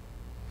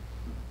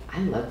 I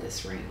love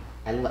this ring.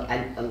 I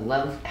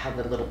love how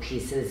the little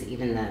pieces,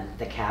 even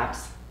the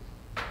caps,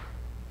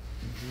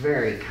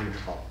 very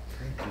comfortable,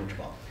 very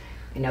comfortable.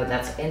 I know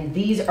and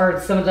these are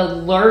some of the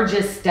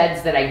largest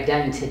studs that I've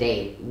done to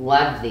date.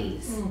 Love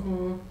these.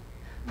 Mm-hmm.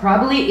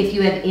 Probably if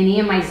you have any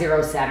of my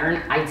Zero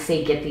Saturn, I'd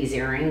say get these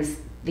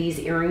earrings. These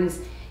earrings,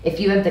 if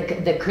you have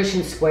the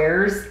cushion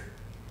squares,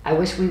 I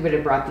wish we would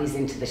have brought these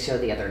into the show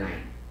the other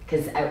night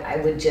because I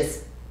would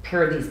just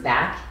pair these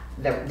back,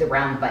 the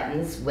round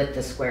buttons with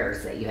the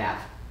squares that you have.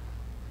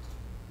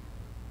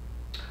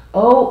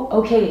 Oh,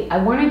 okay. I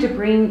wanted to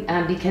bring,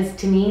 because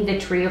to me, the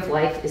Tree of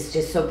Life is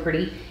just so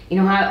pretty. You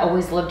know how I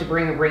always love to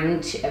bring a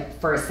ring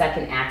for a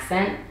second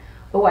accent?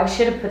 Oh, I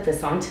should have put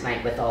this on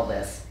tonight with all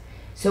this.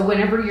 So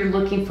whenever you're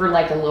looking for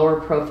like a lower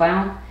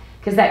profile,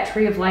 because that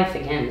Tree of Life,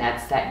 again,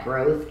 that's that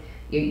growth.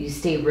 You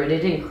stay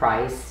rooted in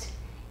Christ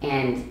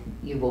and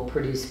you will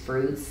produce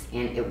fruits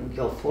and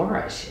you'll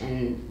flourish.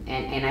 And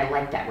I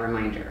like that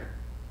reminder.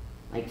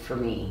 Like for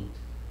me,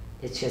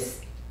 it's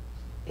just,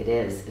 it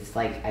is. It's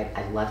like,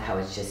 I love how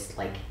it's just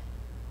like,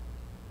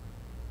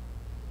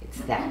 it's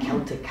that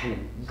Celtic kind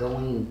of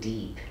going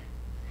deep.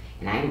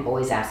 And I'm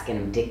always asking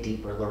him, dig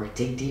deeper, Lord,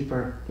 dig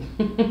deeper.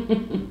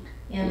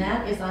 And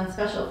that is on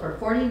special for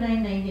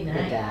 $49.99. Look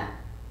at that.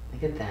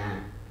 Look at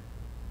that.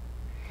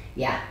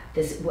 Yeah,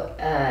 this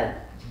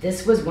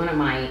was one of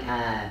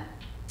my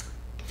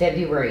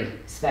February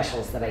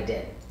specials that I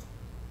did.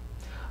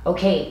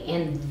 Okay,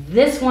 and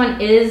this one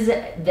is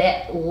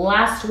the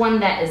last one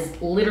that is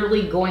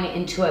literally going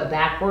into a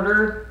back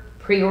order,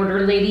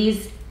 pre-order,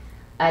 ladies.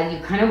 You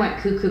kind of went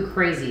cuckoo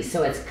crazy,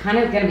 so it's kind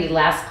of going to be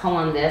last call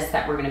on this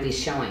that we're going to be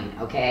showing,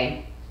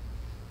 okay?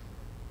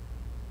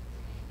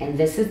 And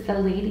this is the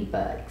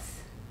ladybugs.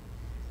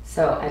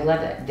 So I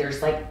love it.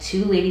 There's like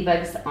 2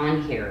 ladybugs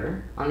on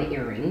here, on the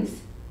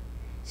earrings.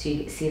 So you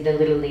can see the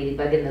little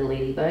ladybug and the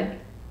ladybug.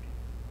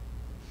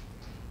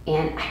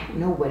 And I don't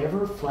know,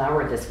 whatever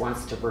flower this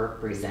wants to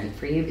represent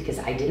for you, because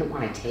I didn't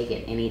want to tag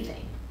it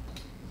anything.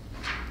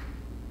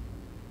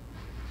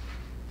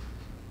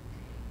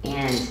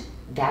 And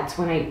that's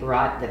when I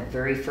brought the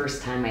very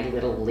first time my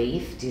little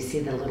leaf. Do you see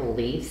the little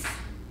leaves?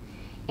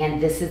 And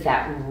this is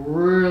that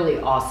really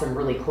awesome,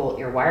 really cool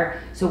ear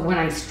wire. So when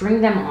I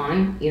string them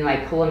on, you know, I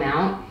pull them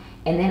out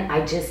and then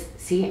I just,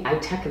 see, I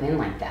tuck them in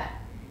like that.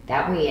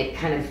 That way it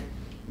kind of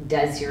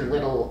does your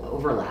little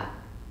overlap.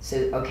 So,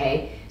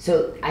 okay,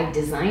 so I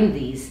designed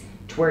these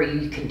to where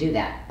you can do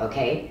that,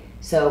 okay?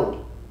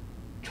 So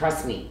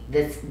trust me,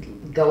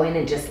 go in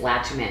and just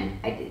latch them in.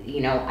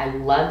 I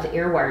love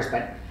ear wires,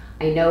 but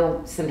I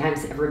know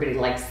sometimes everybody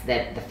likes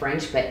the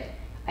French, but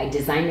I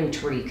designed them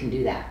to where you can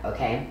do that,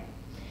 okay?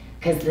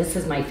 Because this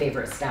is my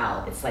favorite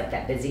style. It's like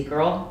that busy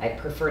girl. I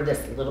prefer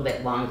this a little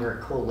bit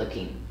longer, cool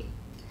looking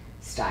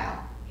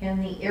style.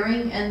 And the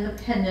earring and the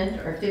pendant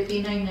are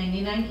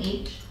 $59.99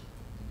 each.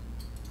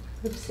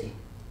 Oopsie.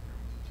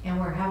 And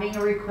we're having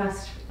a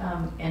request,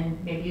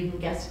 and maybe you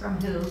can guess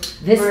from who.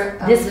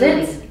 This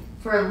fits.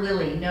 For a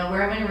lily. No,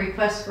 we're having a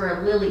request for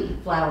a lily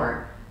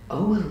flower.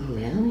 Oh, a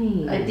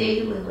lily. A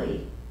day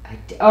lily.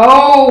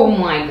 Oh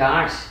my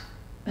gosh.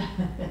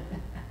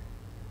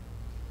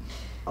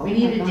 Oh, we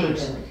need a day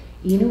gosh. lily.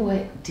 You know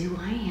what? Do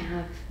I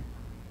have,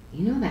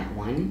 you know that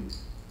one?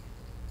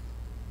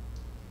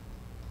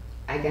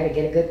 I gotta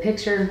get a good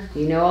picture.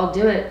 You know I'll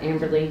do it,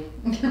 Amberly.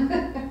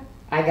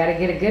 I gotta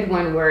get a good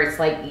one where it's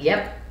like,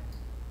 yep,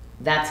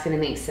 that's gonna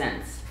make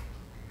sense.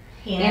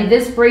 And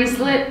this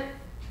bracelet,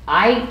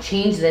 I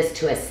changed this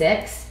to a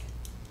 6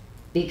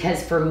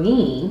 because for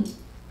me,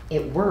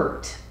 it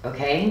worked,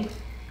 okay?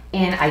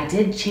 And I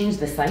did change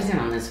the sizing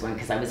on this one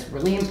because I was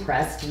really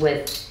impressed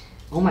with,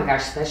 oh my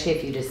gosh, especially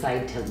if you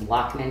decide to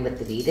lock them in with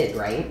the beaded,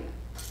 right?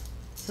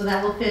 So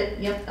that will fit,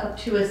 yep, up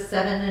to a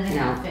 7.5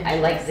 No, inches. I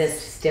like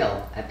this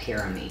still up here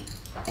on me.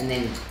 And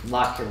then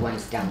lock your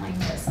ones down like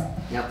this.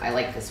 Nope, I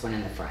like this one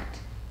in the front.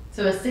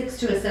 So a 6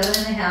 to a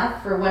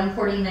 7.5 for And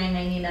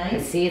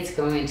 $149.99. see, it's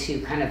going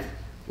to kind of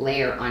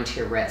layer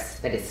onto your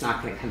wrist, but it's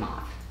not going to come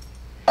off.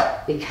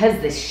 Because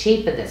the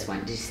shape of this one,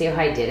 did you see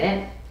how I did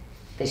it?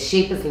 The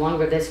shape is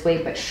longer this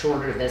way, but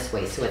shorter this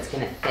way, so it's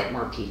going to fit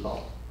more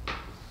people.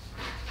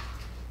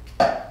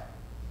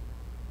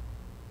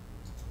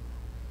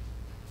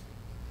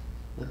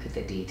 Look at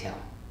the detail.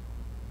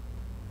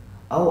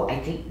 Oh, I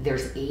think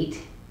there's 8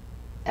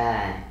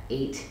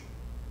 ladybugs.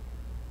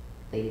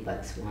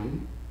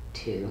 1,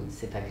 2,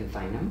 see if I can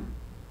find them.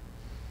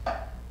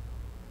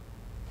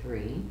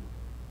 3,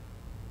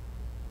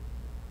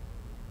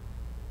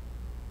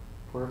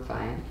 4,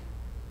 5,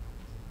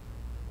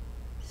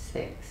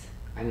 6.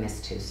 I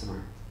missed 2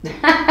 somewhere.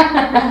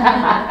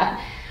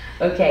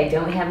 Okay,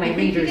 don't have my I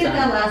think you readers did on.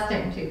 that last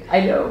time too.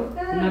 I know. Isn't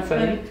that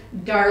funny?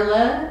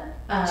 Darla.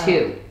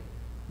 2.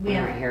 We One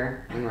have right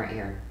here and right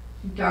here.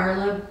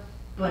 Darla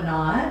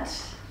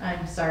Bonat.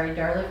 I'm sorry,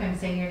 Darla, if I'm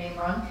saying your name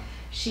wrong.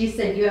 She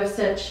said you have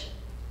such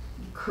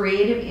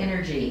creative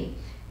energy,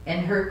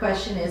 and her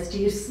question is, do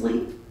you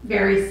sleep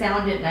very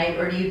sound at night,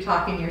 or do you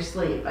talk in your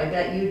sleep? I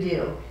bet you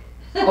do.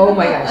 Oh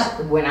my gosh,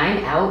 when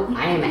I'm out,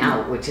 I am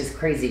out, which is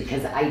crazy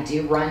because I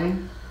do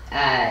run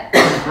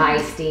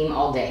high steam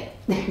all day.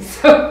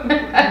 So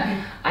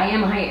I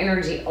am high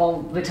energy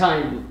all the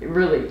time,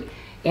 really.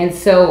 And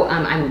so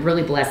I'm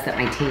really blessed that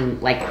my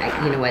team, like,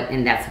 you know what,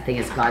 and that's the thing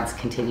is God's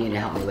continuing to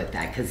help me with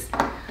that because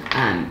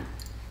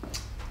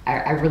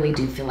I really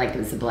do feel like it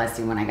was a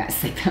blessing when I got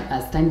sick that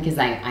last time because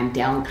I'm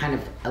down kind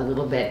of a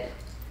little bit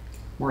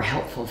more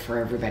helpful for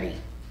everybody.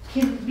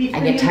 I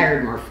get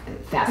tired more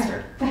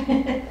faster.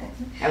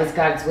 That was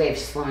God's way of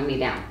slowing me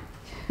down.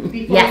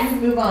 Before Yes.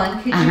 we move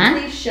on, could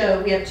you please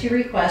show, we have 2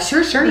 requests.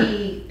 Sure.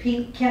 The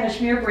pink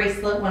cashmere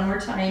bracelet one more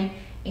time,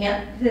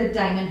 and the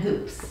diamond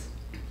hoops.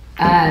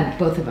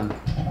 Both of them.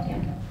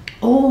 Yeah.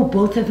 Oh,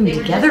 both of them They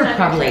were together just on your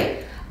probably.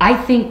 tray. I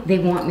think they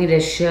want me to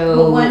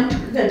show Well,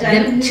 the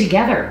diamond them hoop-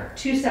 together.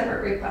 2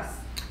 separate requests.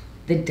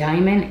 The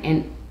diamond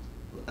and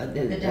The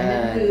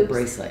diamond the hoops.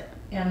 bracelet.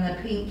 And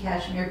the pink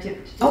cashmere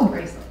tip to Oh.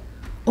 bracelet.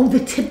 Oh, the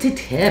tip to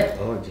tip.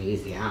 Oh,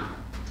 geez, yeah.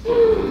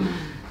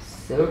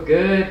 So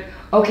good.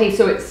 Okay,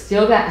 so it's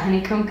still that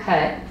honeycomb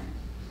cut,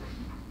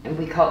 and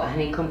we call it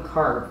honeycomb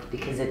carved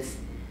because it's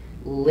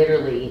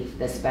literally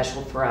the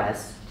special for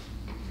us.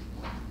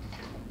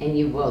 And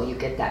you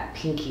get that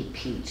pinky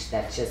peach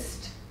that's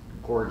just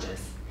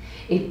gorgeous.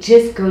 It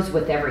just goes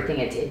with everything.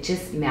 It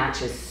just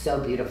matches so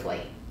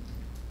beautifully.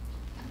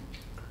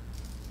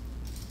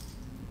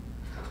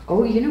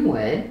 Oh, you know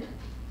what?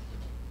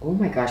 Oh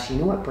my gosh, you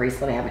know what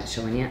bracelet I haven't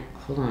shown yet?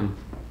 Hold on.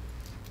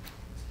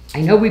 I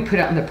know we put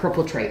it on the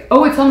purple tray.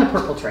 Oh, it's on the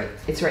purple tray.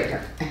 It's right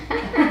here.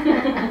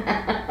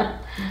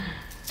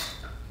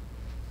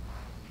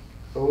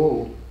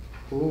 Oh,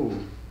 ooh.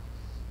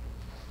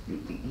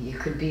 You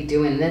could be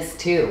doing this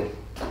too.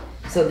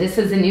 So this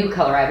is a new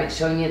color. I haven't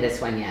shown you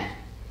this one yet.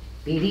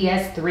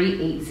 BDS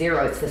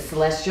 380. It's the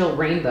Celestial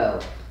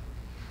Rainbow.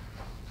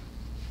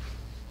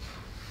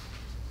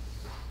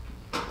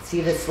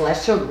 See the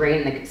celestial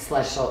gray and the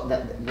celestial,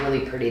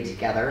 really pretty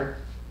together.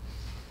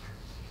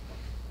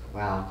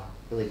 Wow,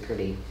 really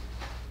pretty.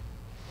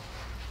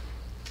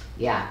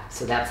 Yeah,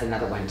 so that's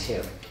another one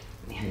too.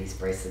 Man, these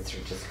bracelets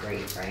are just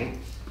great, right?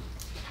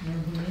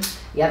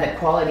 Mm-hmm. Yeah, the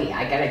quality,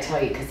 I gotta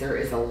tell you, because there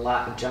is a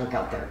lot of junk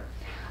out there.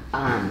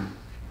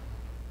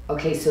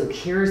 Okay, so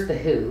here's the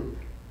hoop.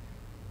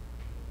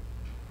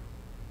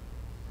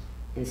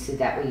 And so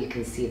that way you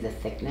can see the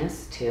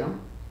thickness too.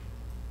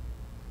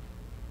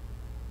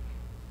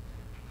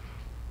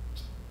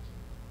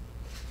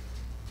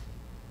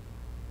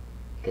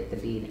 Get the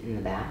bead in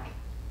the back.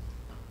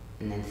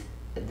 And then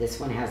this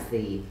one has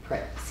the,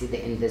 see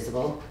the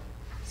invisible?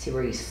 See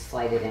where you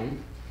slide it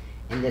in?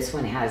 And this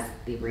one has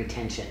the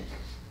retention,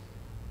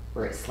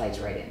 where it slides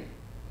right in.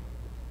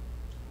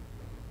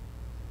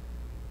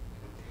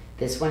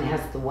 This one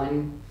has the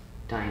 1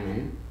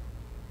 diamond,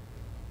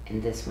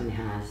 and this one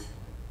has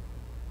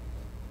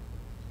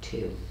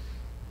 2.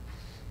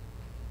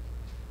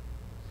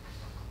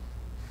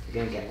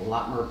 You're gonna get a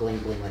lot more bling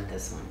bling with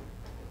this one.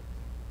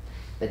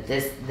 But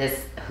this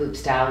hoop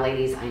style,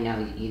 ladies, I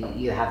know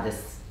you have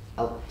this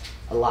a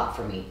lot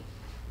for me.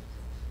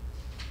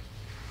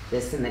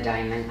 This and the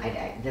diamond,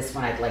 this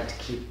one I'd like to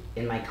keep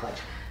in my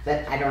collection,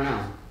 but I don't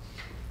know.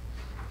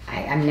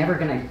 I'm never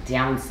gonna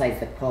downsize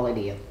the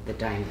quality of the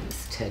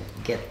diamonds to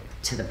get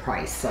to the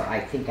price, so I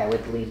think I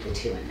would leave the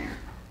 2 in there.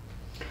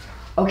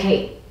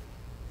 Okay,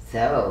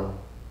 so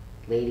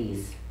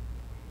ladies,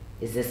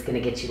 is this gonna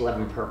get you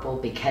 11 purple?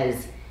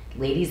 Because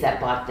ladies that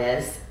bought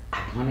this,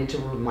 I wanted to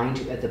remind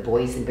you of the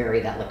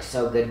boysenberry that looks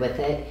so good with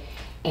it.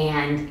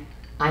 And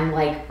I'm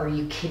like, are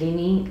you kidding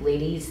me,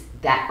 ladies?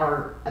 That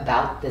are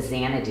about the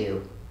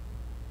Xanadu.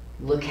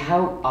 Look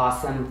how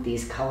awesome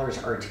these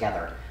colors are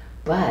together.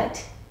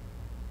 But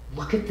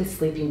look at the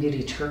Sleeping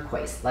Beauty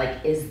turquoise.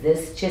 Like, is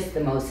this just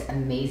the most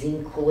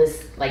amazing,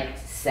 coolest, like,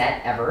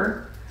 set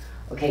ever?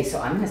 Okay,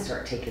 so I'm gonna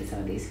start taking some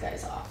of these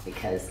guys off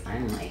because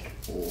I'm like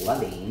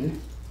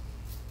loving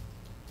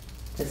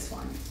this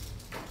one.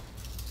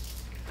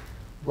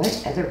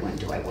 What other one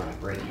do I want to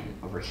bring in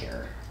over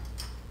here?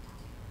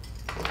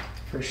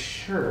 For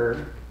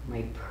sure,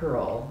 my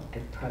pearl.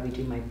 I'd probably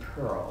do my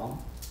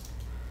pearl.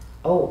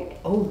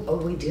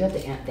 Oh, we do have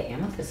the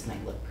amethyst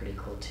might look pretty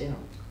cool too.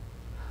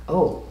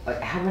 Oh,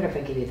 how about if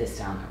I give you this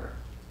down number?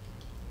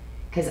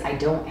 Because I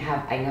don't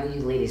have, I know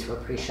you ladies were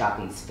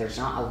pre-shopping, so there's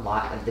not a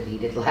lot of the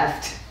beaded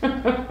left.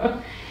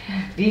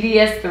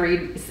 BDS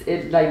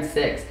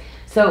 396.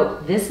 So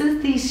this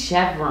is the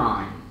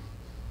chevron.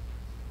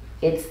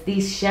 It's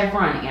the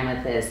chevron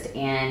amethyst,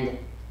 and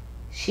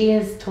she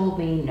has told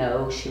me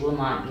no, she will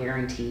not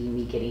guarantee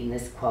me getting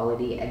this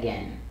quality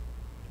again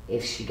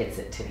if she gets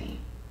it to me.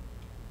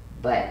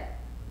 But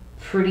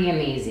pretty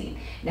amazing.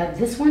 Now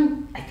this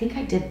one, I think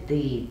I did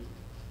the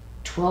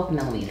 12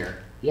 millimeter.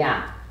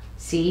 Yeah,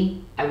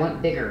 see, I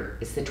went bigger.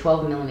 It's the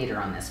 12 millimeter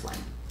on this one.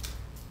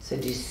 So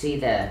do you see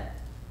there's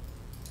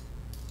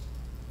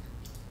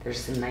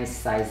some nice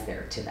size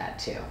there to that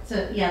too.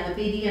 So yeah, the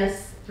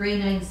BDS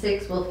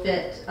 396 will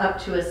fit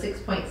up to a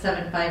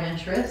 6.75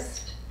 inch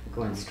wrist.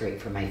 Going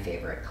straight for my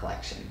favorite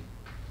collection.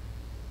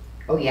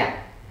 Oh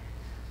yeah.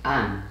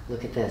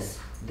 Look at this.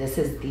 This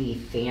is the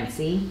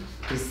fancy.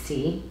 You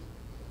see?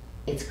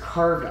 It's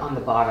carved on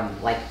the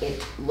bottom. Like,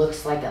 it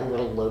looks like a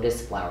little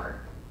lotus flower.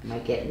 Am I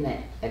getting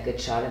a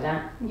good shot of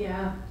that?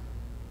 Yeah.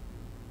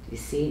 You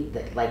see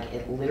that? Like,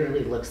 it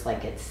literally looks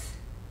like it's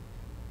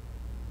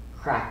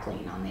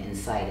crackling on the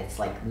inside. It's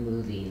like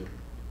moving.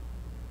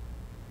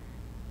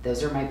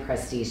 Those are my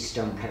prestige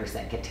stone cutters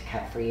that get to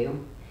cut for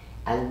you.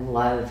 I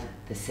love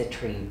the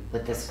citrine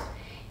with this.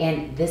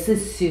 And this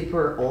is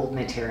super old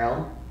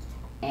material.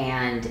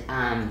 And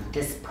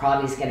this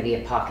probably is going to be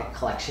a pocket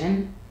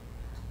collection.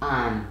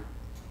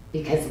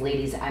 Because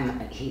ladies,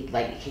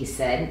 like he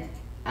said,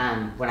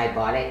 when I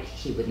bought it,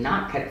 he would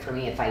not cut it for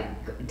me if I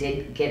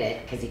did get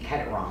it, because he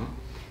cut it wrong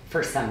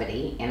for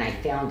somebody, and I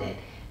found it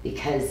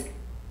because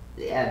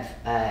of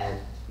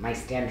my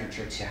standards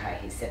are too high.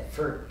 He said,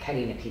 for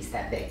cutting a piece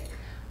that big.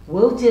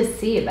 We'll just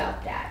see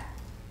about that.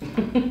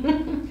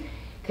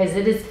 Because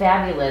it is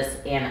fabulous,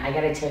 and I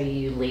gotta tell you,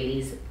 you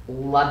ladies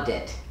loved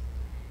it.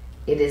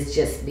 It is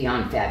just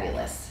beyond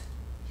fabulous.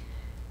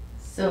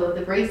 So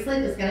the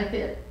bracelet is gonna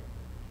fit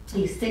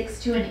a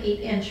 6 to an 8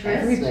 inch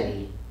wrist.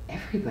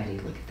 Everybody,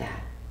 look at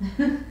that.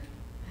 And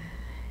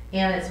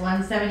it's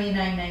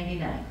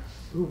 $179.99.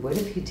 Ooh, what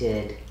if you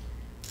did,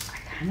 I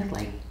kind of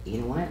like, you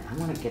know what, I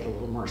want to get a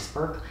little more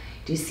sparkle.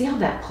 Do you see how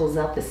that pulls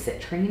out the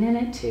citrine in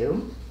it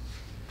too?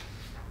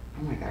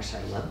 Oh my gosh,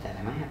 I love that.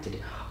 I might have to do,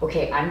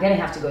 okay, I'm going to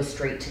have to go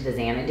straight to the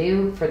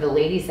Xanadu. For the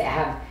ladies that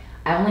have,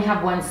 I only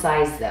have one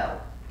size though.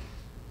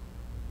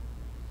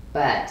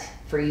 But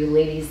for you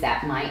ladies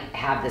that might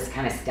have this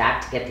kind of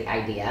stack to get the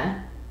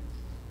idea,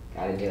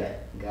 gotta do it,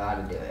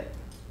 gotta do it.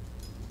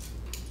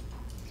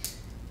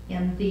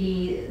 And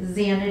the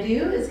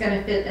Xanadu is going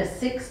to fit a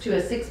 6 to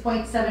a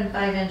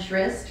 6.75 inch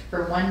wrist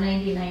for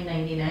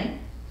 $199.99.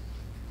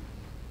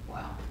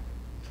 Wow.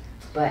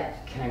 But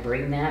can I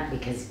bring that?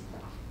 Because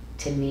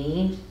to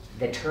me,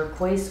 the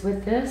turquoise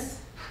with this,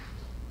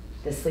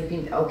 the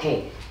sleeping,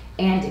 okay.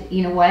 And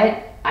you know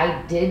what?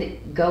 I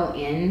did go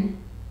in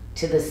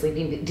to the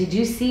sleeping, did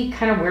you see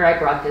kind of where I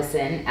brought this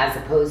in as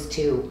opposed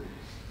to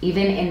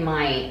even in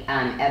my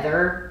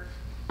other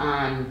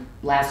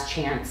Last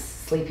Chance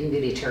Sleeping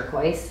Beauty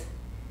turquoise?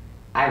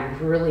 I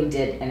really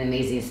did an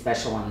amazing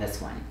special on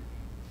this one.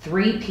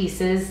 3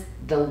 pieces,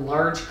 the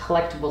large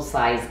collectible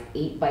size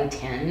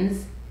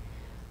 8x10s,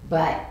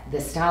 but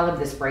the style of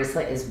this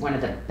bracelet is one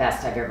of the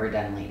best I've ever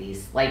done,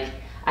 ladies. Like,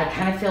 I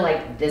kind of feel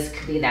like this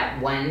could be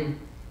that one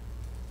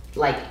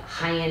like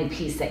high-end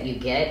piece that you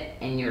get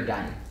and you're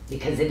done,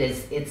 because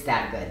it's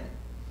that good.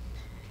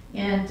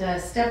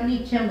 And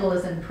Stephanie Kimball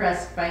is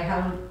impressed by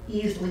how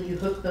easily you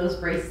hook those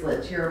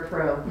bracelets. You're a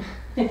pro.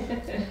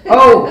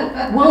 Oh,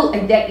 well,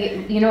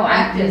 that, you know,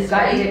 I've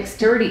got right?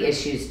 dexterity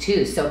issues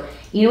too. So,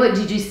 you know what,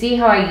 did you see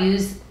how I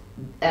use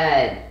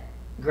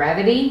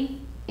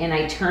gravity? And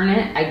I turn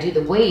it, I do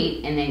the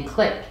weight, and then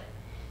click.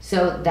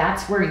 So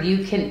that's where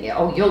you can,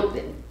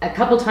 a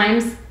couple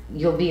times,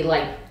 you'll be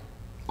like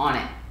on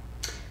it.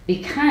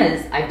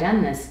 Because I've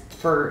done this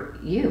for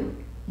you,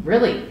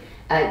 really.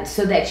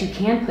 So that you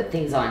can put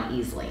things on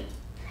easily.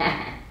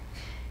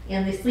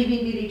 And the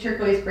Sleeping Beauty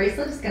turquoise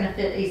bracelet is going to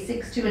fit a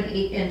 6 to an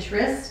 8 inch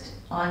wrist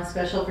on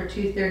special for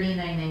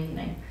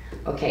 $239.99.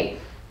 Okay,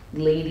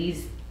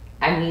 ladies,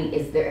 I mean,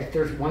 if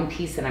there's one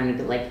piece that I'm going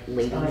to be like,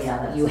 ladies,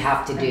 you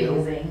have to do.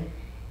 Amazing.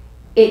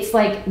 It's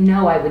like,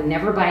 no, I would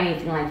never buy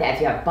anything like that.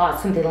 If you have bought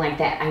something like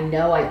that, I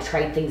know I've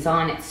tried things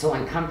on, it's so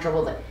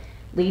uncomfortable.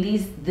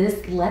 ladies,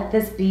 let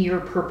this be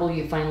your purple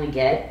you finally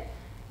get.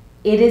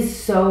 It is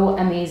so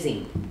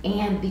amazing.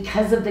 And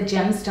because of the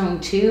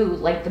gemstone too,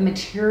 like the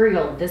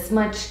material, this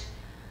much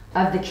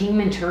of the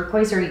Kingman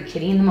turquoise, are you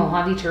kidding? The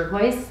Mojave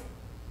turquoise?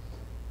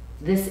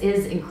 This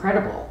is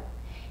incredible.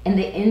 And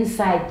the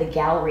inside, the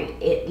gallery,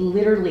 it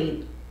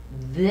literally,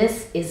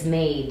 this is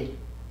made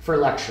for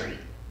luxury.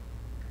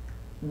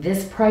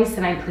 This price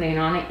that I'm putting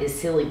on it is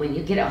silly. When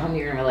you get it home,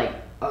 you're gonna be like,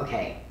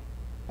 okay.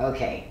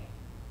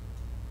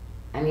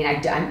 I mean,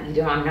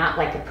 I'm not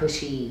like a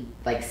pushy,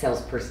 like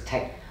salesperson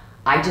type.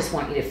 I just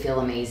want you to feel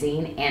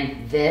amazing.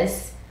 And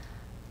this,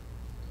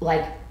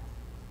 like,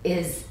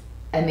 is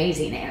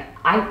amazing. And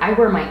I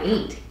wear my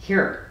 8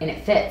 here and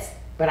it fits,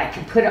 but I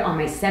can put it on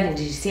my 7.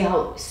 Did you see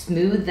how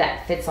smooth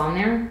that fits on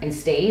there and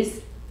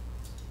stays?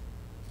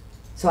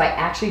 So I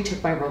actually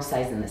took my roll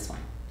size in this one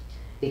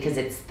because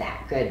it's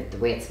that good the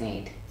way it's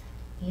made.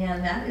 Yeah,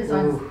 and that is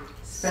on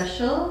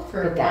special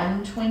for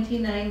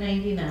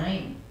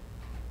 $129.99.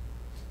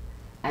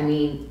 I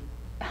mean,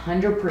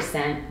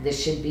 100%,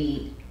 this should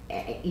be,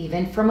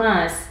 even from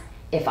us,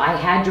 if I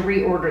had to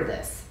reorder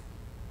this,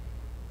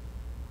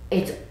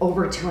 it's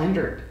over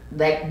 200,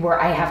 like where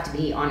I have to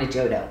be on a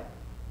Jodo.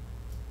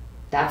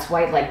 That's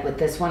why, like with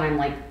this one, I'm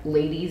like,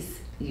 ladies,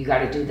 you got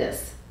to do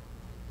this.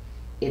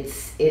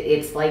 It's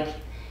like,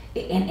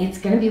 and it's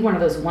going to be one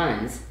of those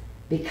ones,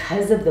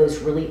 because of those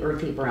really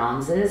earthy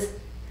bronzes,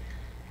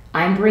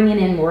 I'm bringing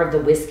in more of the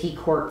whiskey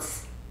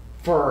quartz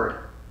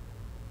for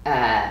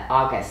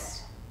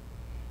August.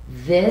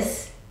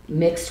 This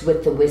mixed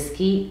with the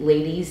whiskey,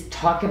 ladies,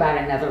 talk about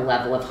another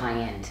level of high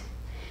end.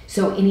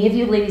 So any of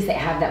you ladies that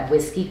have that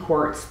whiskey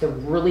quartz, the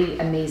really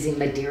amazing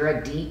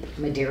Madeira, deep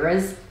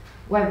Madeiras,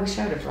 well, I wish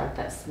I would have brought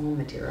that small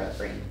Madeira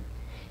ring.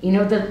 You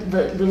know the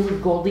little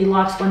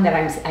Goldilocks one that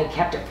I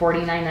kept at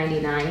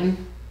 $49.99?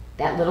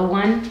 That little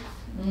one?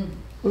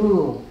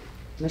 Ooh,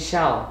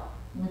 Michelle,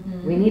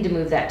 we need to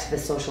move that to the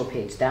social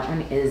page. That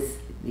one is,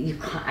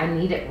 I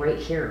need it right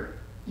here.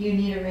 You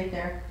need it right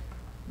there.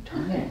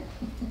 Darn it.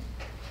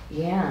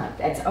 Yeah,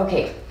 that's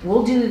okay.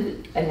 We'll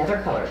do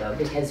another color though,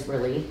 because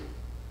really,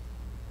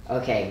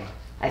 okay,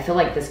 I feel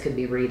like this could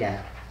be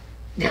Rita.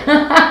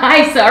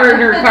 I saw her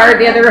in her card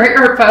the other,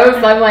 her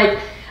post. I'm like,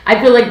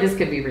 I feel like this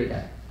could be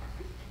Rita.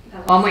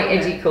 All my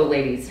edgy cool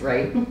ladies,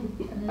 right?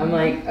 I'm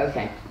like,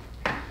 okay.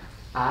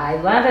 I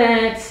love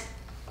it.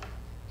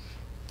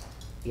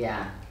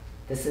 Yeah,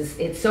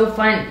 it's so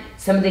fun.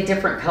 Some of the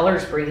different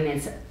colors bringing in.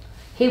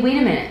 Hey, wait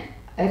a minute.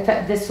 I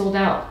thought this sold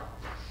out.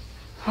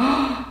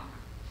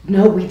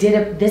 No, we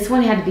did this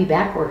one had to be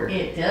back ordered.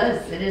 It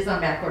does. It is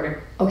on back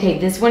order. Okay,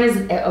 this one is,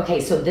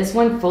 okay, so this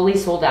one fully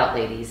sold out,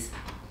 ladies.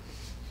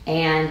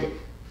 And,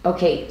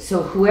 okay,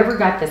 so whoever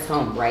got this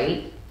home,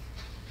 right?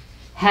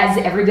 Has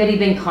everybody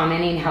been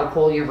commenting how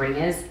cool your ring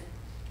is?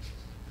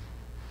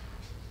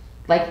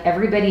 Like,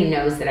 everybody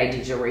knows that I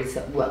do jewelry,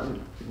 so,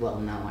 well,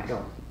 no, I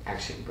don't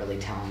actually really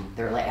tell them.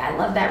 They're like, I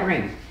love that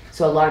ring.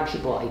 So a lot of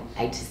people,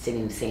 I just didn't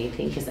even say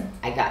anything because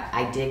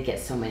I did get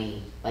so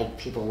many, like,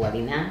 people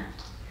loving that.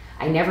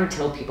 I never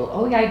tell people,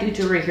 oh yeah, I do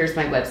jewelry, here's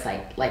my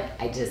website. Like,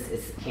 I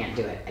can't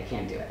do it. I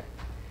can't do it.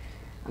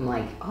 I'm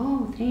like,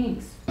 oh,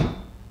 thanks.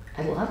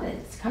 I love it.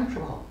 It's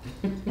comfortable.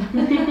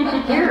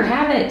 Here,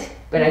 have it.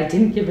 But I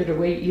didn't give it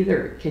away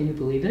either. Can you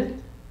believe it?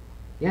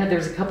 Yeah,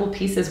 there's a couple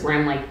pieces where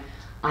I'm like,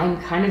 I'm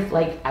kind of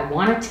like, I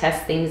want to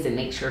test things and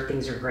make sure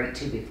things are great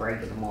too before I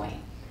give them away.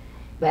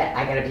 But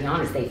I gotta be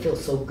honest, they feel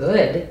so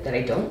good that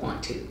I don't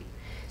want to.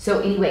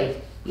 So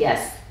anyway,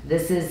 yes,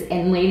 this is,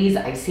 and ladies,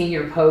 I've seen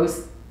your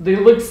posts. They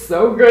look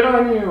so good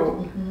on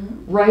you,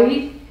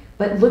 right?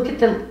 But look at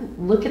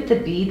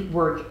the bead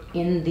work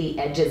in the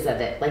edges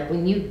of it. Like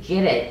when you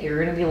get it,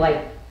 you're gonna be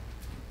like,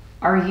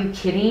 are you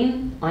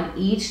kidding? On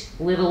each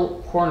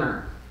little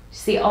corner.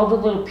 See all the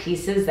little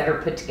pieces that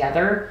are put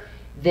together?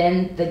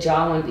 Then the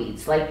jawline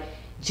beads. Like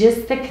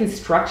just the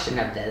construction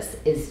of this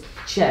is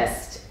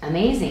just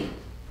amazing.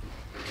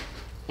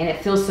 And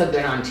it feels so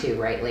good on too,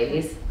 right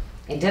ladies?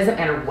 It doesn't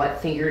matter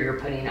what finger you're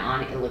putting it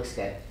on, it looks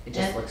good. It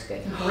just looks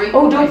good. Great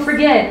Oh, price. don't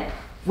forget,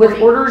 with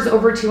orders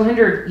over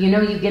 200, you know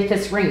you get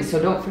this ring.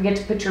 So don't forget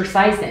to put your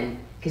size in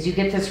because you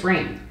get this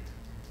ring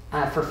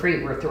for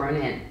free. We're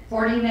throwing in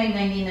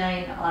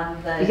 $49.99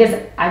 on the.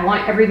 because I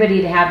want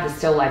everybody to have the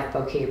Still Life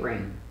bouquet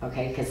ring,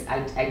 okay? Because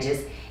I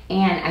just,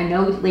 and I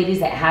know ladies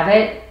that have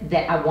it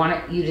that I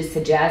want you to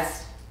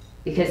suggest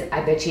because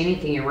I bet you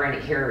anything you're wearing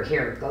it here or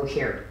here, go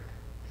here.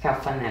 Look how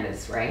fun that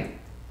is, right?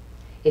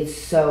 It's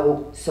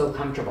so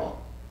comfortable.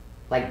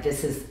 Like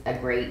this is a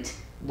great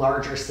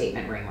larger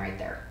statement ring right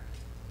there.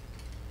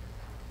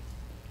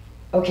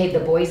 Okay, the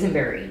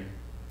boysenberry.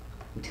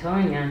 I'm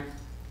telling you,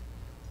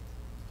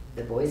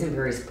 the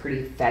boysenberry is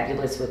pretty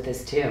fabulous with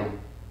this too.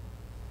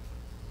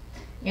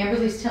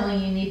 Amberly's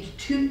telling you need to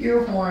toot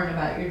your horn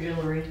about your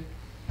jewelry.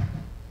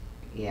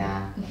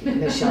 Yeah,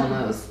 Michelle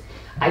knows.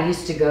 I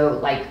used to go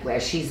like where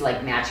she's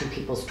like matching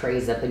people's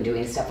trays up and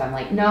doing stuff. I'm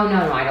like, no,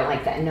 I don't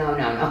like that. No.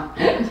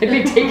 I'd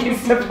be taking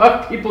stuff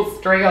off people's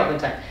tray all the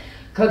time.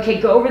 Okay,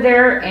 go over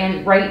there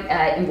and write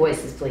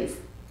invoices, please.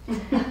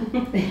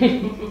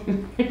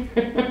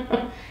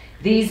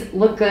 These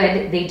look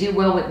good. They do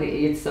well with the,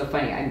 it's so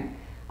funny.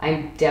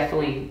 I'm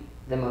definitely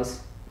the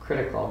most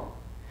critical.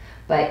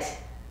 But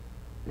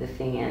the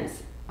thing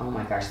is, oh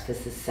my gosh,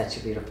 this is such a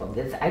beautiful,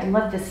 I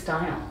love this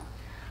style.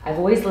 I've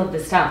always loved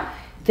this style.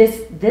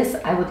 This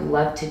I would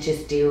love to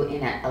just do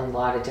in a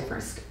lot of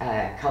different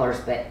colors,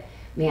 but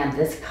man,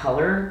 this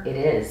color, it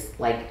is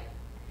like,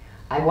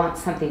 I want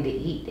something to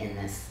eat in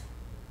this.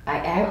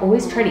 I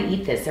always try to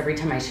eat this every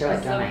time I show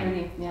it, don't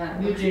I?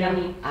 Yeah, it's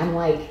yummy. I'm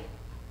like,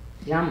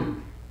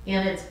 yum.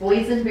 And it's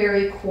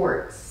boysenberry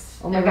quartz.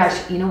 Oh my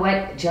gosh, you know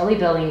what? Jelly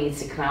Belly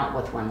needs to come out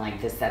with one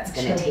like this that's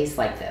going to taste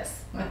like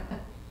this.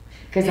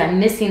 Because I'm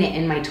missing it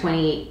in my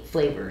 28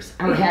 flavors.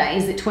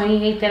 Is it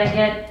 28 that I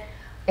get?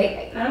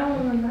 I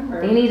don't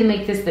remember. They need to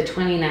make this the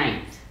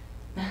 29th.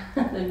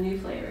 The new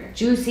flavor.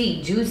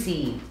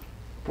 Juicy,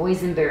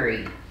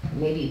 boysenberry.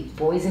 Maybe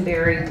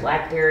boysenberry,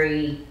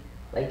 blackberry.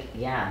 Like,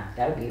 yeah,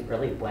 that would be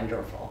really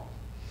wonderful.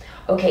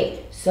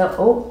 Okay, so,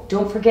 oh,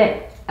 don't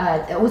forget,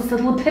 it's the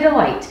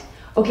lepidolite.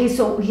 Okay,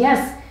 so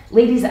yes,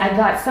 ladies, I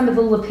got some of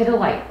the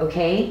lepidolite,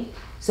 okay?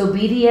 So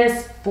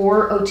BDS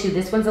 402,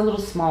 this one's a little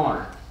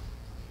smaller.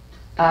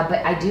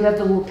 But I do have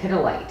the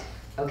lepidolite,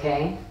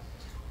 okay?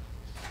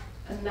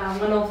 And that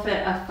one will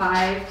fit a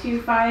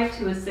 525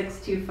 to a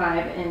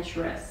 625 inch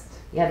wrist.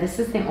 Yeah, this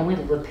is the only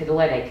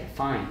lepidolite I could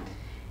find.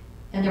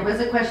 And there was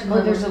a question.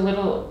 Oh, there's a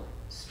little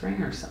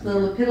string or something. The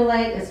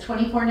lepidolite is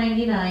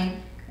 $24.99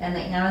 and the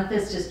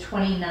amethyst is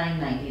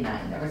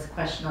 $29.99. There was a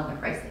question on the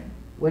pricing.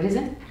 What is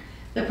it?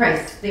 The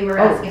price they were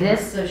asking.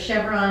 This? So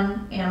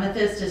chevron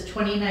amethyst is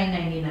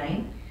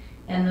 $29.99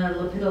 and the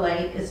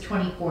lepidolite is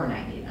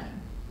 $24.99.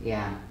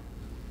 Yeah,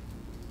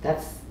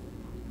 that's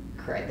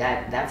correct.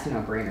 That's a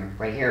no-brainer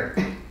right here.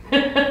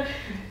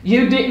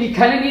 You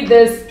kind of need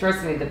this.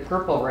 Trust me, the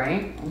purple,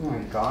 right? Oh my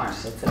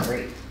gosh,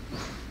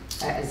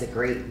 that is a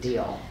great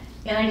deal.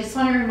 And I just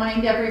want to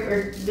remind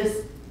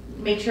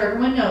make sure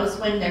everyone knows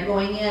when they're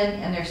going in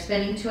and they're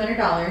spending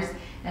 $200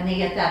 and they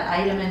get that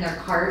item in their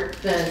cart,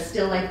 the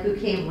Still Life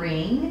Bouquet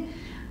ring,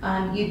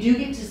 you do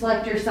get to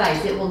select your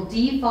size. It will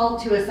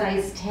default to a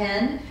size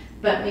 10,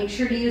 but make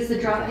sure to use the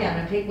drop down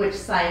and pick which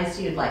size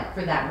you'd like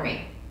for that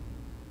ring.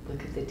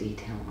 Look at the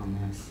detail on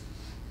this.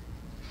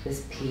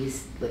 This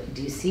piece,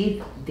 do you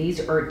see?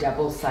 These are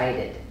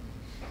double-sided.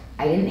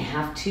 I didn't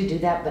have to do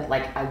that, but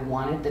like I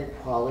wanted the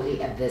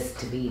quality of this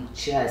to be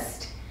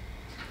just,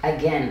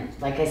 again,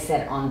 like I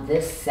said, on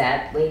this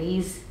set,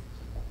 ladies,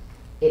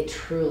 it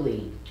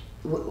truly,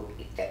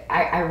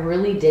 I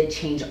really did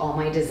change all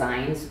my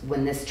designs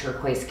when this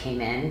turquoise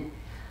came in.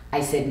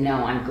 I said,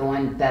 no, I'm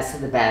going best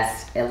of the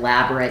best,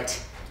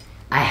 elaborate.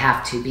 I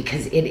have to,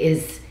 because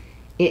it's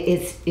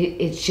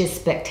just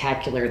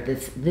spectacular.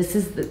 This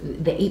is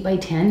the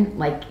 8x10,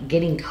 like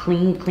getting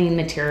clean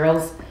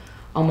materials.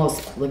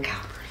 Almost, look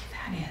how pretty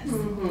that is.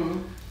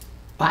 Mm-hmm.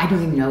 Well, I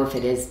don't even know if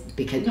it is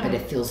but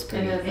it feels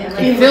pretty.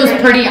 It feels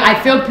pretty. I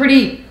feel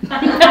pretty.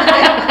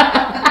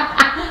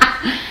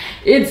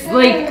 It's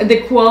like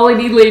the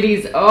quality,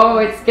 ladies. Oh,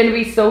 it's gonna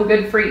be so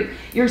good for you.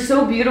 You're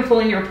so beautiful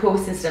in your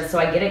posts and stuff, so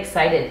I get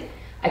excited.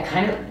 I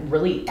kind of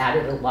really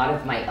added a lot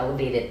of my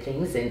elevated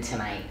things in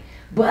tonight,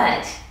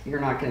 but you're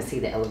not gonna see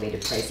the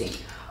elevated pricing.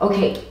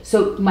 Okay,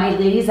 so my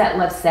ladies that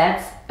love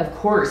sets, of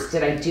course,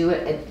 did I do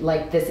it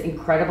like this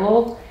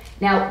incredible?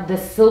 Now, the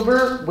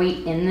silver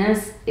weight in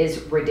this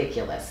is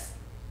ridiculous.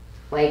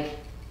 Like,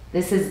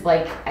 this is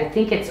like, I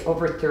think it's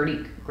over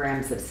 30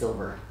 grams of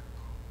silver.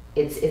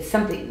 It's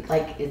something,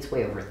 like, it's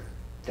way over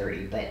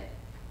 30, but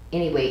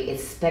anyway,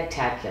 it's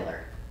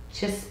spectacular.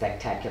 Just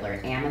spectacular.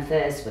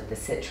 Amethyst with the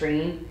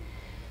citrine.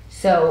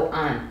 So,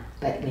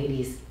 but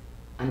ladies,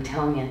 I'm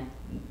telling you,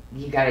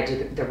 you gotta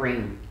do the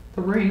ring.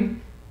 The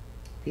ring.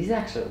 These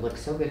actually look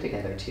so good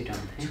together too,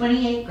 don't they?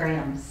 28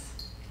 grams.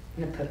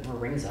 I'm gonna put more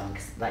rings on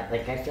because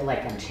like I feel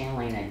like I'm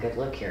channeling a good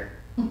look here.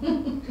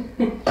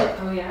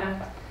 Oh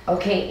yeah.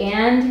 Okay,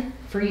 and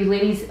for you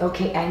ladies,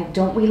 okay, and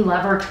don't we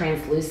love our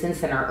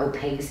translucents and our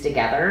opaques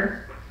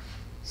together?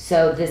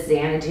 So this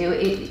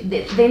Xanadu,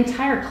 the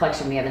entire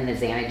collection we have in the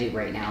Xanadu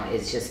right now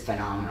is just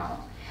phenomenal.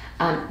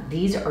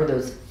 These are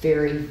those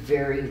very,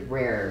 very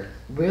rare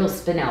real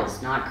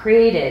spinels, not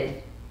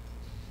created.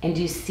 And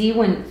do you see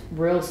when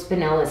real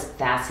spinel is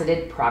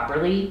faceted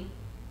properly?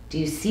 Do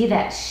you see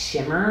that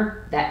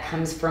shimmer that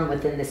comes from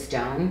within the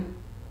stone?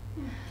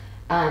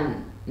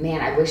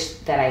 Man, I wish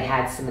that I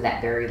had some of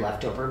that berry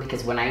left over,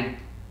 because when I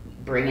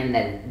bring in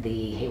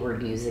the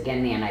Hayward Muse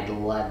again, man, I'd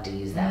love to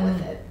use that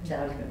with it.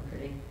 That would have been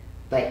pretty.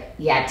 But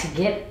yeah, to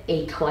get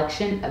a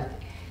collection of,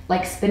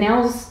 like,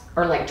 spinels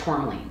are like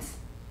tourmalines.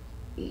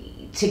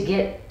 To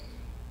get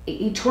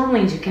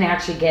tourmalines, you can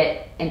actually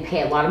get and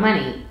pay a lot of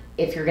money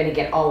if you're going to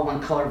get all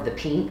one color of the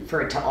pink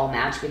for it to all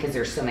match, because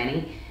there's so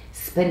many.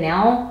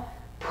 Spinel,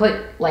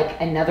 put like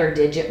another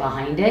digit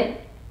behind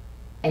it,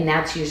 and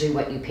that's usually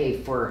what you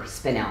pay for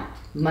spinel.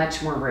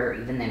 Much more rare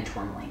even than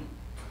tourmaline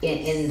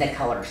in the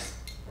colors.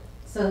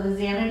 So the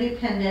Xanadu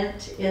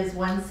pendant is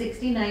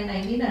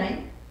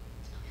 $169.99,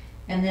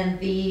 And then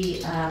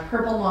the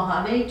purple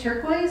Mojave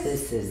turquoise.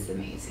 This is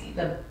amazing.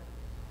 The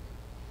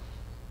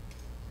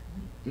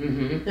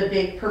Mm-hmm. the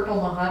big purple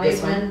Mojave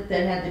This one?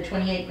 that had the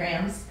 28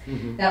 grams.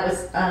 Mm-hmm. That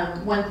was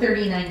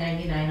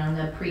 $139.99 on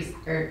the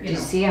Do you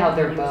see how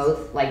they're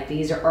both, like,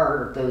 these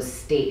are those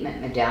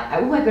statement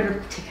medallions. Oh, I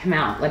better take them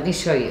out. Let me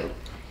show you.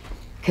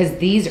 Because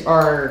these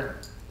are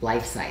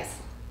life size.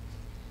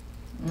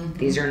 Mm-hmm.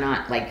 These are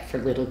not, like, for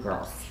little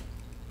girls.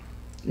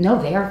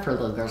 No, they are for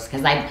little girls.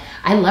 Because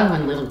I love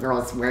when little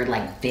girls wear,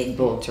 like, big,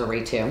 bold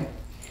jewelry, too.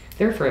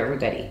 They're for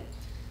everybody.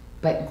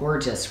 But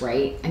gorgeous,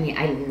 right? I mean,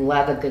 I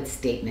love a good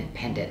statement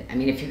pendant. I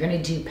mean, if you're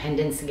going to do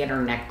pendants again or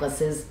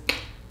necklaces,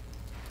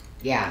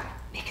 yeah,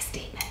 make a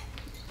statement.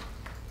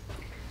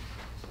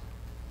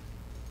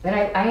 But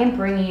I am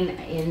bringing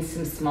in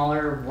some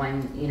smaller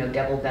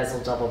double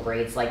bezel, double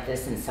braids like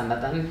this in some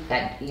of them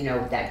that,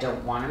 that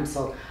don't want them.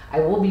 So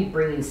I will be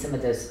bringing some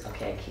of those.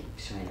 Okay, I keep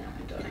showing that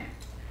one, don't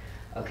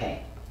I?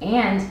 Okay.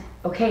 And,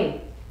 okay,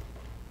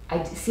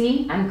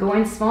 I'm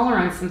going smaller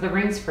on some of the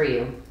rings for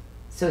you.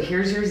 So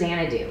here's your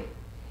Xanadu.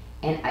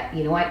 And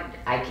you know what?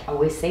 I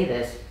always say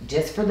this,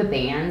 just for the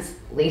bands,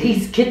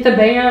 ladies, get the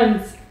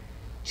bands.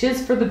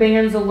 Just for the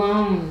bands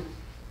alone.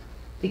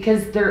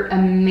 Because they're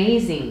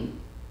amazing.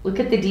 Look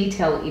at the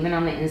detail even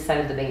on the inside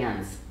of the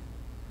bands.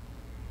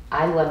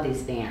 I love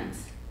these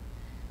bands.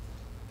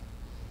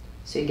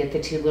 So you get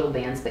the two little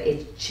bands, but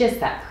it's just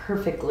that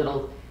perfect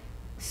little,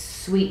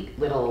 sweet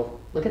little,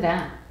 look at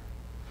that.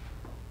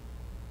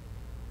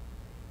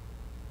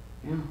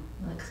 Yeah.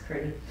 Looks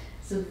pretty.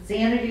 So the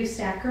Xanadu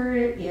stacker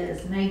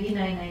is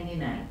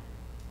 $99.99.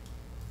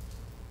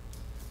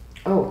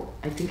 Oh,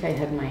 I think I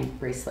had my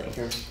bracelet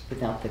here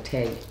without the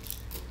tag.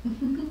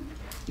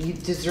 You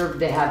deserve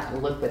to have the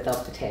look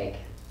without the tag.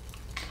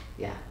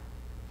 Yeah.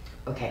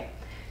 Okay.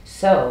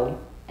 So,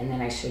 and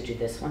then I showed you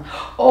this one.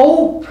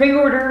 Oh,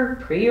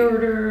 pre-order.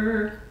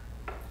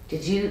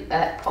 Did you,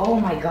 oh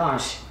my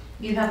gosh.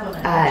 You have one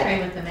on the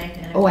tray with the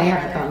magnet. Oh, I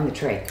have it on the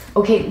tray.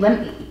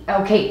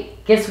 Okay,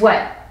 guess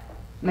what?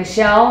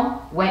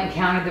 Michelle went and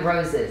counted the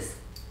roses.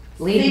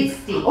 Ladies.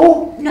 60.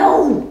 Oh,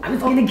 no. I was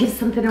going to give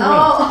something away.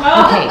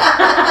 Oh. Okay.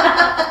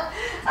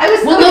 I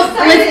was so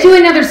excited. Let's do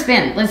another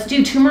spin. Let's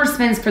do 2 more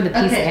spins for the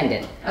piece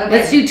pendant. Okay.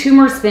 Let's do 2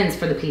 more spins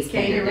for the piece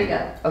pendant. Okay, here we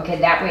go. Okay,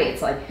 that way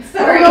it's like.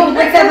 Sorry, oh, I'm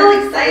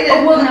so excited.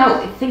 Oh, well,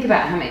 no. Think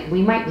about how many.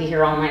 We might be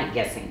here all night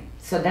guessing.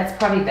 So that's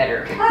probably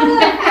better.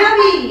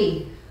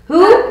 Fabby.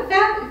 Who?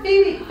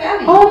 Fabby.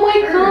 Oh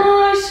my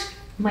gosh.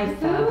 My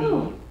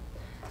Fabby.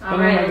 All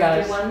right, my gosh.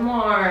 let's do one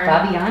more.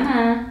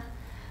 Fabiana.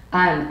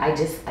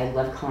 I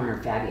love calling her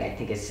Fabby. I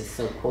think it's just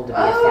so cool to be a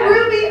Fabby.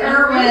 Ruby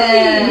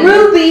Irwin.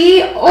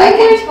 Ruby! Oh I my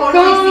can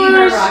totally see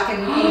her gosh!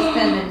 rocking the piece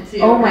pendant too.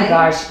 Oh my right?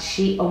 gosh,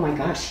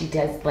 she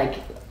does like,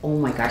 oh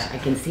my gosh, I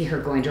can see her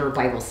going to her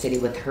Bible study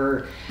with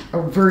her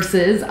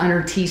verses on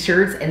her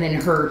t-shirts and then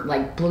her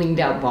like blinged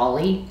out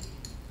volley.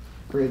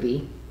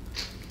 Ruby.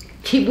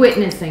 Keep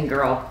witnessing,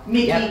 girl.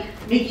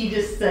 Mickey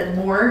just said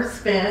more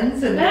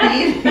spins and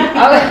see, Mickey,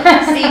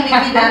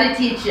 Oh. that'll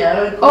teach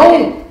you.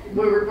 Oh.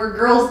 We're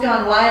girls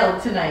gone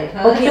wild tonight,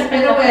 huh? Okay.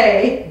 Spin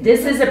away.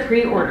 This is a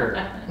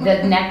pre-order.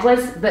 The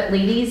necklace, but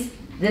ladies,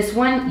 this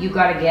one you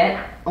gotta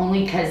get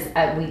only because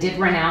we did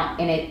run out,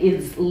 and it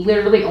is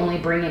literally only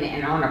bringing it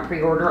in on a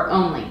pre-order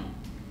only.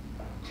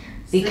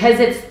 Because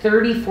it's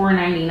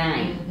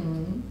 $34.99.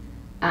 Mm-hmm.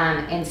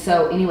 And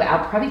so anyway,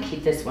 I'll probably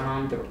keep this one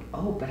on the.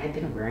 Oh, but I've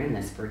been wearing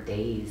this for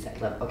days. I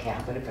love. Okay, how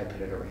about if I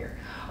put it over here?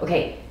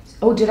 Okay.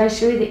 Oh, did I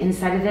show you the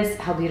inside of this?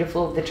 How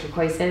beautiful the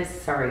turquoise is.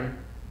 Sorry.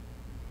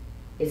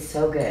 It's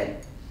so good.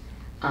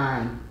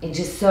 It's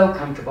just so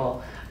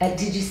comfortable.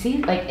 Did you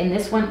see, like in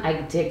this one,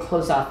 I did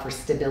close off for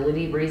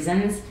stability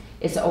reasons.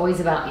 It's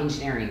always about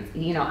engineering.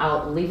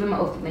 I'll leave them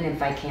open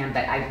if I can,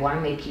 but I want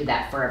to make you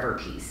that forever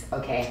piece,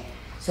 okay?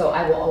 So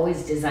I will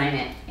always design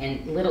it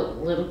and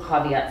little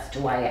caveats to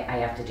why I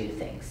have to do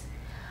things.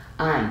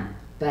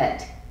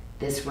 But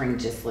this ring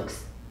just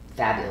looks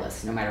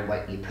fabulous no matter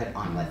what you put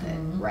on with it,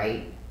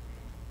 right?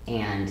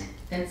 And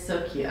it's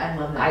so cute. I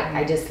love that.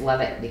 I just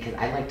love it because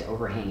I like to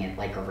overhang it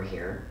like over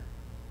here.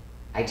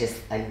 I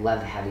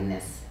love having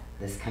this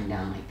come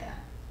down like that.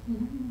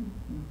 Mm-hmm.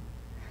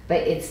 But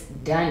it's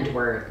done to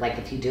where, like,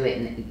 if you do it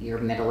in your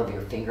middle of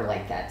your finger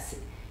like that,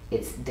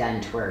 it's done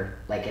to where,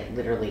 like, it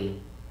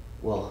literally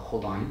will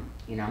hold on,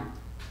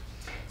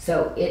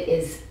 So it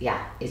is,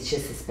 yeah, it's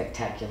just a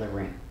spectacular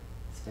ring.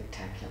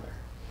 Spectacular.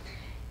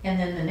 And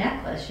then the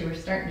necklace, you were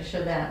starting to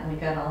show that, and we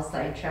got all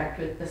sidetracked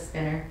with the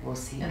spinner. We'll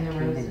see. And I the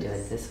can even roses. do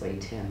it this way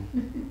too.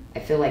 I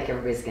feel like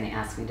everybody's going to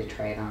ask me to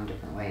try it on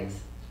different ways.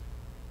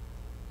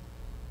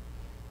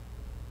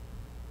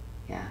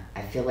 Yeah,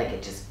 I feel like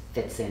it just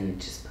fits in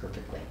just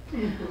perfectly.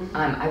 Mm-hmm.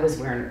 I was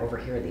wearing it over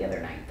here the other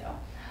night though.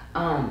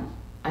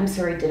 I'm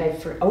sorry, did I? I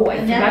forgot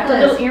the necklace.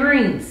 little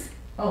earrings.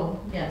 Oh,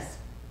 yes.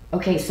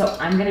 Okay, so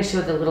I'm going to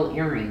show the little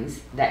earrings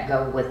that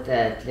go with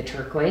the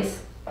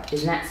turquoise.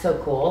 Isn't that so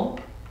cool?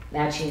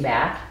 Matching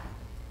back.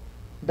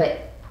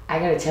 But I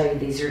gotta tell you,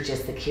 these are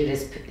just the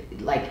cutest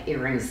like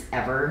earrings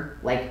ever.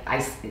 Like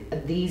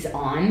these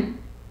on,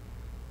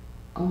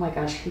 Oh my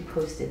gosh, who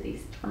posted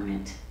these? Darn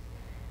it.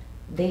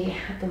 They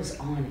had those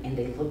on and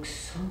they look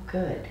so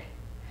good.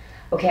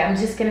 Okay, I'm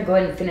just gonna go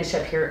ahead and finish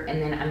up here,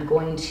 and then I'm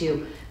going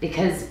to,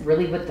 because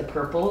really with the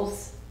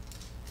purples,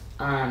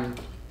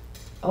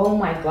 oh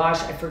my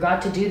gosh, I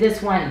forgot to do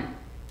this one.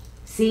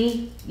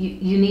 See,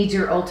 you need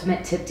your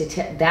ultimate tip to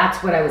tip.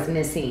 That's what I was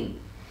missing.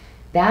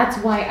 That's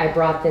why I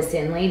brought this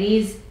in,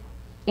 ladies.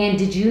 And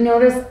did you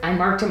notice I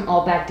marked them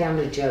all back down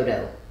to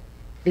Jodo?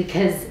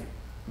 Because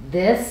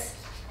this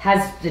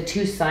has the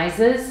 2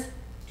 sizes,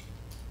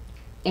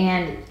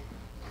 and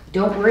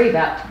don't worry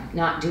about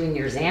not doing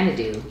your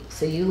Xanadu.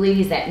 So you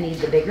ladies that need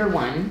the bigger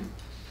one,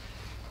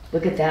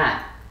 look at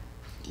that.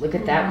 Look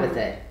at that with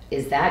it.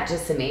 Is that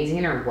just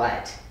amazing or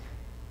what?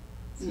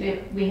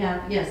 We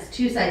have, yes,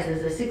 2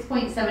 sizes, a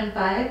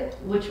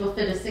 6.75, which will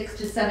fit a 6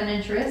 to 7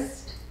 inch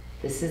wrist.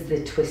 This is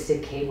the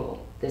twisted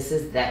cable. This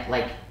is that,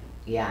 like,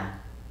 yeah.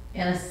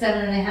 And a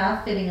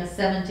 7.5 fitting a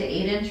 7 to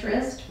 8 inch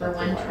wrist for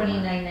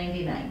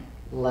 $129.99.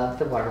 Love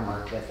the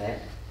watermark with it.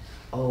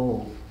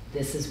 Oh,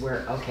 this is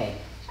where, okay.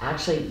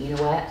 Actually, you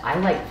know what? I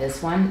like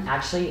this one.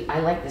 Actually, I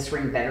like this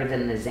ring better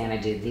than the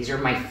Xanadu. These are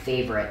my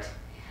favorite.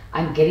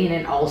 I'm getting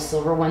an all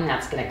silver one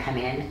that's going to come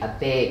in, a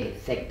big,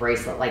 thick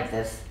bracelet like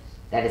this.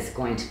 That is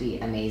going to be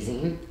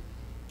amazing.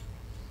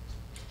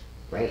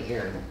 Right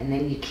here. And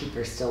then you keep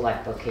your Still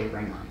Life bouquet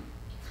ring on.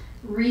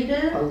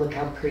 Rita. Oh, look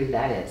how pretty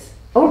that is.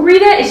 Oh,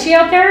 Rita, is she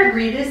out there?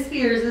 Rita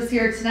Spears is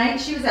here tonight.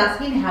 She was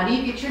asking, how do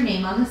you get your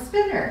name on the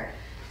spinner?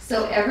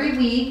 So every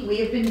week we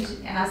have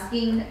been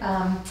asking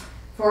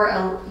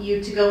for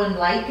you to go and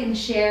like and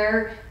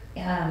share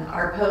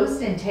our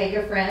post and tag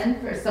a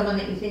friend for someone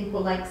that you think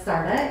will like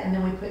Sarda, and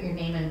then we put your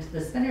name into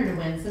the spinner to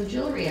win some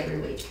jewelry every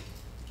week.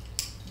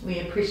 We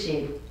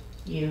appreciate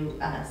you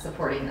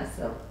supporting us.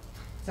 So,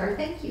 Sarda,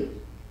 thank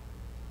you.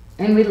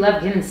 And we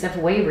love giving stuff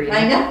away, Rita.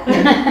 I know,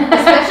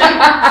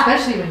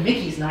 especially when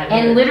Mickey's not.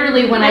 And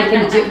literally, when I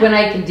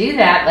can do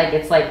that, like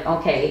it's like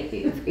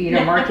okay, you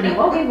know, marketing.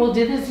 Okay, we'll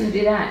do this and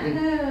do that.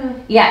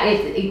 And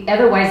yeah,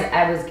 otherwise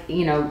I was,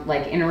 you know,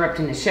 like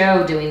interrupting the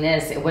show, doing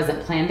this. It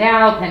wasn't planned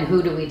out. Then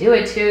who do we do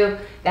it to?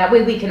 That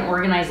way we can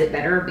organize it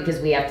better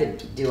because we have to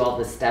do all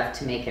this stuff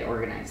to make it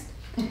organized.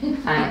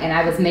 And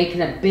I was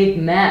making a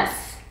big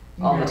mess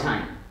all the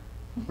time,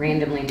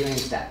 randomly doing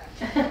stuff.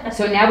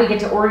 So now we get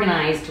to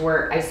organize to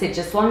where I said,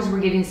 just as long as we're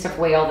giving stuff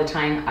away all the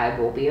time, I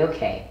will be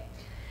okay.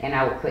 And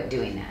I will quit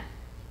doing that.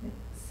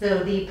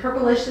 So the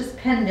Purplicious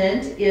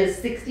pendant is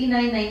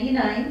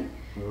 $69.99.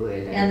 Ooh,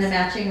 it is. And the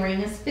matching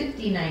ring is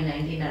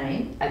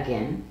 $59.99.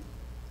 Again,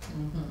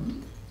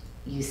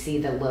 you see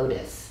the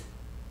lotus.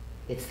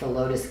 It's the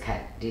lotus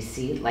cut. Do you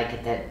see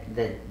like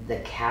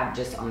the cab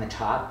just on the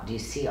top? Do you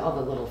see all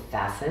the little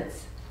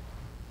facets?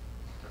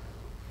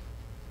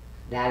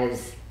 That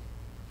is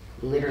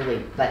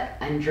literally, but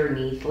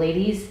underneath,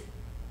 ladies,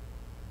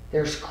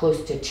 there's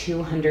close to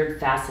 200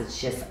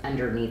 facets just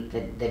underneath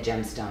the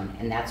gemstone,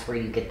 and that's where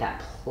you get that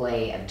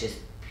play of just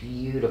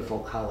beautiful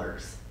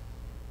colors.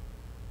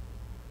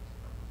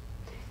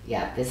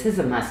 Yeah, this is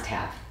a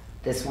must-have.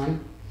 This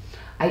one,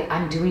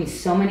 I'm doing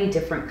so many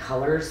different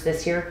colors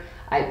this year.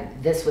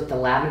 This with the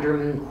lavender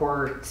moon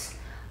quartz,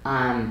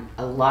 a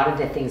lot of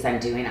the things I'm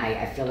doing,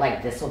 I feel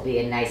like this will be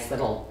a nice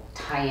little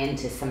tie-in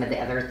to some of the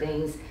other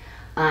things.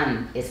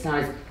 It's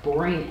not as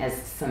boring as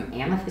some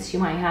amethyst you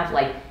might have.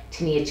 Like,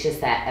 to me, it's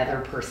just that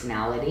other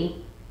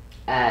personality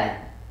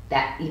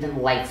that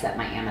even lights up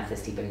my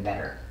amethyst even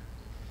better.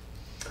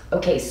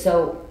 Okay,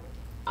 so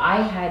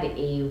I had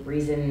a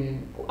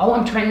reason. Oh,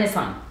 I'm trying this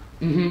on.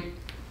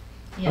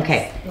 Yes,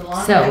 okay, the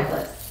long so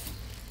necklace.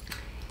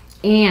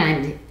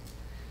 And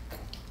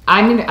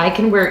I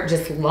can wear it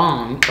just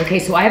long. Okay,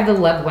 so I have the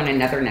Love One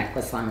Another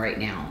necklace on right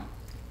now.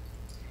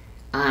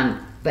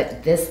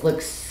 But this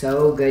looks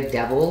so good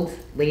deviled,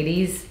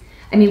 ladies.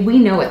 I mean, we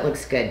know it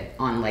looks good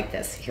on like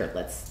this. Here,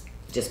 let's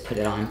just put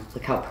it on.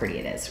 Look how pretty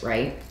it is,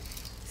 right?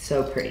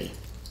 So pretty.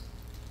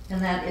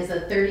 And that is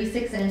a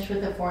 36 inch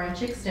with a 4 inch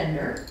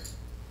extender.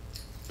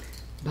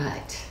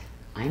 But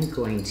I'm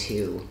going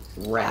to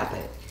wrap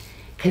it.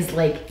 Because,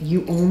 like,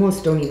 you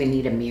almost don't even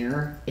need a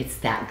mirror. It's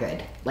that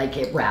good. Like,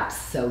 it wraps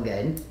so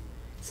good.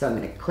 So I'm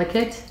going to click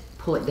it,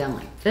 pull it down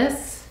like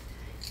this.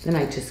 Then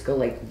I just go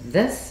like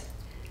this.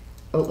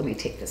 Oh, let me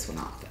take this one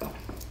off, though.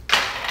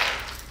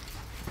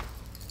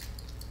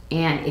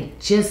 And it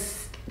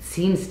just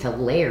seems to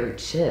layer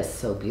just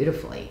so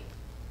beautifully.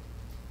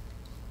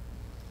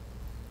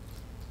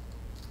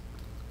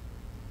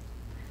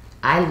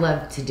 I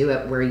love to do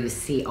it where you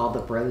see all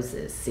the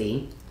roses,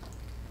 see?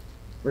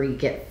 Where you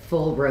get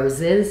full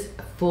roses,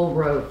 a full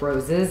row of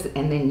roses,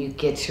 and then you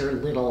get your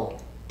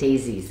little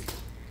daisies.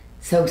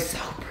 So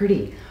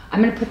pretty.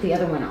 I'm gonna put the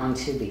other one on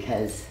too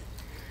because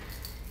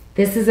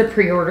this is a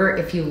pre-order.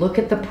 If you look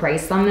at the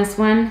price on this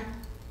one,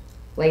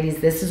 ladies,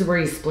 this is where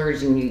you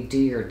splurge and you do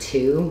your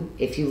 2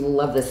 if you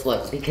love this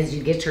look, because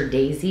you get your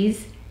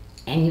daisies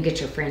and you get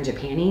your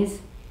frangipanis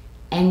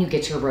and you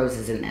get your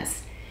roses in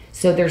this.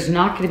 So there's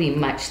not going to be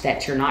much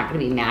that you're not going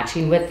to be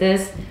matching with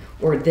this,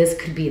 or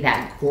this could be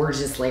that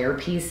gorgeous layer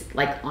piece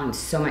like on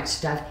so much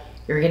stuff.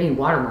 You're getting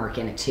watermark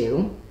in it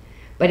too.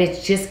 But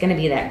it's just going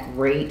to be that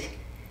great,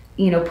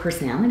 you know,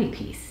 personality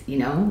piece, you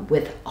know,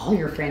 with all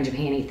your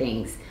frangipani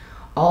things,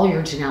 all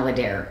your Janyl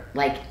Adair,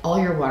 like all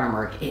your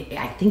watermark.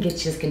 I think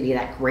it's just going to be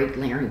that great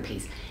layering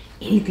piece.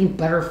 Anything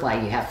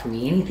butterfly you have for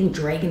me, anything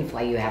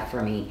dragonfly you have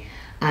for me,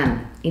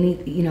 any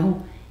of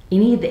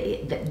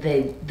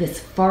the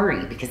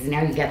safari, because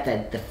now you got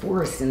the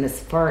forest and the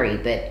safari.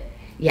 But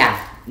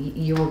yeah,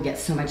 you will get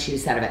so much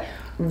use out of it.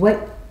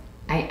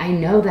 I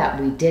know that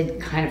we did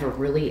kind of a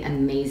really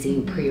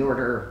amazing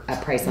pre-order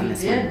price on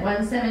this one. We did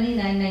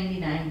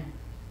 $179.99.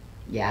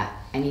 Yeah,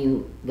 I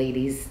mean,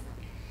 ladies,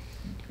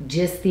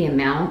 just the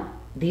amount.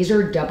 These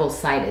are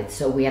double-sided,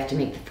 so we have to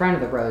make the front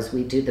of the rose.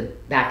 We do the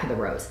back of the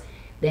rose.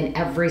 Then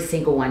every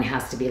single one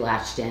has to be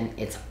latched in.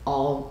 It's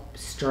all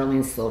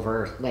sterling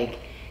silver. Like,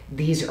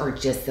 these are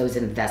just those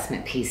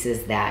investment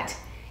pieces that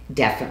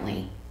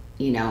definitely,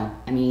 you know,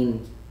 I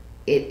mean,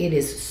 it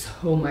is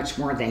so much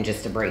more than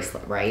just a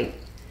bracelet, right?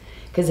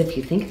 Because if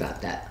you think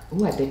about that,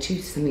 oh, I bet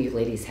you some of you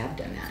ladies have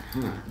done that,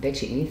 huh? I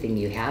bet you anything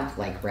you have,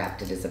 like,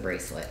 wrapped it as a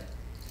bracelet.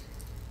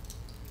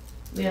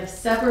 We have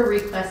several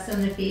requests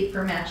in the feed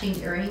for matching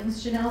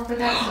earrings, Janyl, for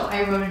that, so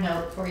I wrote a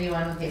note for you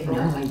on the paper.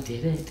 No, I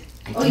didn't.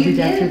 Oh, I you did it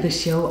did? after the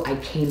show. I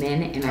came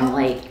in and I'm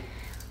like,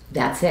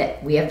 that's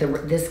it. We have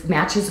this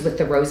matches with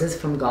the Roses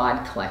from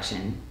God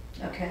collection.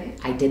 Okay.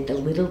 I did the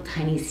little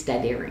tiny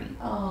stud earring.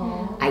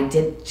 Oh. I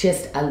did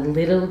just a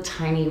little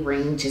tiny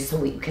ring just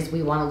so because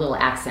we want a little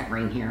accent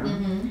ring here.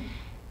 Mm-hmm.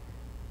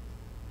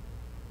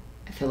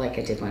 I feel like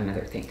I did one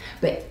other thing,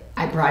 but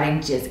I brought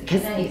in just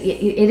because Nice.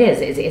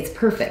 it's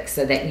perfect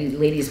so that you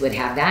ladies would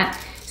have that.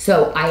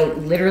 So I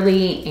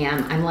literally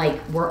I'm like,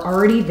 we're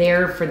already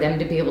there for them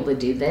to be able to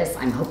do this.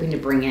 I'm hoping to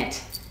bring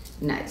it.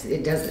 No,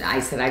 it doesn't. I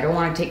said I don't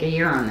want to take a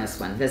year on this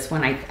one. This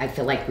one I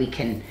feel like we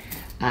can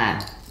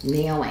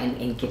nail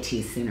and get to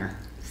you sooner.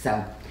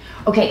 So,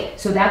 okay,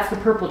 so that's the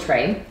purple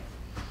tray.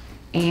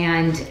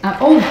 And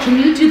can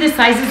you do the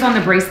sizes on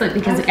the bracelet?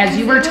 Because as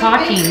you were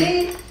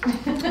talking,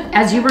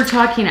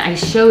 I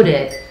showed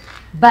it,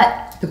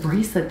 but the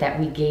bracelet that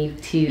we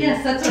gave to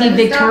Yes, Team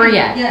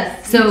Victoria.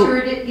 Yes,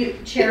 So you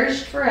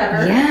cherished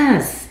forever.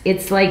 yes,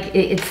 it's like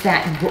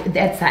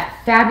that's that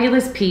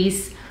fabulous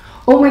piece.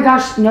 Oh my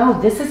gosh, no,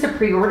 this is a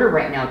pre-order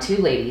right now too,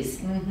 ladies.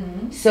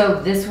 Mm-hmm.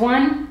 So this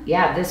one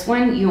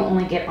you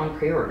only get on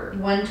pre-order.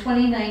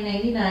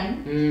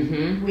 $129.99.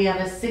 Mm-hmm. We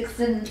have a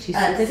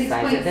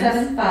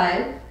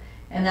 6.75,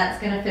 and that's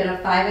going to fit a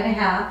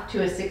 5.5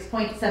 to a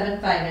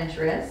 6.75 inch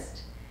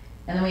wrist.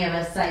 And then we have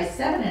a size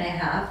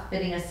 7.5,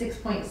 fitting a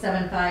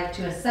 6.75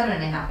 to a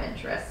 7.5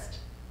 inch wrist.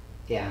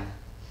 Yeah.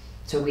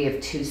 So we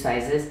have two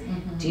sizes.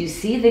 Mm-hmm. Do you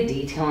see the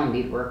detail and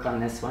beadwork on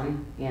this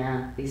one?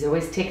 Yeah, these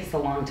always take us a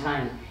long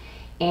time.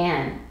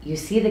 And you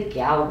see the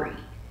gallery.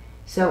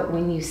 So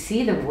when you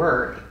see the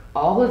work,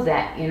 all of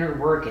that inner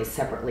work is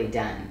separately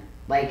done.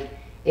 Like,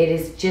 it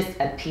is just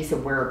a piece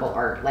of wearable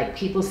art. Like,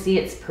 people see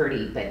it's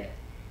pretty, but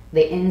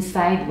the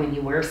inside, when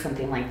you wear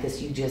something like this,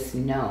 you just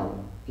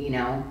know, you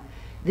know?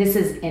 This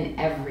is in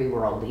every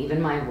world, even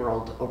my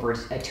world, over a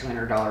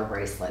 $200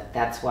 bracelet.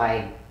 That's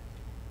why,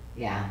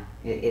 yeah,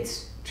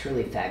 it's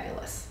truly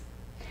fabulous.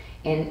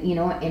 And, you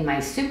know, in my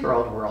super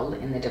old world,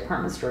 in the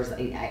department stores,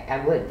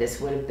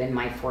 this would have been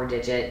my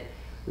 4-digit.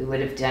 We would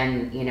have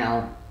done, you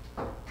know,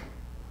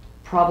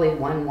 probably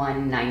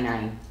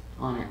 1199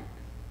 on it.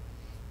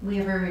 We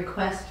have a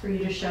request for you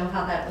to show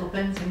how that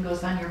opens and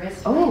goes on your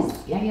wrist. Oh,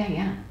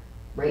 yeah.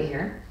 Right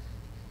here.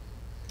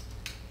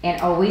 And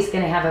always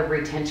going to have a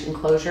retention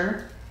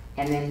closure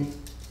and then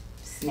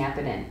snap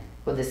it in.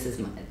 Well, this is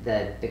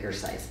the bigger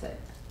size, but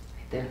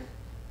right there.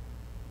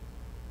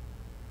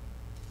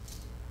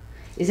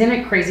 Isn't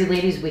it crazy,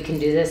 ladies? We can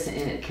do this and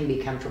it can be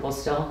comfortable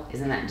still.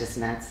 Isn't that just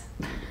nuts?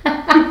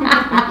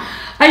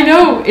 I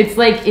know. It's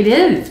like, it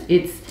is.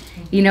 It's,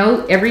 you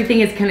know,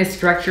 everything is kind of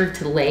structured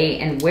to lay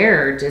and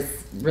wear just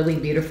really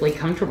beautifully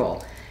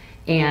comfortable.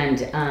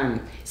 And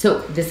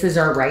so this is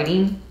our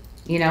writing,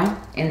 you know,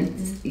 and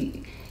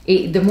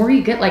the more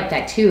you get like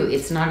that too,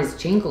 it's not as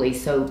jingly,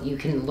 so you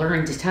can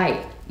learn to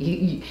type.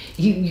 You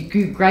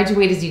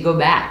graduate as you go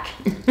back.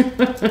 And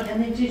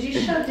then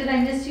did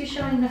I miss you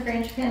showing the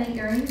frangipani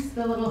earrings,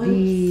 the little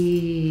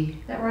hoops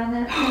that were on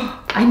that?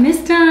 I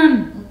missed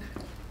them.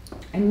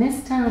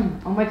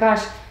 Oh my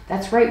gosh,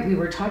 that's right. We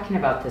were talking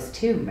about this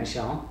too,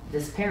 Michelle,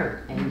 this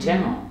pair in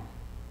general.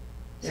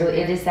 So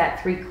it is that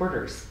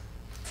 3/4.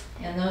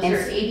 And those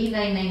are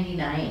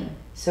 $89.99.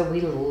 So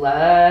we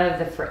love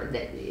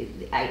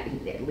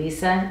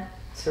Lisa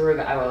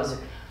Saruga.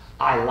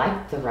 I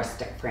like the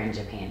rustic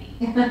frangipani.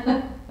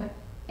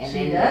 And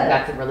then we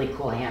got the really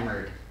cool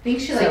hammered. I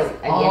think she likes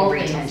all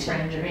things retention.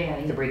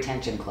 frangipani. The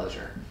retention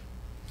closure.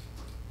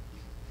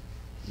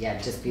 Yeah,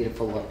 just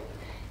beautiful look.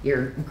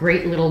 Your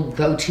great little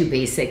go-to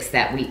basics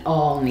that we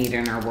all need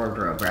in our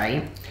wardrobe,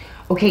 right?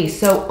 Okay,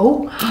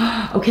 so,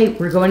 okay,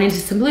 we're going into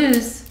some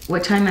blues.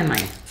 What time am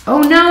I?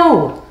 Oh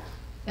no!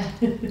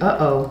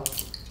 Uh-oh,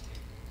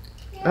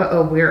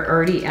 we're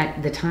already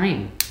at the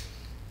time.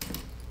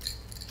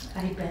 I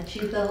I bet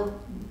you they'll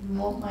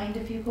won't mind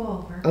if you go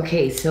over.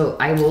 Okay, so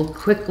I will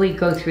quickly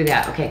go through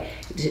that. Okay,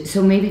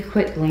 so maybe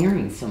quit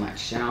glaring so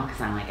much, you know,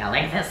 because I'm like, I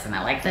like this and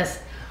I like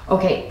this.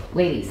 Okay,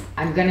 ladies,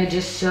 I'm gonna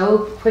just show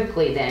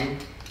quickly then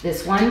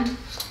this one,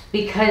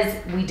 because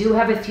we do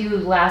have a few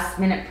last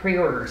minute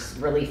pre-orders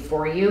really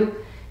for you.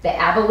 The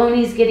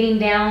abalone's getting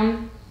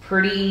down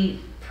pretty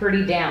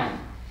down.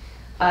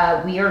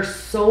 We are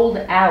sold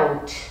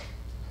out.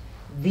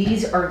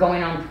 These are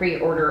going on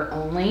pre-order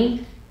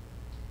only.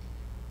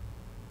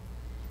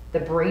 The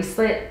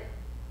bracelet,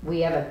 we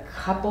have a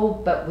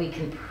couple, but we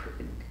can,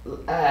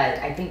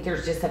 I think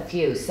there's just a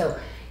few. So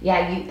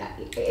yeah,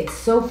 it's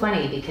so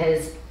funny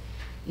because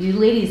you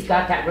ladies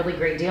got that really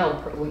great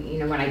deal, you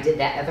know, when I did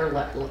that other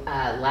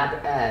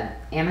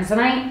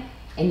Amazonite,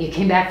 and you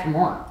came back for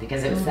more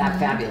because it was that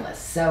fabulous.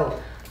 So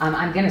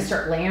I'm gonna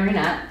start layering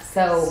up.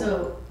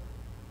 So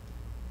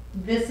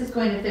this is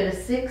going to fit a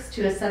 6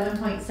 to a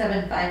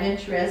 7.75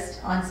 inch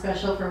wrist on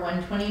special for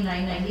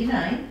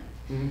 $129.99.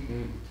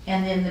 Mm-hmm.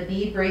 And then the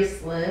bead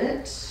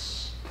bracelet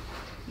is,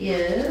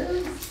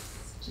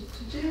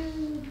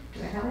 do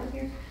I have it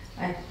here?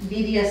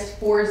 BDS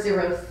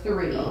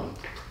 403. Oh,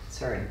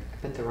 sorry, I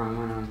put the wrong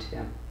one on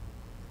too.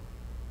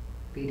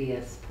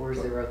 BDS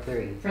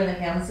 403. For the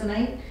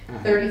Amazonite,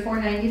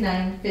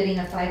 $34.99, fitting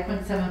a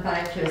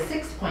 5.75 to a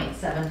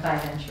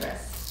 6.75 inch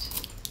wrist.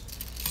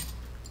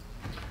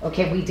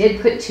 Okay, we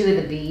did put 2 of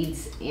the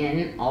beads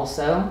in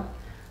also.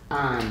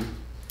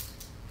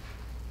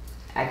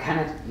 I kind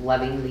of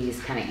loving these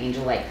kind of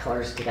angel-like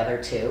colors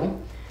together too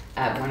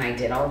when I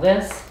did all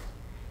this.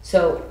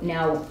 So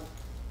now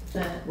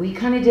we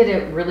kind of did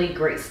a really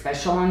great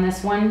special on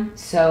this one.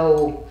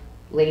 So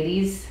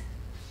ladies,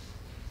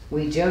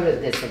 we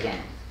Jodoed this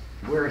again.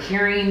 We're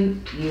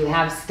hearing you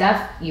have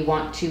stuff you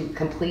want to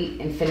complete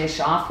and finish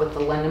off with the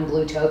London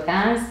Blue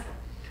Topaz.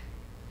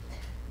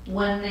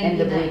 $199. And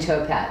the Blue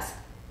Topaz.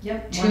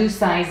 Yep. 2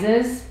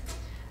 sizes.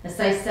 A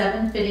size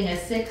 7 fitting a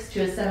 6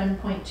 to a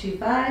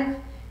 7.25,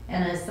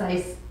 and a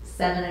size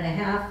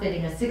 7.5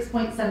 fitting a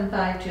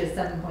 6.75 to a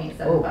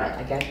 7.75. Oh,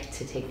 I got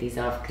to take these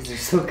off because they're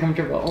so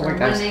comfortable. Oh my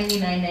gosh.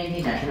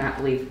 $199.99. I cannot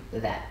believe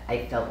that.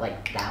 I felt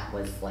like that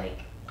was like,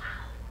 wow.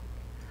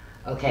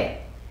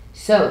 Okay,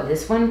 so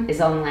this one is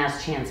on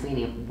last chance,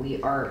 meaning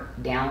we are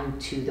down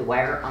to the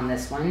wire on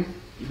this one.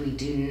 We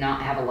do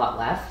not have a lot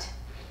left.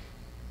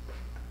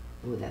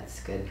 Oh, that's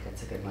good.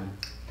 That's a good one.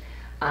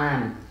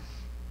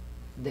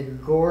 The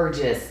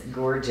gorgeous,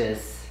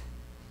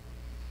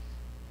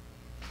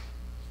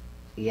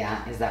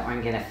 yeah, is that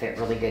one gonna fit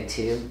really good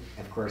too?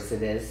 Of course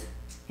it is.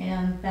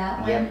 And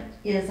that one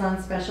is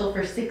on special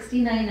for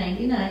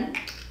 $69.99.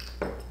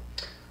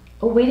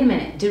 Oh, wait a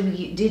minute.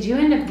 Did you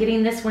end up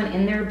getting this one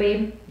in there,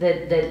 babe?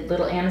 The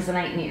little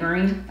Amazonite and the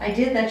earring? I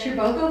did. That's your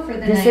BOGO for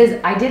the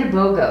night. I did a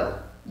BOGO.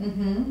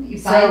 Mm-hmm.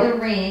 You buy the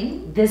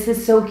ring. This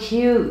is so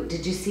cute.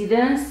 Did you see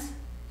this?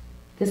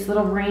 This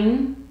little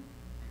ring?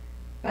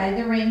 Buy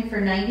the ring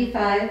for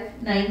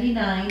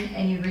 $95.99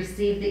 and you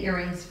receive the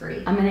earrings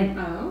free. I'm gonna.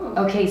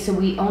 Oh. Okay, so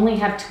we only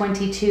have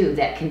 22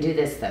 that can do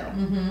this though.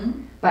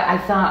 Mm-hmm. But I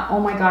thought, oh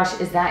my gosh,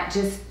 is that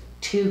just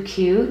too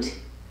cute?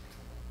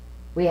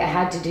 We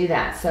had to do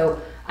that.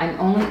 So I'm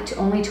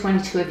only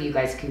 22 of you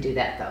guys can do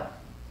that though.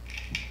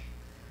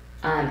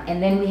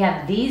 And then we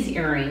have these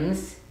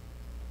earrings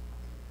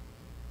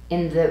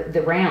in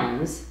the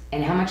rounds.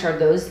 And how much are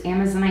those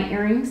Amazonite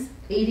earrings?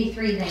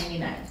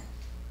 $83.99.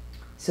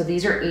 So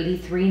these are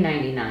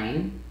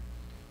 $83.99.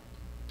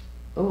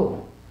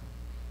 Oh,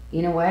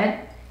 you know what?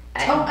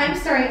 I'm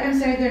sorry,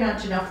 they're not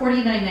Janyl.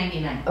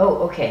 $49.99. Oh,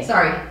 okay.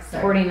 Sorry.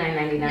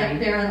 $49.99. Yep,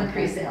 they're on the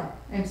pre-sale.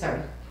 I'm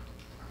sorry.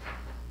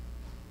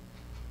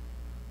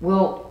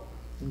 Well,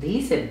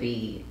 these would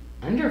be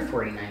under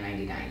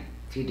 $49.99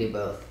 if you do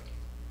both.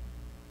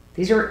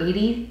 These are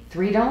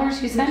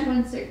 $83, you said? Which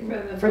one's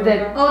for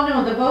the? Oh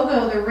no, the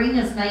BOGO. The ring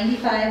is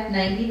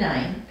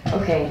 $95.99.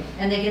 Okay.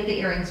 And they get the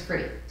earrings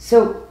free.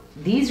 So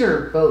these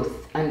are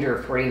both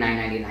under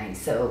 $49.99.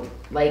 So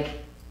like,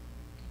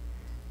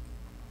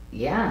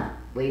 yeah,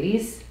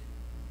 ladies,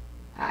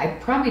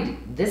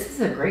 this is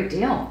a great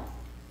deal.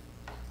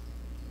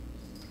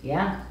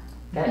 Yeah,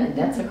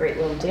 that's a great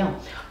little deal.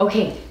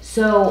 Okay,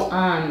 so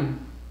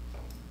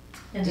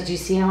did you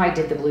see how I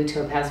did the blue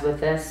topaz with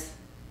this?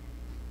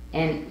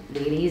 And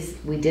ladies,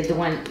 we did the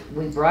one,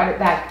 we brought it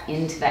back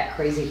into that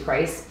crazy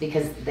price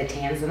because the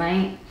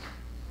tanzanite.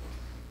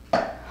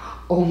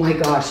 Oh my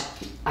gosh,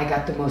 I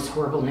got the most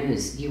horrible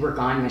news. You were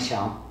gone,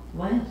 Michelle.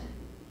 What?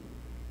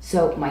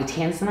 So my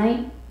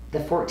tanzanite, the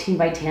 14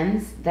 by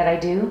 10s that I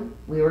do,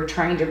 we were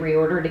trying to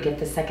reorder to get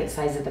the second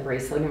size of the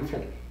bracelet, and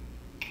for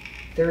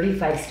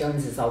 35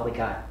 stones is all we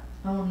got.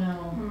 Oh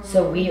no.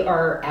 So we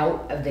are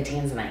out of the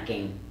tanzanite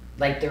game.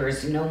 Like there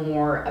is no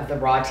more of the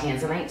raw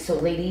tanzanite. So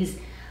ladies,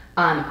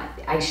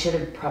 I should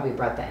have probably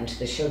brought that into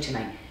the show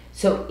tonight.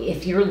 So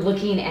if you're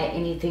looking at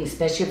anything,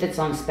 especially if it's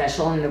on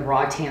special in the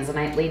raw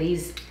tanzanite,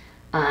 ladies,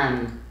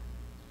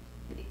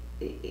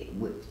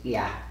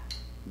 yeah,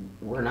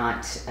 we're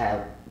not,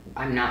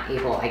 I'm not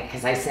able,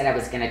 because I said I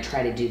was going to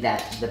try to do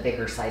the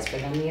bigger size for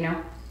them, you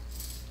know?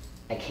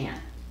 I can't.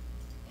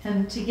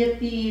 And to get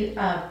the,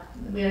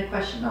 we had a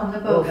question on the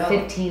Well, BOGO.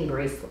 15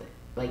 bracelet,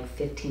 like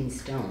 15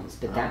 stones,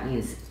 but that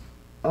means,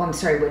 oh, I'm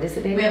sorry, what is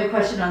it, baby? We have a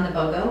question on the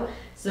BOGO.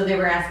 So they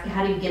were asking,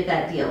 how do you get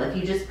that deal? If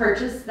you just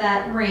purchase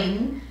that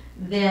ring,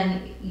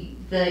 then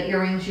the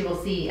earrings you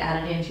will see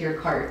added into your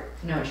cart,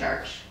 no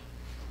charge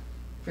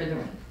for the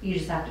ring. You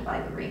just have to buy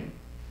the ring.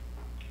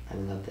 I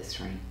love this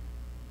ring.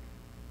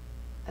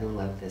 I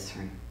love this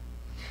ring.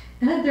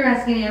 They're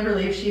asking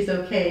Amberly if she's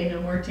okay,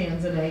 no more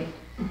tanzanite.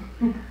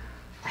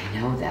 I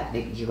know that,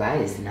 but you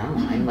guys know.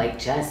 I'm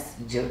like, no.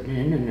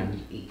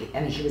 I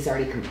mean, he was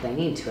already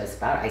complaining to us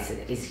about it. I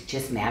said, is he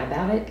just mad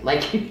about it?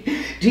 Like,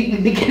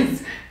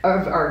 because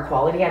of our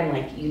quality? I'm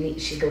like,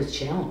 she goes,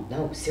 Janyl,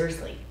 no,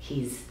 seriously.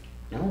 He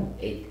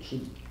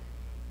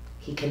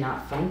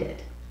cannot find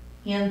it.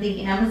 And the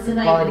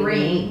Amazonite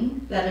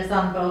ring that is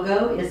on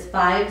BOGO is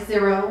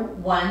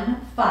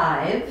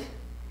 5015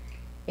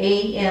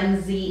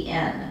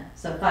 AMZN.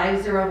 So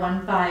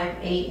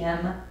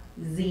 5015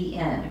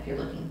 AMZN if you're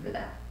looking for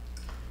that.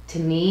 To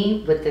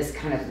me, with this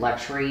kind of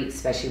luxury,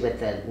 especially with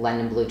the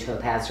London Blue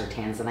Topaz or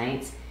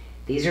Tanzanites,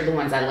 these are the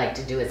ones I like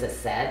to do as a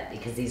set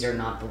because these are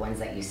not the ones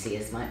that you see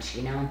as much,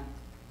 you know?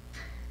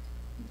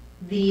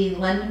 The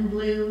London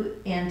Blue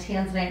and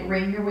Tanzanite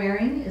ring you're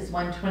wearing is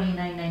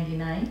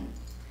 $129.99.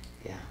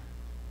 Yeah.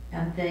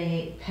 And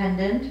the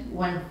pendant,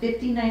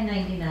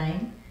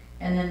 $159.99.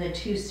 And then the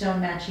 2 stone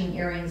matching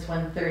earrings,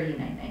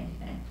 $139.99.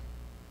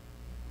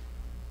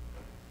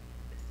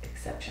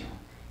 Exceptional.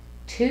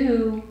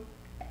 2,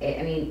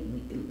 I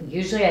mean,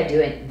 usually I do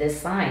it this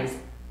size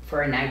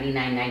for a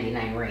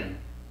 $99.99 ring.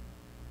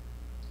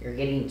 You're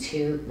getting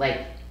 2,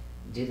 like,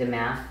 do the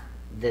math.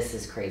 This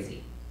is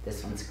crazy.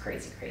 This one's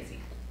crazy.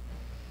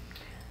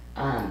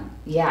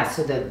 Yeah,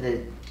 so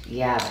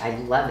yeah, I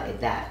love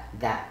it.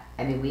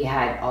 I mean, we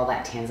had all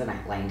that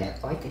Tanzanite lined up.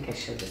 Oh, I think I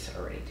showed this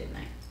already, didn't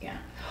I? Yeah.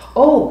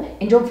 Oh,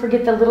 and don't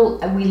forget the little,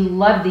 we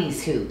love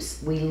these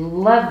hoops. We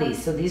love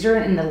these. So these are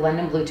in the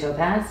London Blue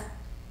Topaz.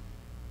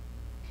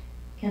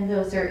 And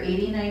those are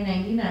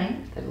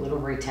 $89.99. The little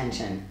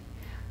retention.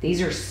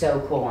 These are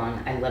so cool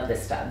on. I love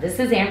this style. This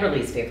is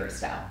Amberly's favorite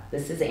style.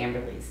 This is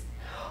Amberly's.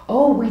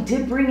 Oh, we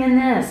did bring in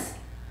this.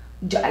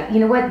 You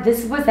know what?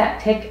 This was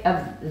that pick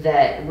of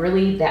that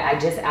I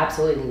just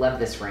absolutely love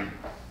this ring.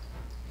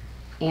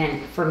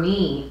 And for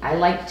me, I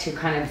like to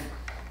kind of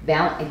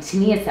balance. To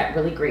me, it's that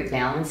really great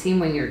balancing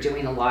when you're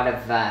doing a lot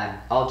of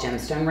all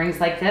gemstone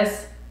rings like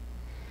this.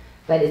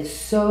 But it's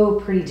so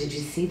pretty. Did you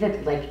see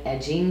that like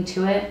edging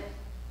to it?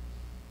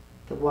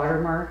 The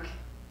watermark.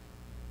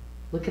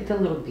 Look at the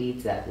little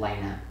beads that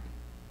line up.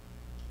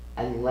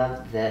 I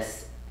love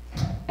this.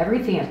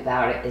 Everything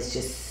about it is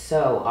just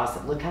so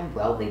awesome. Look how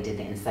well they did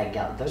the inside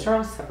galley. Those are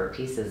all separate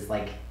pieces,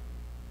 like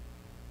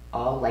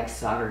all like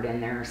soldered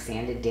in there,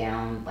 sanded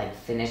down, like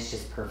finished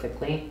just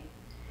perfectly.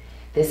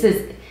 This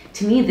is,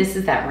 to me, this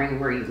is that ring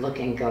where you look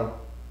and go,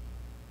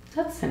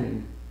 that's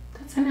an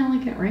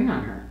elegant ring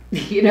on her.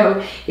 You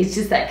know, it's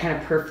just that kind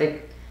of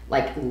perfect,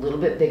 like a little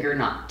bit bigger,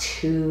 not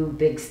too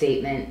big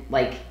statement.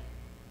 Like,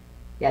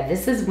 yeah,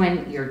 this is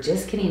when you're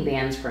just getting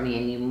bands from me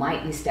and you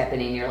might be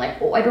stepping in. You're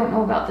like, oh, I don't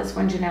know about this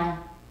one, Janyl.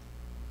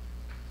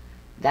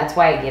 That's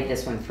why I give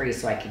this one free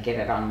so I could get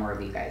it on more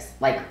of you guys.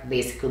 Like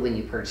basically when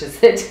you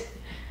purchase it.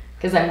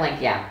 Because I'm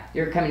like, yeah,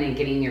 you're coming and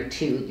getting your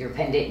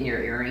pendant and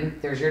your earring.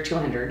 There's your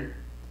 200.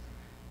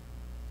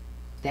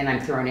 Then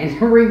I'm throwing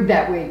in a ring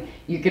that way.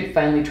 You could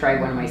finally try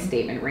one of my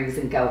statement rings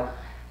and go,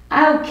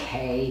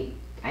 okay,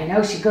 I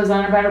know she goes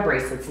on about her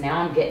bracelets. Now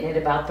I'm getting it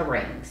about the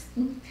rings.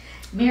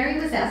 Mary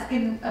was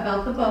asking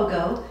about the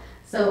BOGO.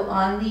 So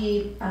on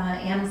the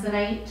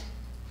Amazonite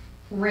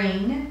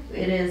ring,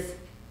 it is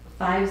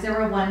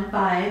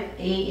 5015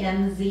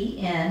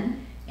 AMZN,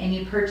 and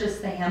you purchase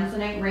the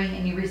Amazonite ring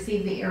and you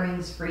receive the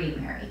earrings free,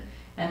 Mary.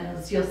 And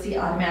those you'll see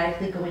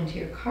automatically go into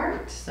your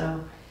cart.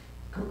 So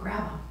go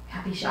grab them.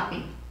 Happy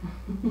shopping.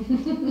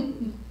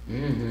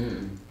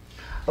 Mm-hmm.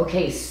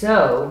 Okay,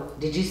 so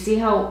did you see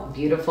how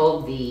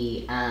beautiful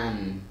the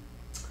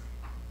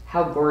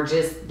how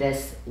gorgeous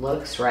this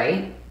looks,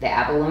 right? The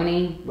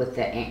abalone with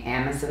the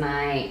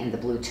Amazonite and the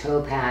blue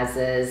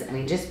topazes. I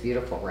mean, just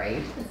beautiful,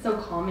 right? It's so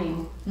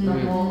calming.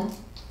 Mm-hmm.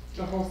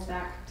 The whole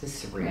stack. Just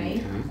serene,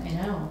 Right? huh? I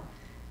know.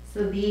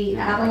 So the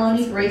Yeah, I like abalone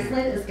this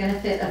bracelet is going to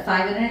fit a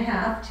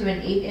 5.5 to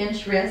an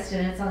 8-inch wrist,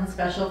 and it's on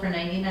special for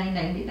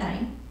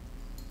 $99.99.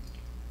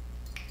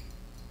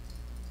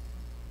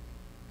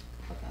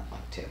 Love that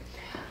look too.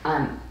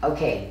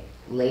 Okay,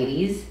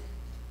 ladies,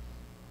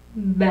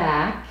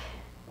 back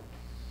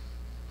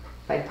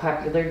by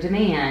popular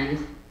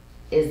demand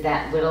is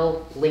that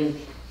little link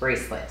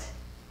bracelet.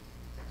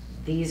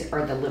 These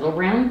are the little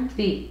round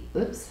feet.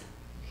 Oops,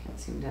 can't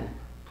seem to.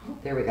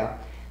 There we go.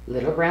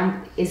 Little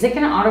round. Is it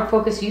going to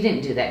autofocus? You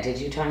didn't do that, did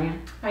you, Tanya?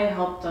 I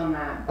helped on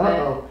that.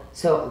 Oh,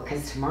 so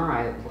because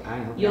tomorrow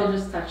I hope You'll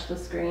just touch the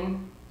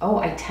screen. Oh,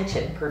 I touch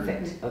it.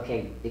 Perfect.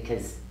 Okay,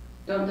 because.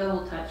 Don't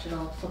double touch,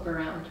 it'll flip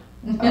around.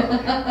 Oh,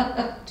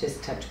 okay.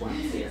 Just touch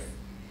once. Yes.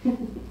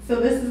 So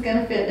this is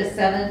gonna fit a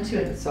 7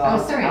 to a, So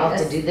oh, sorry. I'll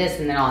have to do this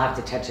and then I'll have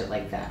to touch it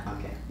like that.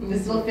 Okay.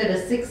 This will fit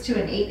a 6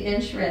 to an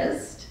 8-inch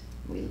wrist,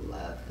 We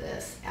love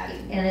this.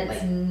 Adding, and it's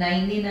like,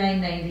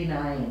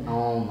 $99.99.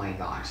 oh my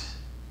gosh.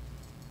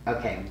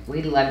 Okay,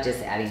 we love just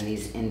adding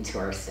these into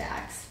our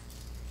stacks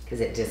because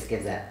it just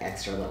gives that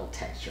extra little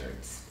texture.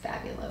 It's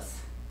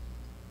fabulous.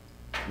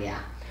 Yeah.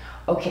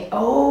 Okay.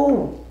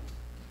 Oh,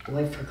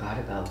 I forgot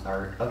about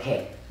our.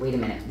 Okay, wait a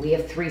minute. We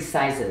have 3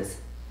 sizes.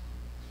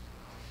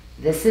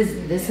 This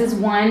is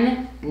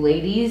one,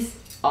 ladies.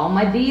 All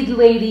my bead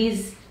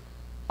ladies.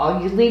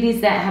 All you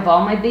ladies that have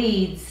all my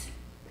beads.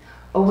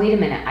 Oh, wait a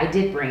minute. I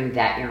did bring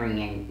that earring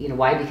in. You know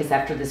why? Because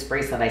after this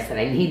bracelet, I said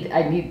I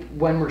need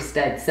one more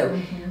stud. So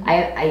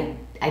I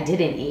did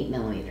an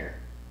 8mm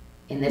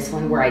in this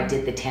one where I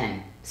did the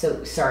 10.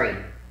 So sorry,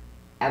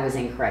 I was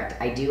incorrect.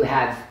 I do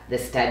have the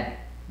stud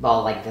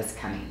ball like this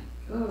coming.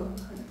 Oh,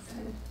 I'm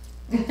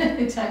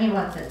excited. Tanya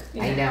wants it.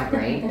 I know,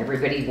 right?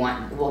 Everybody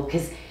well,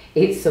 because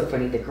it's so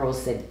funny. The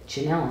girls said,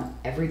 Janyl,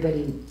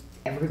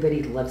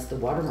 everybody loves the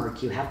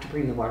watermark. You have to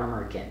bring the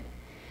watermark in.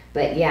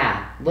 But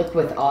yeah, look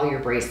with all your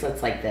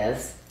bracelets like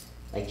this,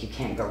 like you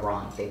can't go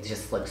wrong. They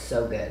just look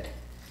so good.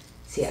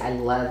 See, I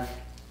love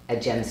a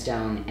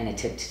gemstone and a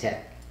tip to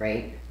tip,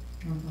 right?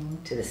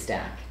 To the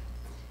stack.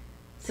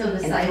 So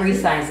the And sizes, 3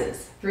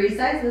 sizes. 3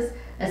 sizes.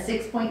 A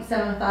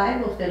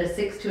 6.75 will fit a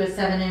 6 to a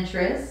 7-inch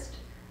wrist.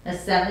 A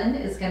 7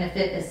 is going to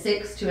fit a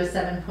 6 to a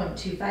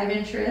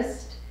 7.25-inch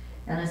wrist.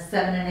 And a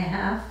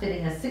 7.5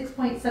 fitting a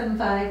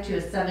 6.75 to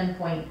a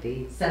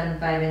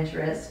 7.75-inch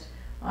wrist.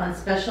 On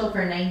special for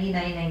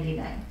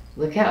 $99.99.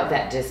 Look how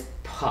that just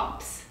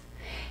pops.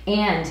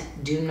 And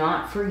do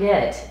not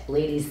forget,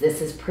 ladies,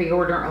 this is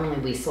pre-order only.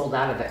 We sold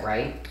out of it,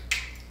 right?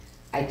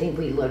 I think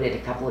we loaded a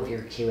couple of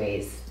your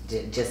QAs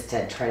just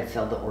to try to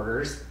fill the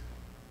orders.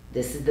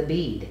 This is the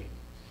bead.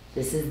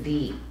 This is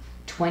the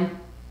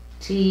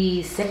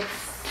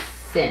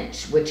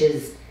 26-inch, which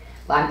is,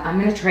 I'm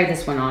going to try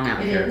this one on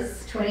out here. It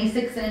is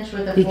 26-inch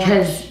with a 4-inch.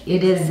 Because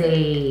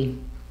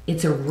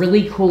it's a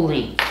really cool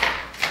link.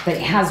 But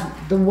it has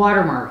the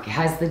watermark, it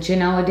has the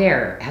Janyl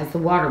Adair, it has the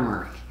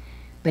watermark,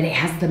 but it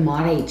has the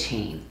mate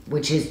chain,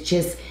 which is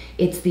just,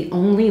 it's the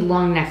only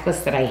long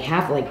necklace that I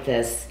have like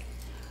this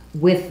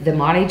with the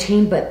mate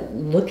chain, but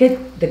look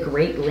at the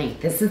great length.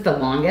 This is the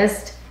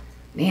longest.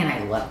 Man,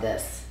 I love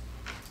this.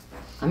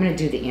 I'm gonna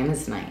do the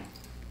Amazonite.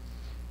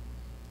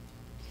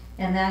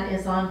 And that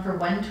is on for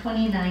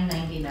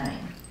 $129.99.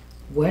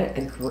 What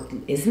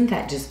isn't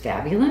that just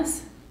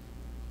fabulous?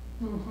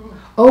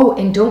 Oh,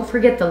 and don't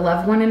forget the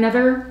love one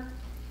another.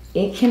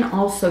 It can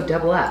also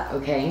double up,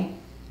 okay?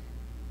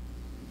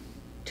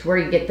 To where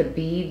you get the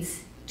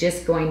beads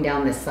just going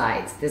down the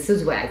sides. This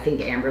is what I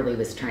think Amberly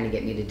was trying to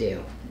get me to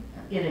do.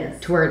 It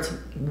is. To where it's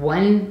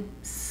one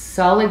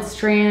solid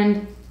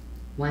strand,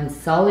 then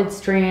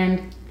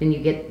you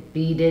get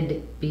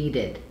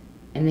beaded,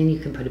 and then you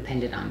can put a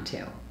pendant on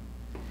too.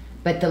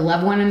 But the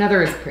love one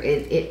another is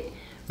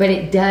but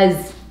it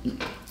does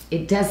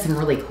some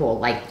really cool,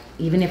 like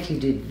even if you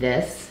do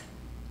this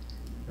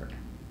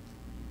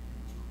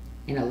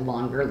in a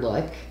longer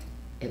look,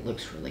 it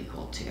looks really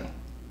cool too.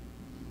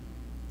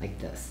 Like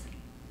this.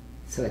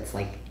 So it's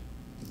like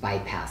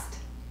bypassed.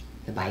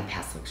 The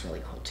bypass looks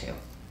really cool too.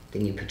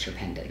 Then you put your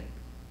pendant.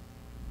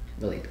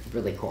 Really,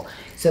 really cool.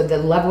 So the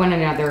love one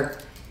another,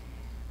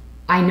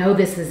 I know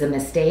this is a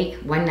mistake,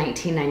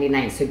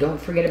 $119.99, so don't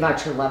forget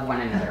about your love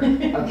one another,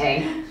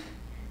 okay?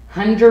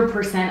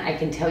 100% I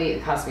can tell you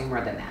it cost me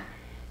more than that.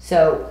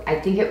 So I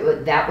think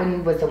that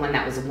one was the one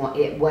that was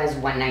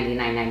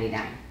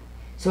 $199.99.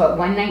 So at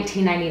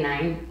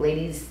 $119.99,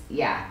 ladies,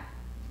 yeah,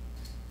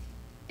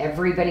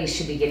 everybody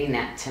should be getting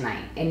that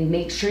tonight. And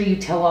make sure you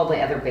tell all the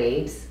other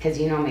babes, because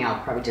you know me, I'll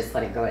probably just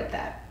let it go at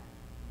that.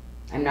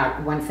 I'm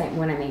not, when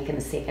I make a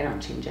mistake, I don't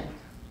change it.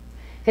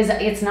 Because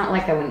it's not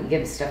like I wouldn't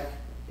give stuff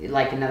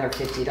like another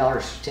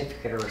 $50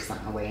 certificate or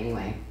something away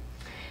anyway.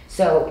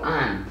 So,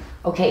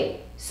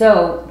 okay,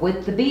 so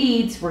with the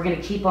beads, we're gonna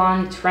keep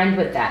on trend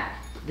with that.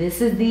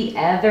 This is the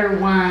other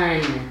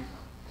one.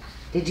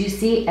 Did you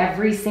see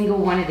every single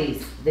one of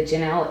these? The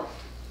Janyl,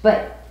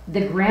 but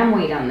the gram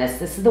weight on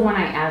this is the one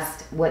I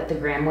asked what the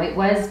gram weight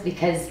was,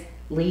 because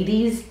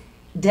ladies,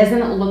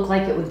 doesn't it look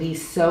like it would be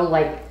so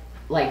like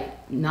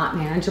not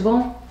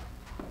manageable?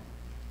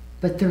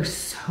 But they're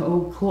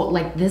so cool.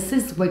 Like this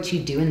is what you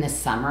do in the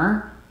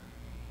summer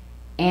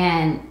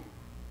and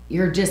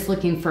you're just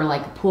looking for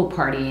like a pool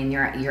party and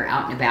you're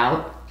out and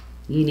about.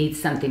 You need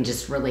something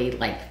just really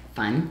like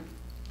fun.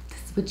 This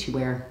is what you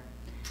wear.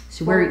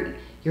 So wear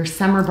your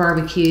summer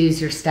barbecues,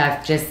 your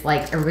stuff, just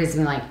like everybody's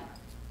been like,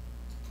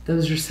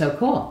 those are so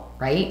cool,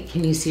 right?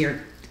 Can you see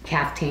your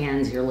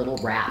caftans, your little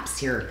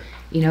wraps, your,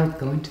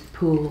 going to the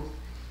pool.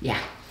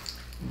 Yeah,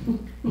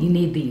 you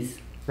need these,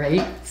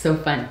 right? So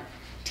fun.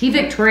 T.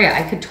 Victoria,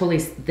 I could totally,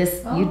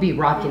 you'd be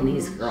rocking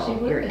these, girl.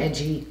 You're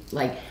edgy,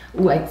 like,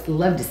 ooh, I'd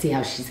love to see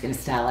how she's gonna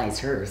stylize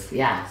hers,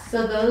 yeah.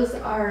 So those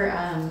are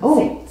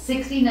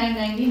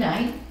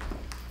 $69.99.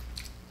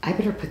 I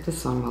better put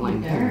this on while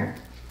I'm here.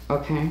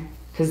 Okay.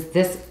 Because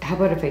this, how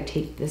about if I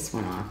take this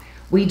one off?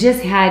 We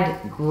just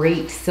had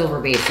great silver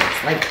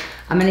basics. Like,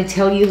 I'm going to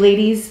tell you,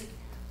 ladies,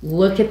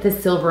 look at the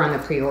silver on the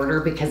pre-order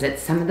because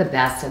it's some of the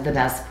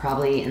best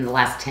probably in the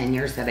last 10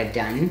 years that I've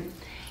done.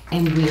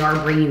 And we are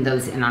bringing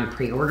those in on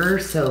pre-order.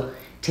 So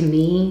to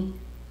me,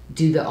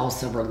 do the all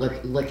silver.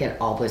 Look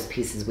at all those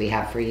pieces we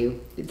have for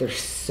you. They're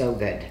so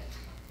good.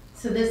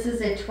 So this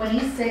is a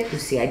 26. You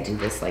see, I do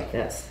this like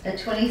this. A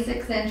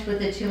 26 inch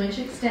with a 2-inch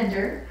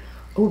extender.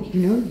 Oh,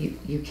 you know,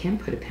 you can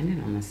put a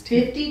pendant on this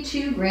too.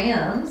 52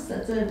 grams.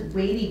 That's a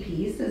weighty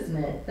piece, isn't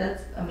it?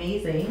 That's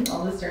amazing.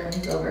 All the sterling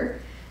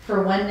silver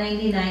for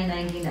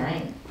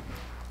 $199.99.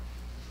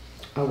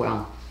 Oh,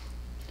 well.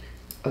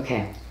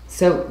 Okay.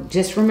 So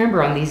just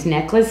remember on these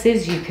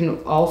necklaces, you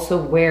can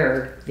also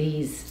wear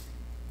these,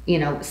 you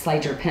know,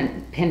 slide your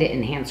pendant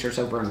enhancers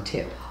over them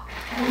too.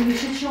 Oh, you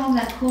should show them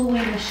that cool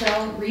way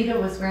Rita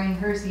was wearing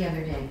hers the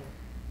other day.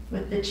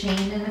 With the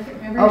chain and the,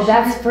 remember? Oh,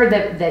 that's for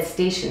the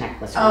station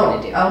necklace we're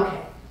going to do.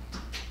 Okay.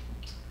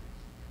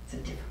 It's a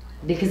different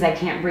one. Because I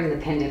can't bring the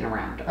pendant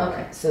around.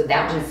 Okay. So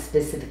that one's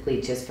specifically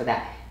just for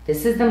that.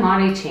 This is the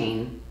Mate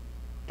chain,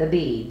 the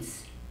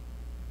beads,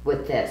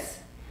 with this.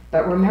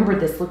 But remember,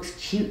 this looks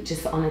cute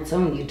just on its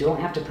own. You don't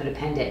have to put a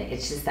pendant.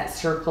 It's just that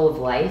circle of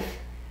life,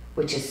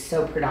 which is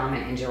so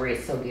predominant in jewelry.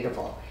 It's so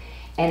beautiful.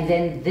 And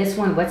then this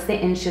one, what's the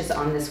inches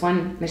on this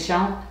one,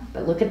 Michelle?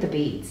 But look at the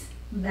beads.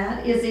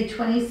 That is a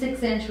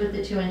 26 inch with a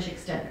 2-inch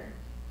extender.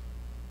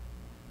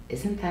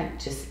 Isn't that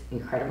just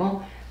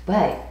incredible?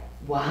 But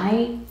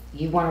why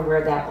you want to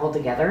wear that all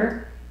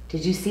together?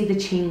 Did you see the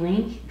chain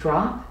link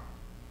drop?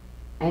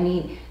 I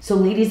mean, so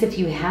ladies, if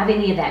you have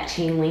any of that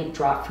chain link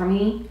drop for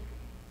me,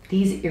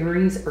 these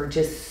earrings are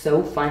just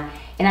so fun.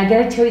 And I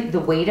gotta tell you, the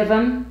weight of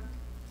them,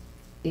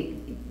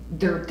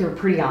 they're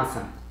pretty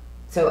awesome.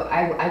 So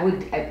I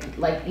would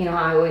like, you know,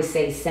 I always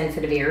say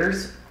sensitive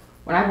ears.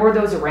 When I wore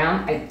those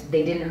around,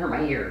 they didn't hurt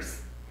my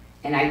ears.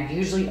 And I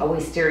usually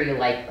always steer you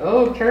like,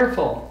 oh,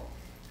 careful.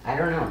 I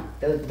don't know.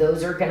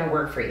 Those are going to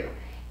work for you.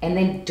 And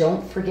then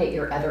don't forget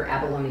your other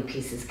abalone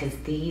pieces because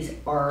these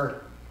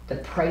are, the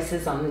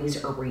prices on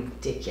these are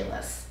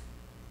ridiculous.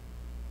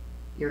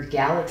 Your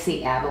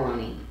Galaxy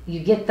abalone. You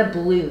get the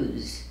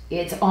blues.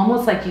 It's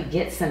almost like you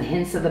get some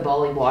hints of the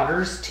Bali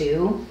waters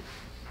too.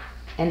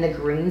 And the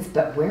greens,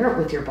 but wear it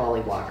with your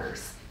Bali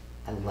waters.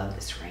 I love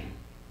this ring.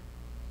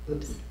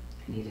 Oops.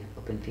 I need an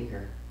open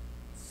finger.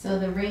 So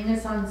the ring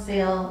is on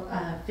sale,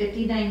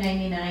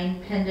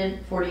 $59.99,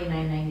 pendant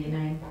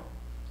 $49.99.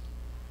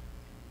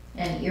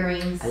 And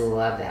earrings. I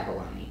love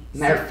abalone.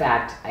 Matter of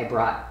fact, I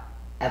brought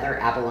other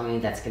abalone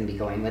that's going to be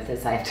going with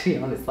this. I have to be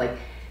honest. Like,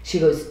 she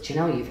goes,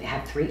 Janyl, you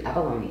have 3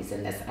 abalones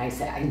in this. And I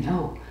said, I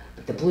know,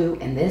 but the blue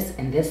and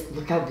this,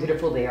 look how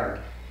beautiful they are.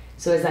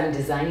 So as I'm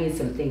designing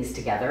some things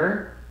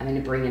together, I'm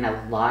going to bring in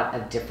a lot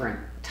of different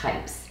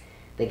types.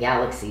 The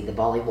Galaxy, the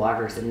Bali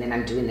Waters, and then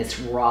I'm doing this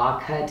raw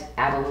cut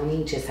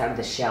abalone just out of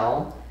the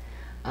shell.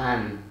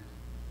 And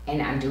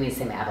I'm doing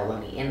some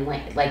abalone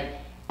inlay. Like,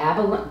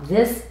 abalone,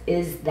 this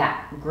is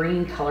that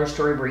green color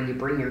story where you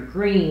bring your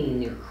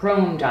green, your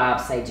chrome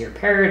topsides, your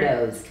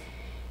peridots.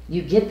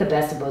 You get the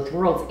best of both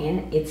worlds,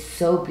 and it's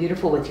so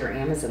beautiful with your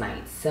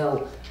Amazonites.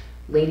 So,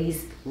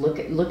 ladies, look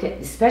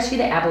at, especially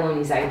the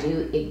abalones I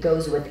do, it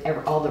goes with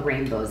all the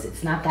rainbows.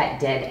 It's not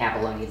that dead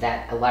abalone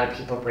that a lot of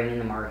people bring in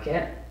the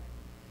market.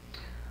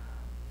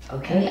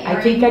 Okay, I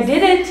think I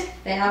did it.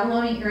 The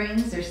abalone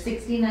earrings are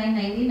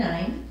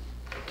 $69.99.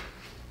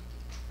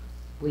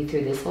 We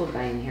threw this old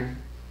guy in here.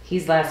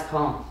 He's last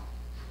call.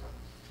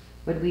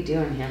 What did we do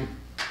on him?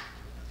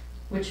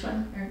 Which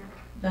one? Or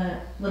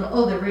the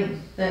little, the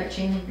ring, the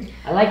chain link ring.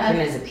 I liked him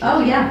as a pinky.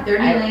 Oh yeah,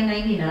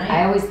 $39.99.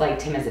 I always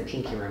liked him as a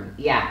pinky ring.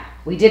 Yeah,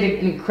 we did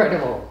an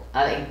incredible.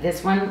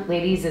 This one,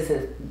 ladies, this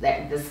is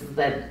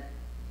the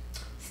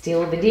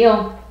steal of the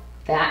deal.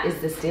 That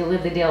is the steal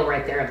of the deal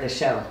right there of the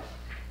show.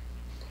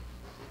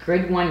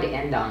 Good one to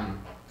end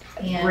on.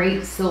 And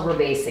great silver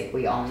basic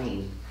we all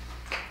need.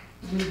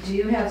 We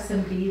do have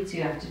some beads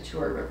you have to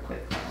tour real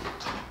quick.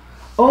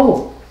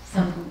 Oh,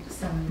 some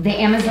the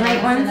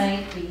Amazonite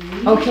ones?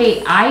 Beads.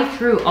 Okay, I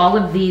threw all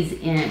of these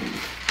in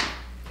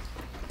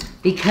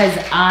because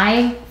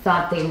I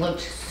thought they looked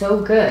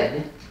so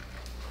good,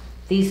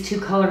 these 2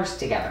 colors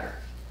together.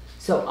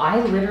 So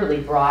I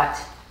literally brought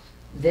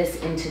this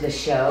into the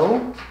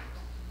show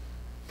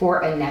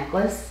for a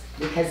necklace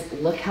because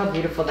look how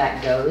beautiful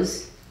that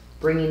goes.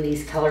 Bringing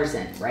these colors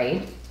in,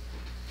 right?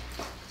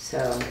 So,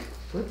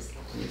 whoops,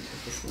 let me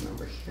put this one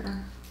over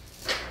here.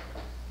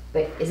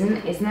 But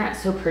isn't that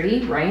so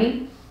pretty,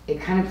 right?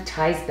 It kind of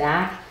ties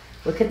back.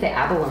 Look at the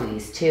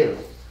abalones too.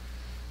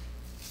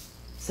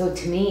 So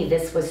to me,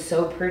 this was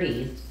so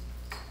pretty.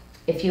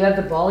 If you have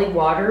the Bali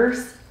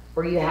Waters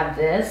or you have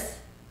this,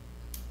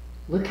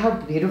 look how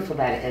beautiful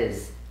that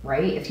is,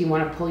 right? If you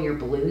want to pull your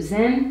blues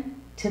in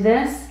to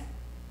this.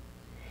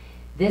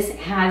 This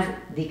has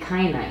the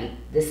kyanite.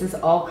 This is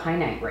all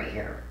kyanite right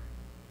here.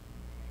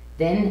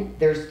 Then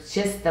there's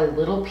just the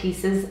little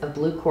pieces of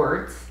blue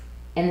quartz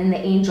and then the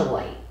angel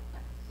light.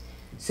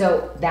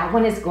 So that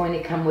one is going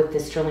to come with the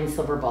sterling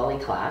silver Bali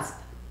clasp.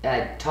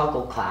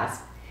 toggle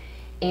clasp.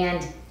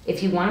 And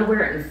if you want to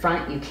wear it in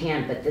front, you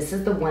can, but this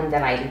is the one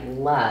that I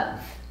love.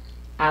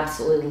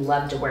 Absolutely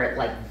love to wear it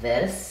like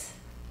this.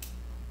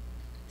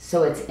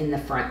 So it's in the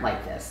front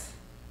like this.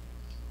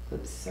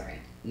 Oops, sorry.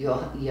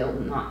 You'll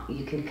not,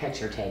 you can cut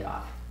your tag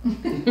off.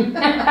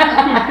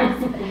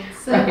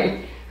 So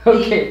right.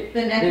 Okay.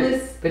 The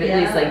necklace, but at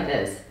least like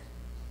this.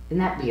 Isn't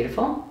that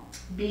beautiful?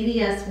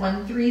 BDS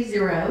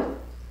 130,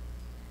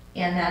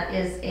 and that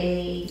is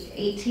a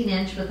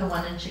 18-inch with a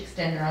 1-inch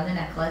extender on the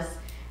necklace.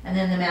 And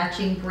then the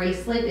matching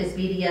bracelet is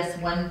BDS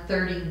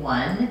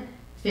 131,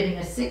 fitting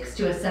a 6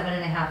 to a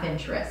 7.5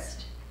 inch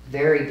wrist.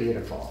 Very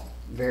beautiful.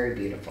 Very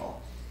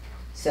beautiful.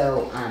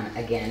 So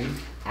again,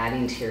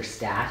 adding to your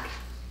stack,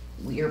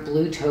 your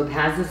blue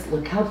topazes.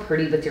 Look how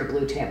pretty with your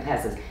blue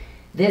topazes.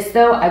 This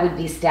though, I would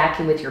be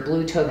stacking with your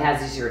blue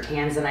topazes, your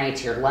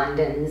tanzanites, your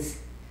Londons.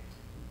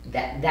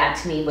 That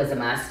to me was a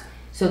must.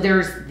 So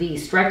there's the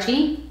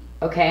stretchy,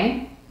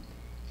 okay,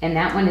 and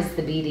that one is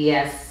the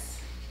BDS.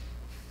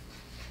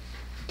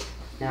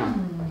 No,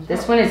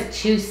 this one is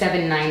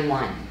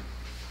 2791.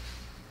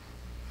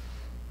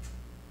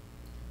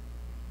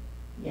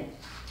 Yeah.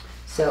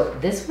 So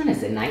this one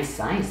is a nice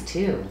size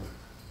too.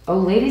 Oh,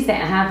 ladies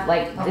that have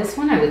like this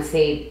one, I would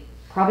say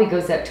probably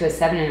goes up to a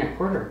 7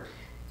 1/4.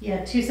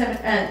 Yeah,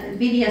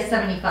 BDS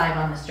 75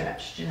 on the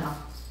stretch, Janyl.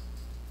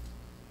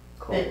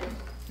 Cool.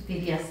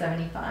 BDS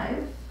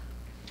 75.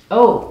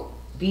 Oh,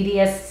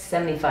 BDS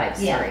 75.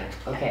 Yeah. Sorry.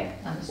 Okay.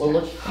 On the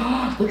Well,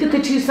 stretch. look at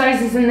the 2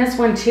 sizes in this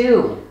one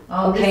too.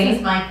 Oh, okay. This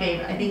is my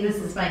favorite. I think this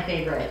is my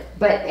favorite.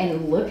 But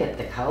and look at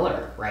the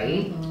color,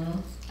 right?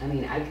 Mm-hmm. I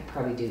mean, I could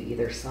probably do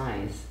either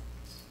size.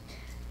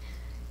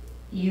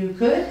 You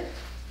could.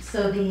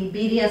 So the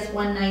BDS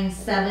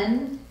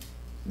 197,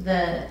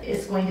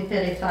 is going to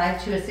fit a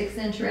 5 to a 6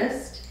 inch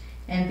wrist,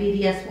 and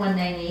BDS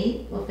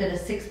 198 will fit a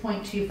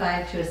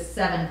 6.25 to a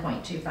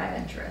 7.25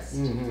 inch wrist.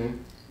 Mm-hmm.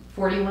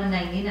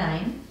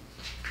 $41.99.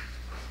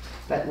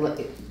 But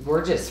look,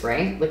 gorgeous,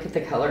 right? Look at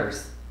the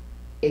colors.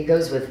 It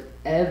goes with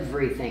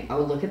everything.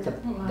 Oh, look at the,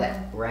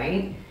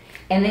 right?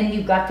 And then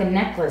you've got the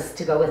necklace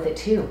to go with it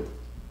too.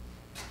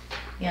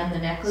 Yeah, and the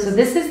necklace. So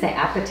this is the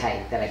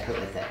apatite that I put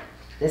with it.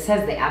 This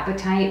has the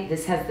apatite,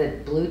 this has the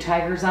blue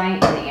tiger's eye,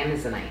 and the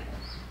amazonite.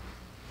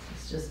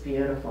 It's just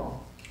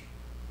beautiful.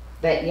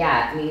 But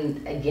yeah, I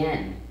mean,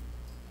 again,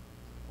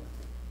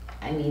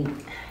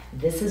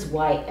 this is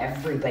why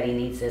everybody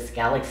needs this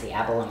Galaxy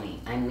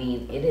Abalone. I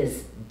mean, it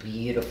is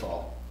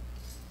beautiful.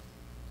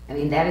 I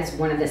mean, that is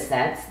one of the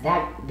sets.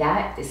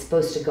 That is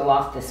supposed to go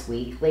off this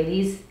week,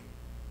 ladies.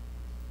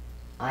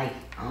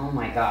 Oh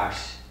my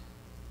gosh.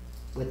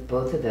 With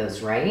both of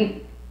those,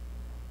 right?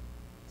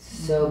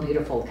 So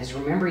beautiful. Because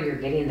remember, you're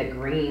getting the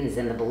greens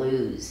and the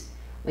blues.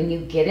 When you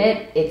get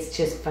it, it's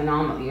just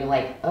phenomenal. You're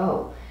like,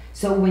 oh.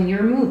 So when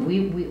you're moved,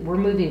 we're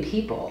moving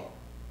people.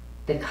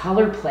 The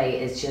color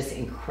play is just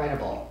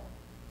incredible.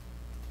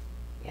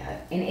 Yeah,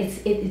 and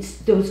it's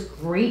those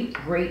great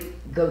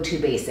go-to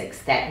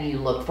basics that you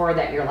look for,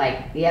 that you're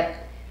like,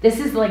 yep, this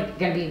is like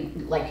gonna be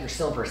like your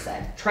silver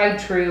set. Tried,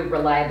 true,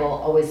 reliable,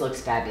 always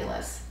looks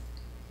fabulous.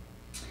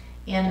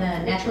 And the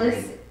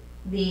necklace,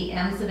 the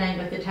Amazonite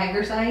with the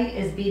tiger's eye,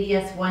 is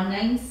BDS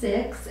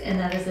 196, and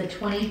that is a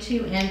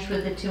 22 inch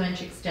with a 2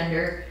 inch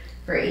extender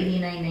for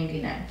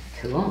 $89.99.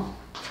 Cool.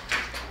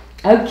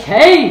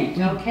 Okay.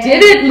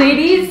 Did it,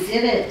 ladies. We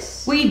did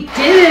it. We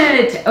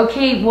did it.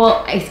 Okay,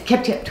 well, I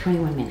kept you up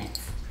 21 minutes.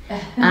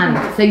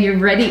 So you're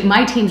ready.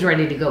 My team's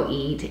ready to go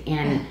eat.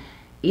 And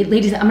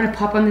ladies, I'm going to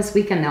pop on this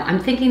weekend, though. I'm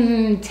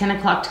thinking 10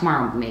 o'clock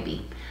tomorrow,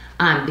 maybe.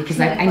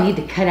 Because I need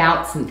to cut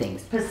out some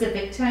things.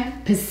 Pacific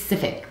time?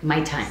 Pacific,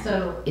 my time.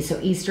 So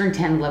Eastern,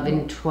 10,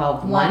 11,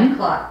 12, 1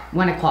 o'clock.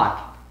 1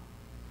 o'clock.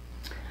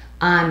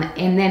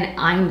 And then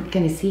I'm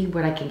going to see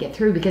what I can get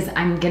through, because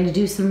I'm going to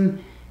do some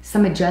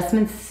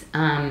adjustments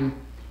on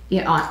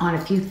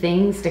a few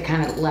things to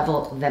kind of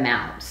level them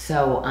out.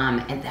 So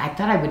and I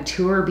thought I would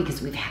tour,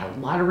 because we've had a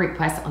lot of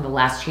requests on the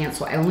last chance.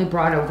 So I only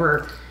brought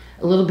over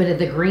a little bit of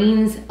the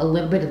greens, a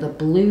little bit of the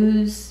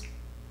blues,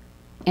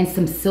 and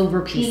some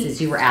silver pieces.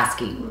 Pinks. You were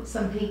asking.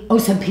 Some pinks. Oh,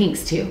 some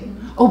pinks too.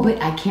 Mm-hmm. Oh,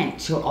 but I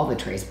can't show all the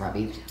trays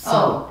probably.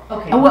 So,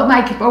 okay. Oh, well,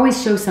 I could always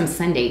show some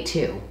Sunday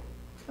too.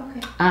 Okay.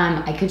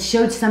 I could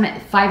show some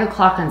at 5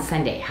 o'clock on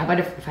Sunday. How about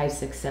if 5,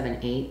 6, 7,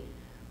 8?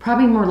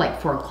 Probably more like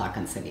 4 o'clock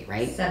on Sunday,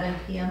 right? 7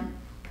 p.m.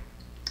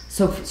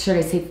 So should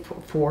I say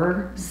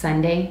 4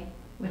 Sunday?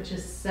 Which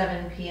is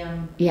 7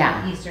 p.m.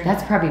 Yeah, Eastern.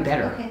 that's time. probably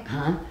better, Okay.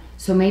 huh?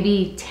 So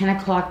maybe 10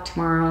 o'clock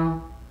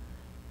tomorrow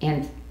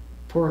and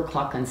 4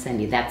 o'clock on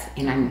Sunday.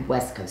 And I'm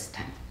West Coast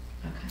time.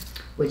 Okay.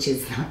 Which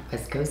is not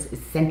West Coast,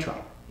 it's Central.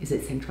 Is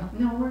it Central?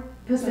 No, we're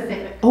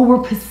Pacific. Oh,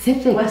 we're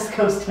Pacific. West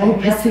Coast time. Oh,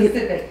 Pacific.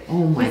 Pacific.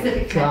 Oh my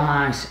Pacific time.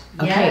 gosh.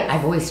 Okay, Yes.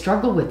 I've always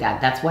struggled with that.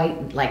 That's why,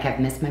 like, I've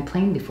missed my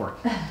plane before.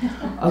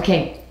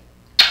 Okay.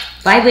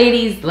 Bye,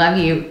 ladies. Love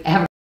you.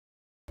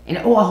 And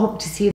I hope to see you.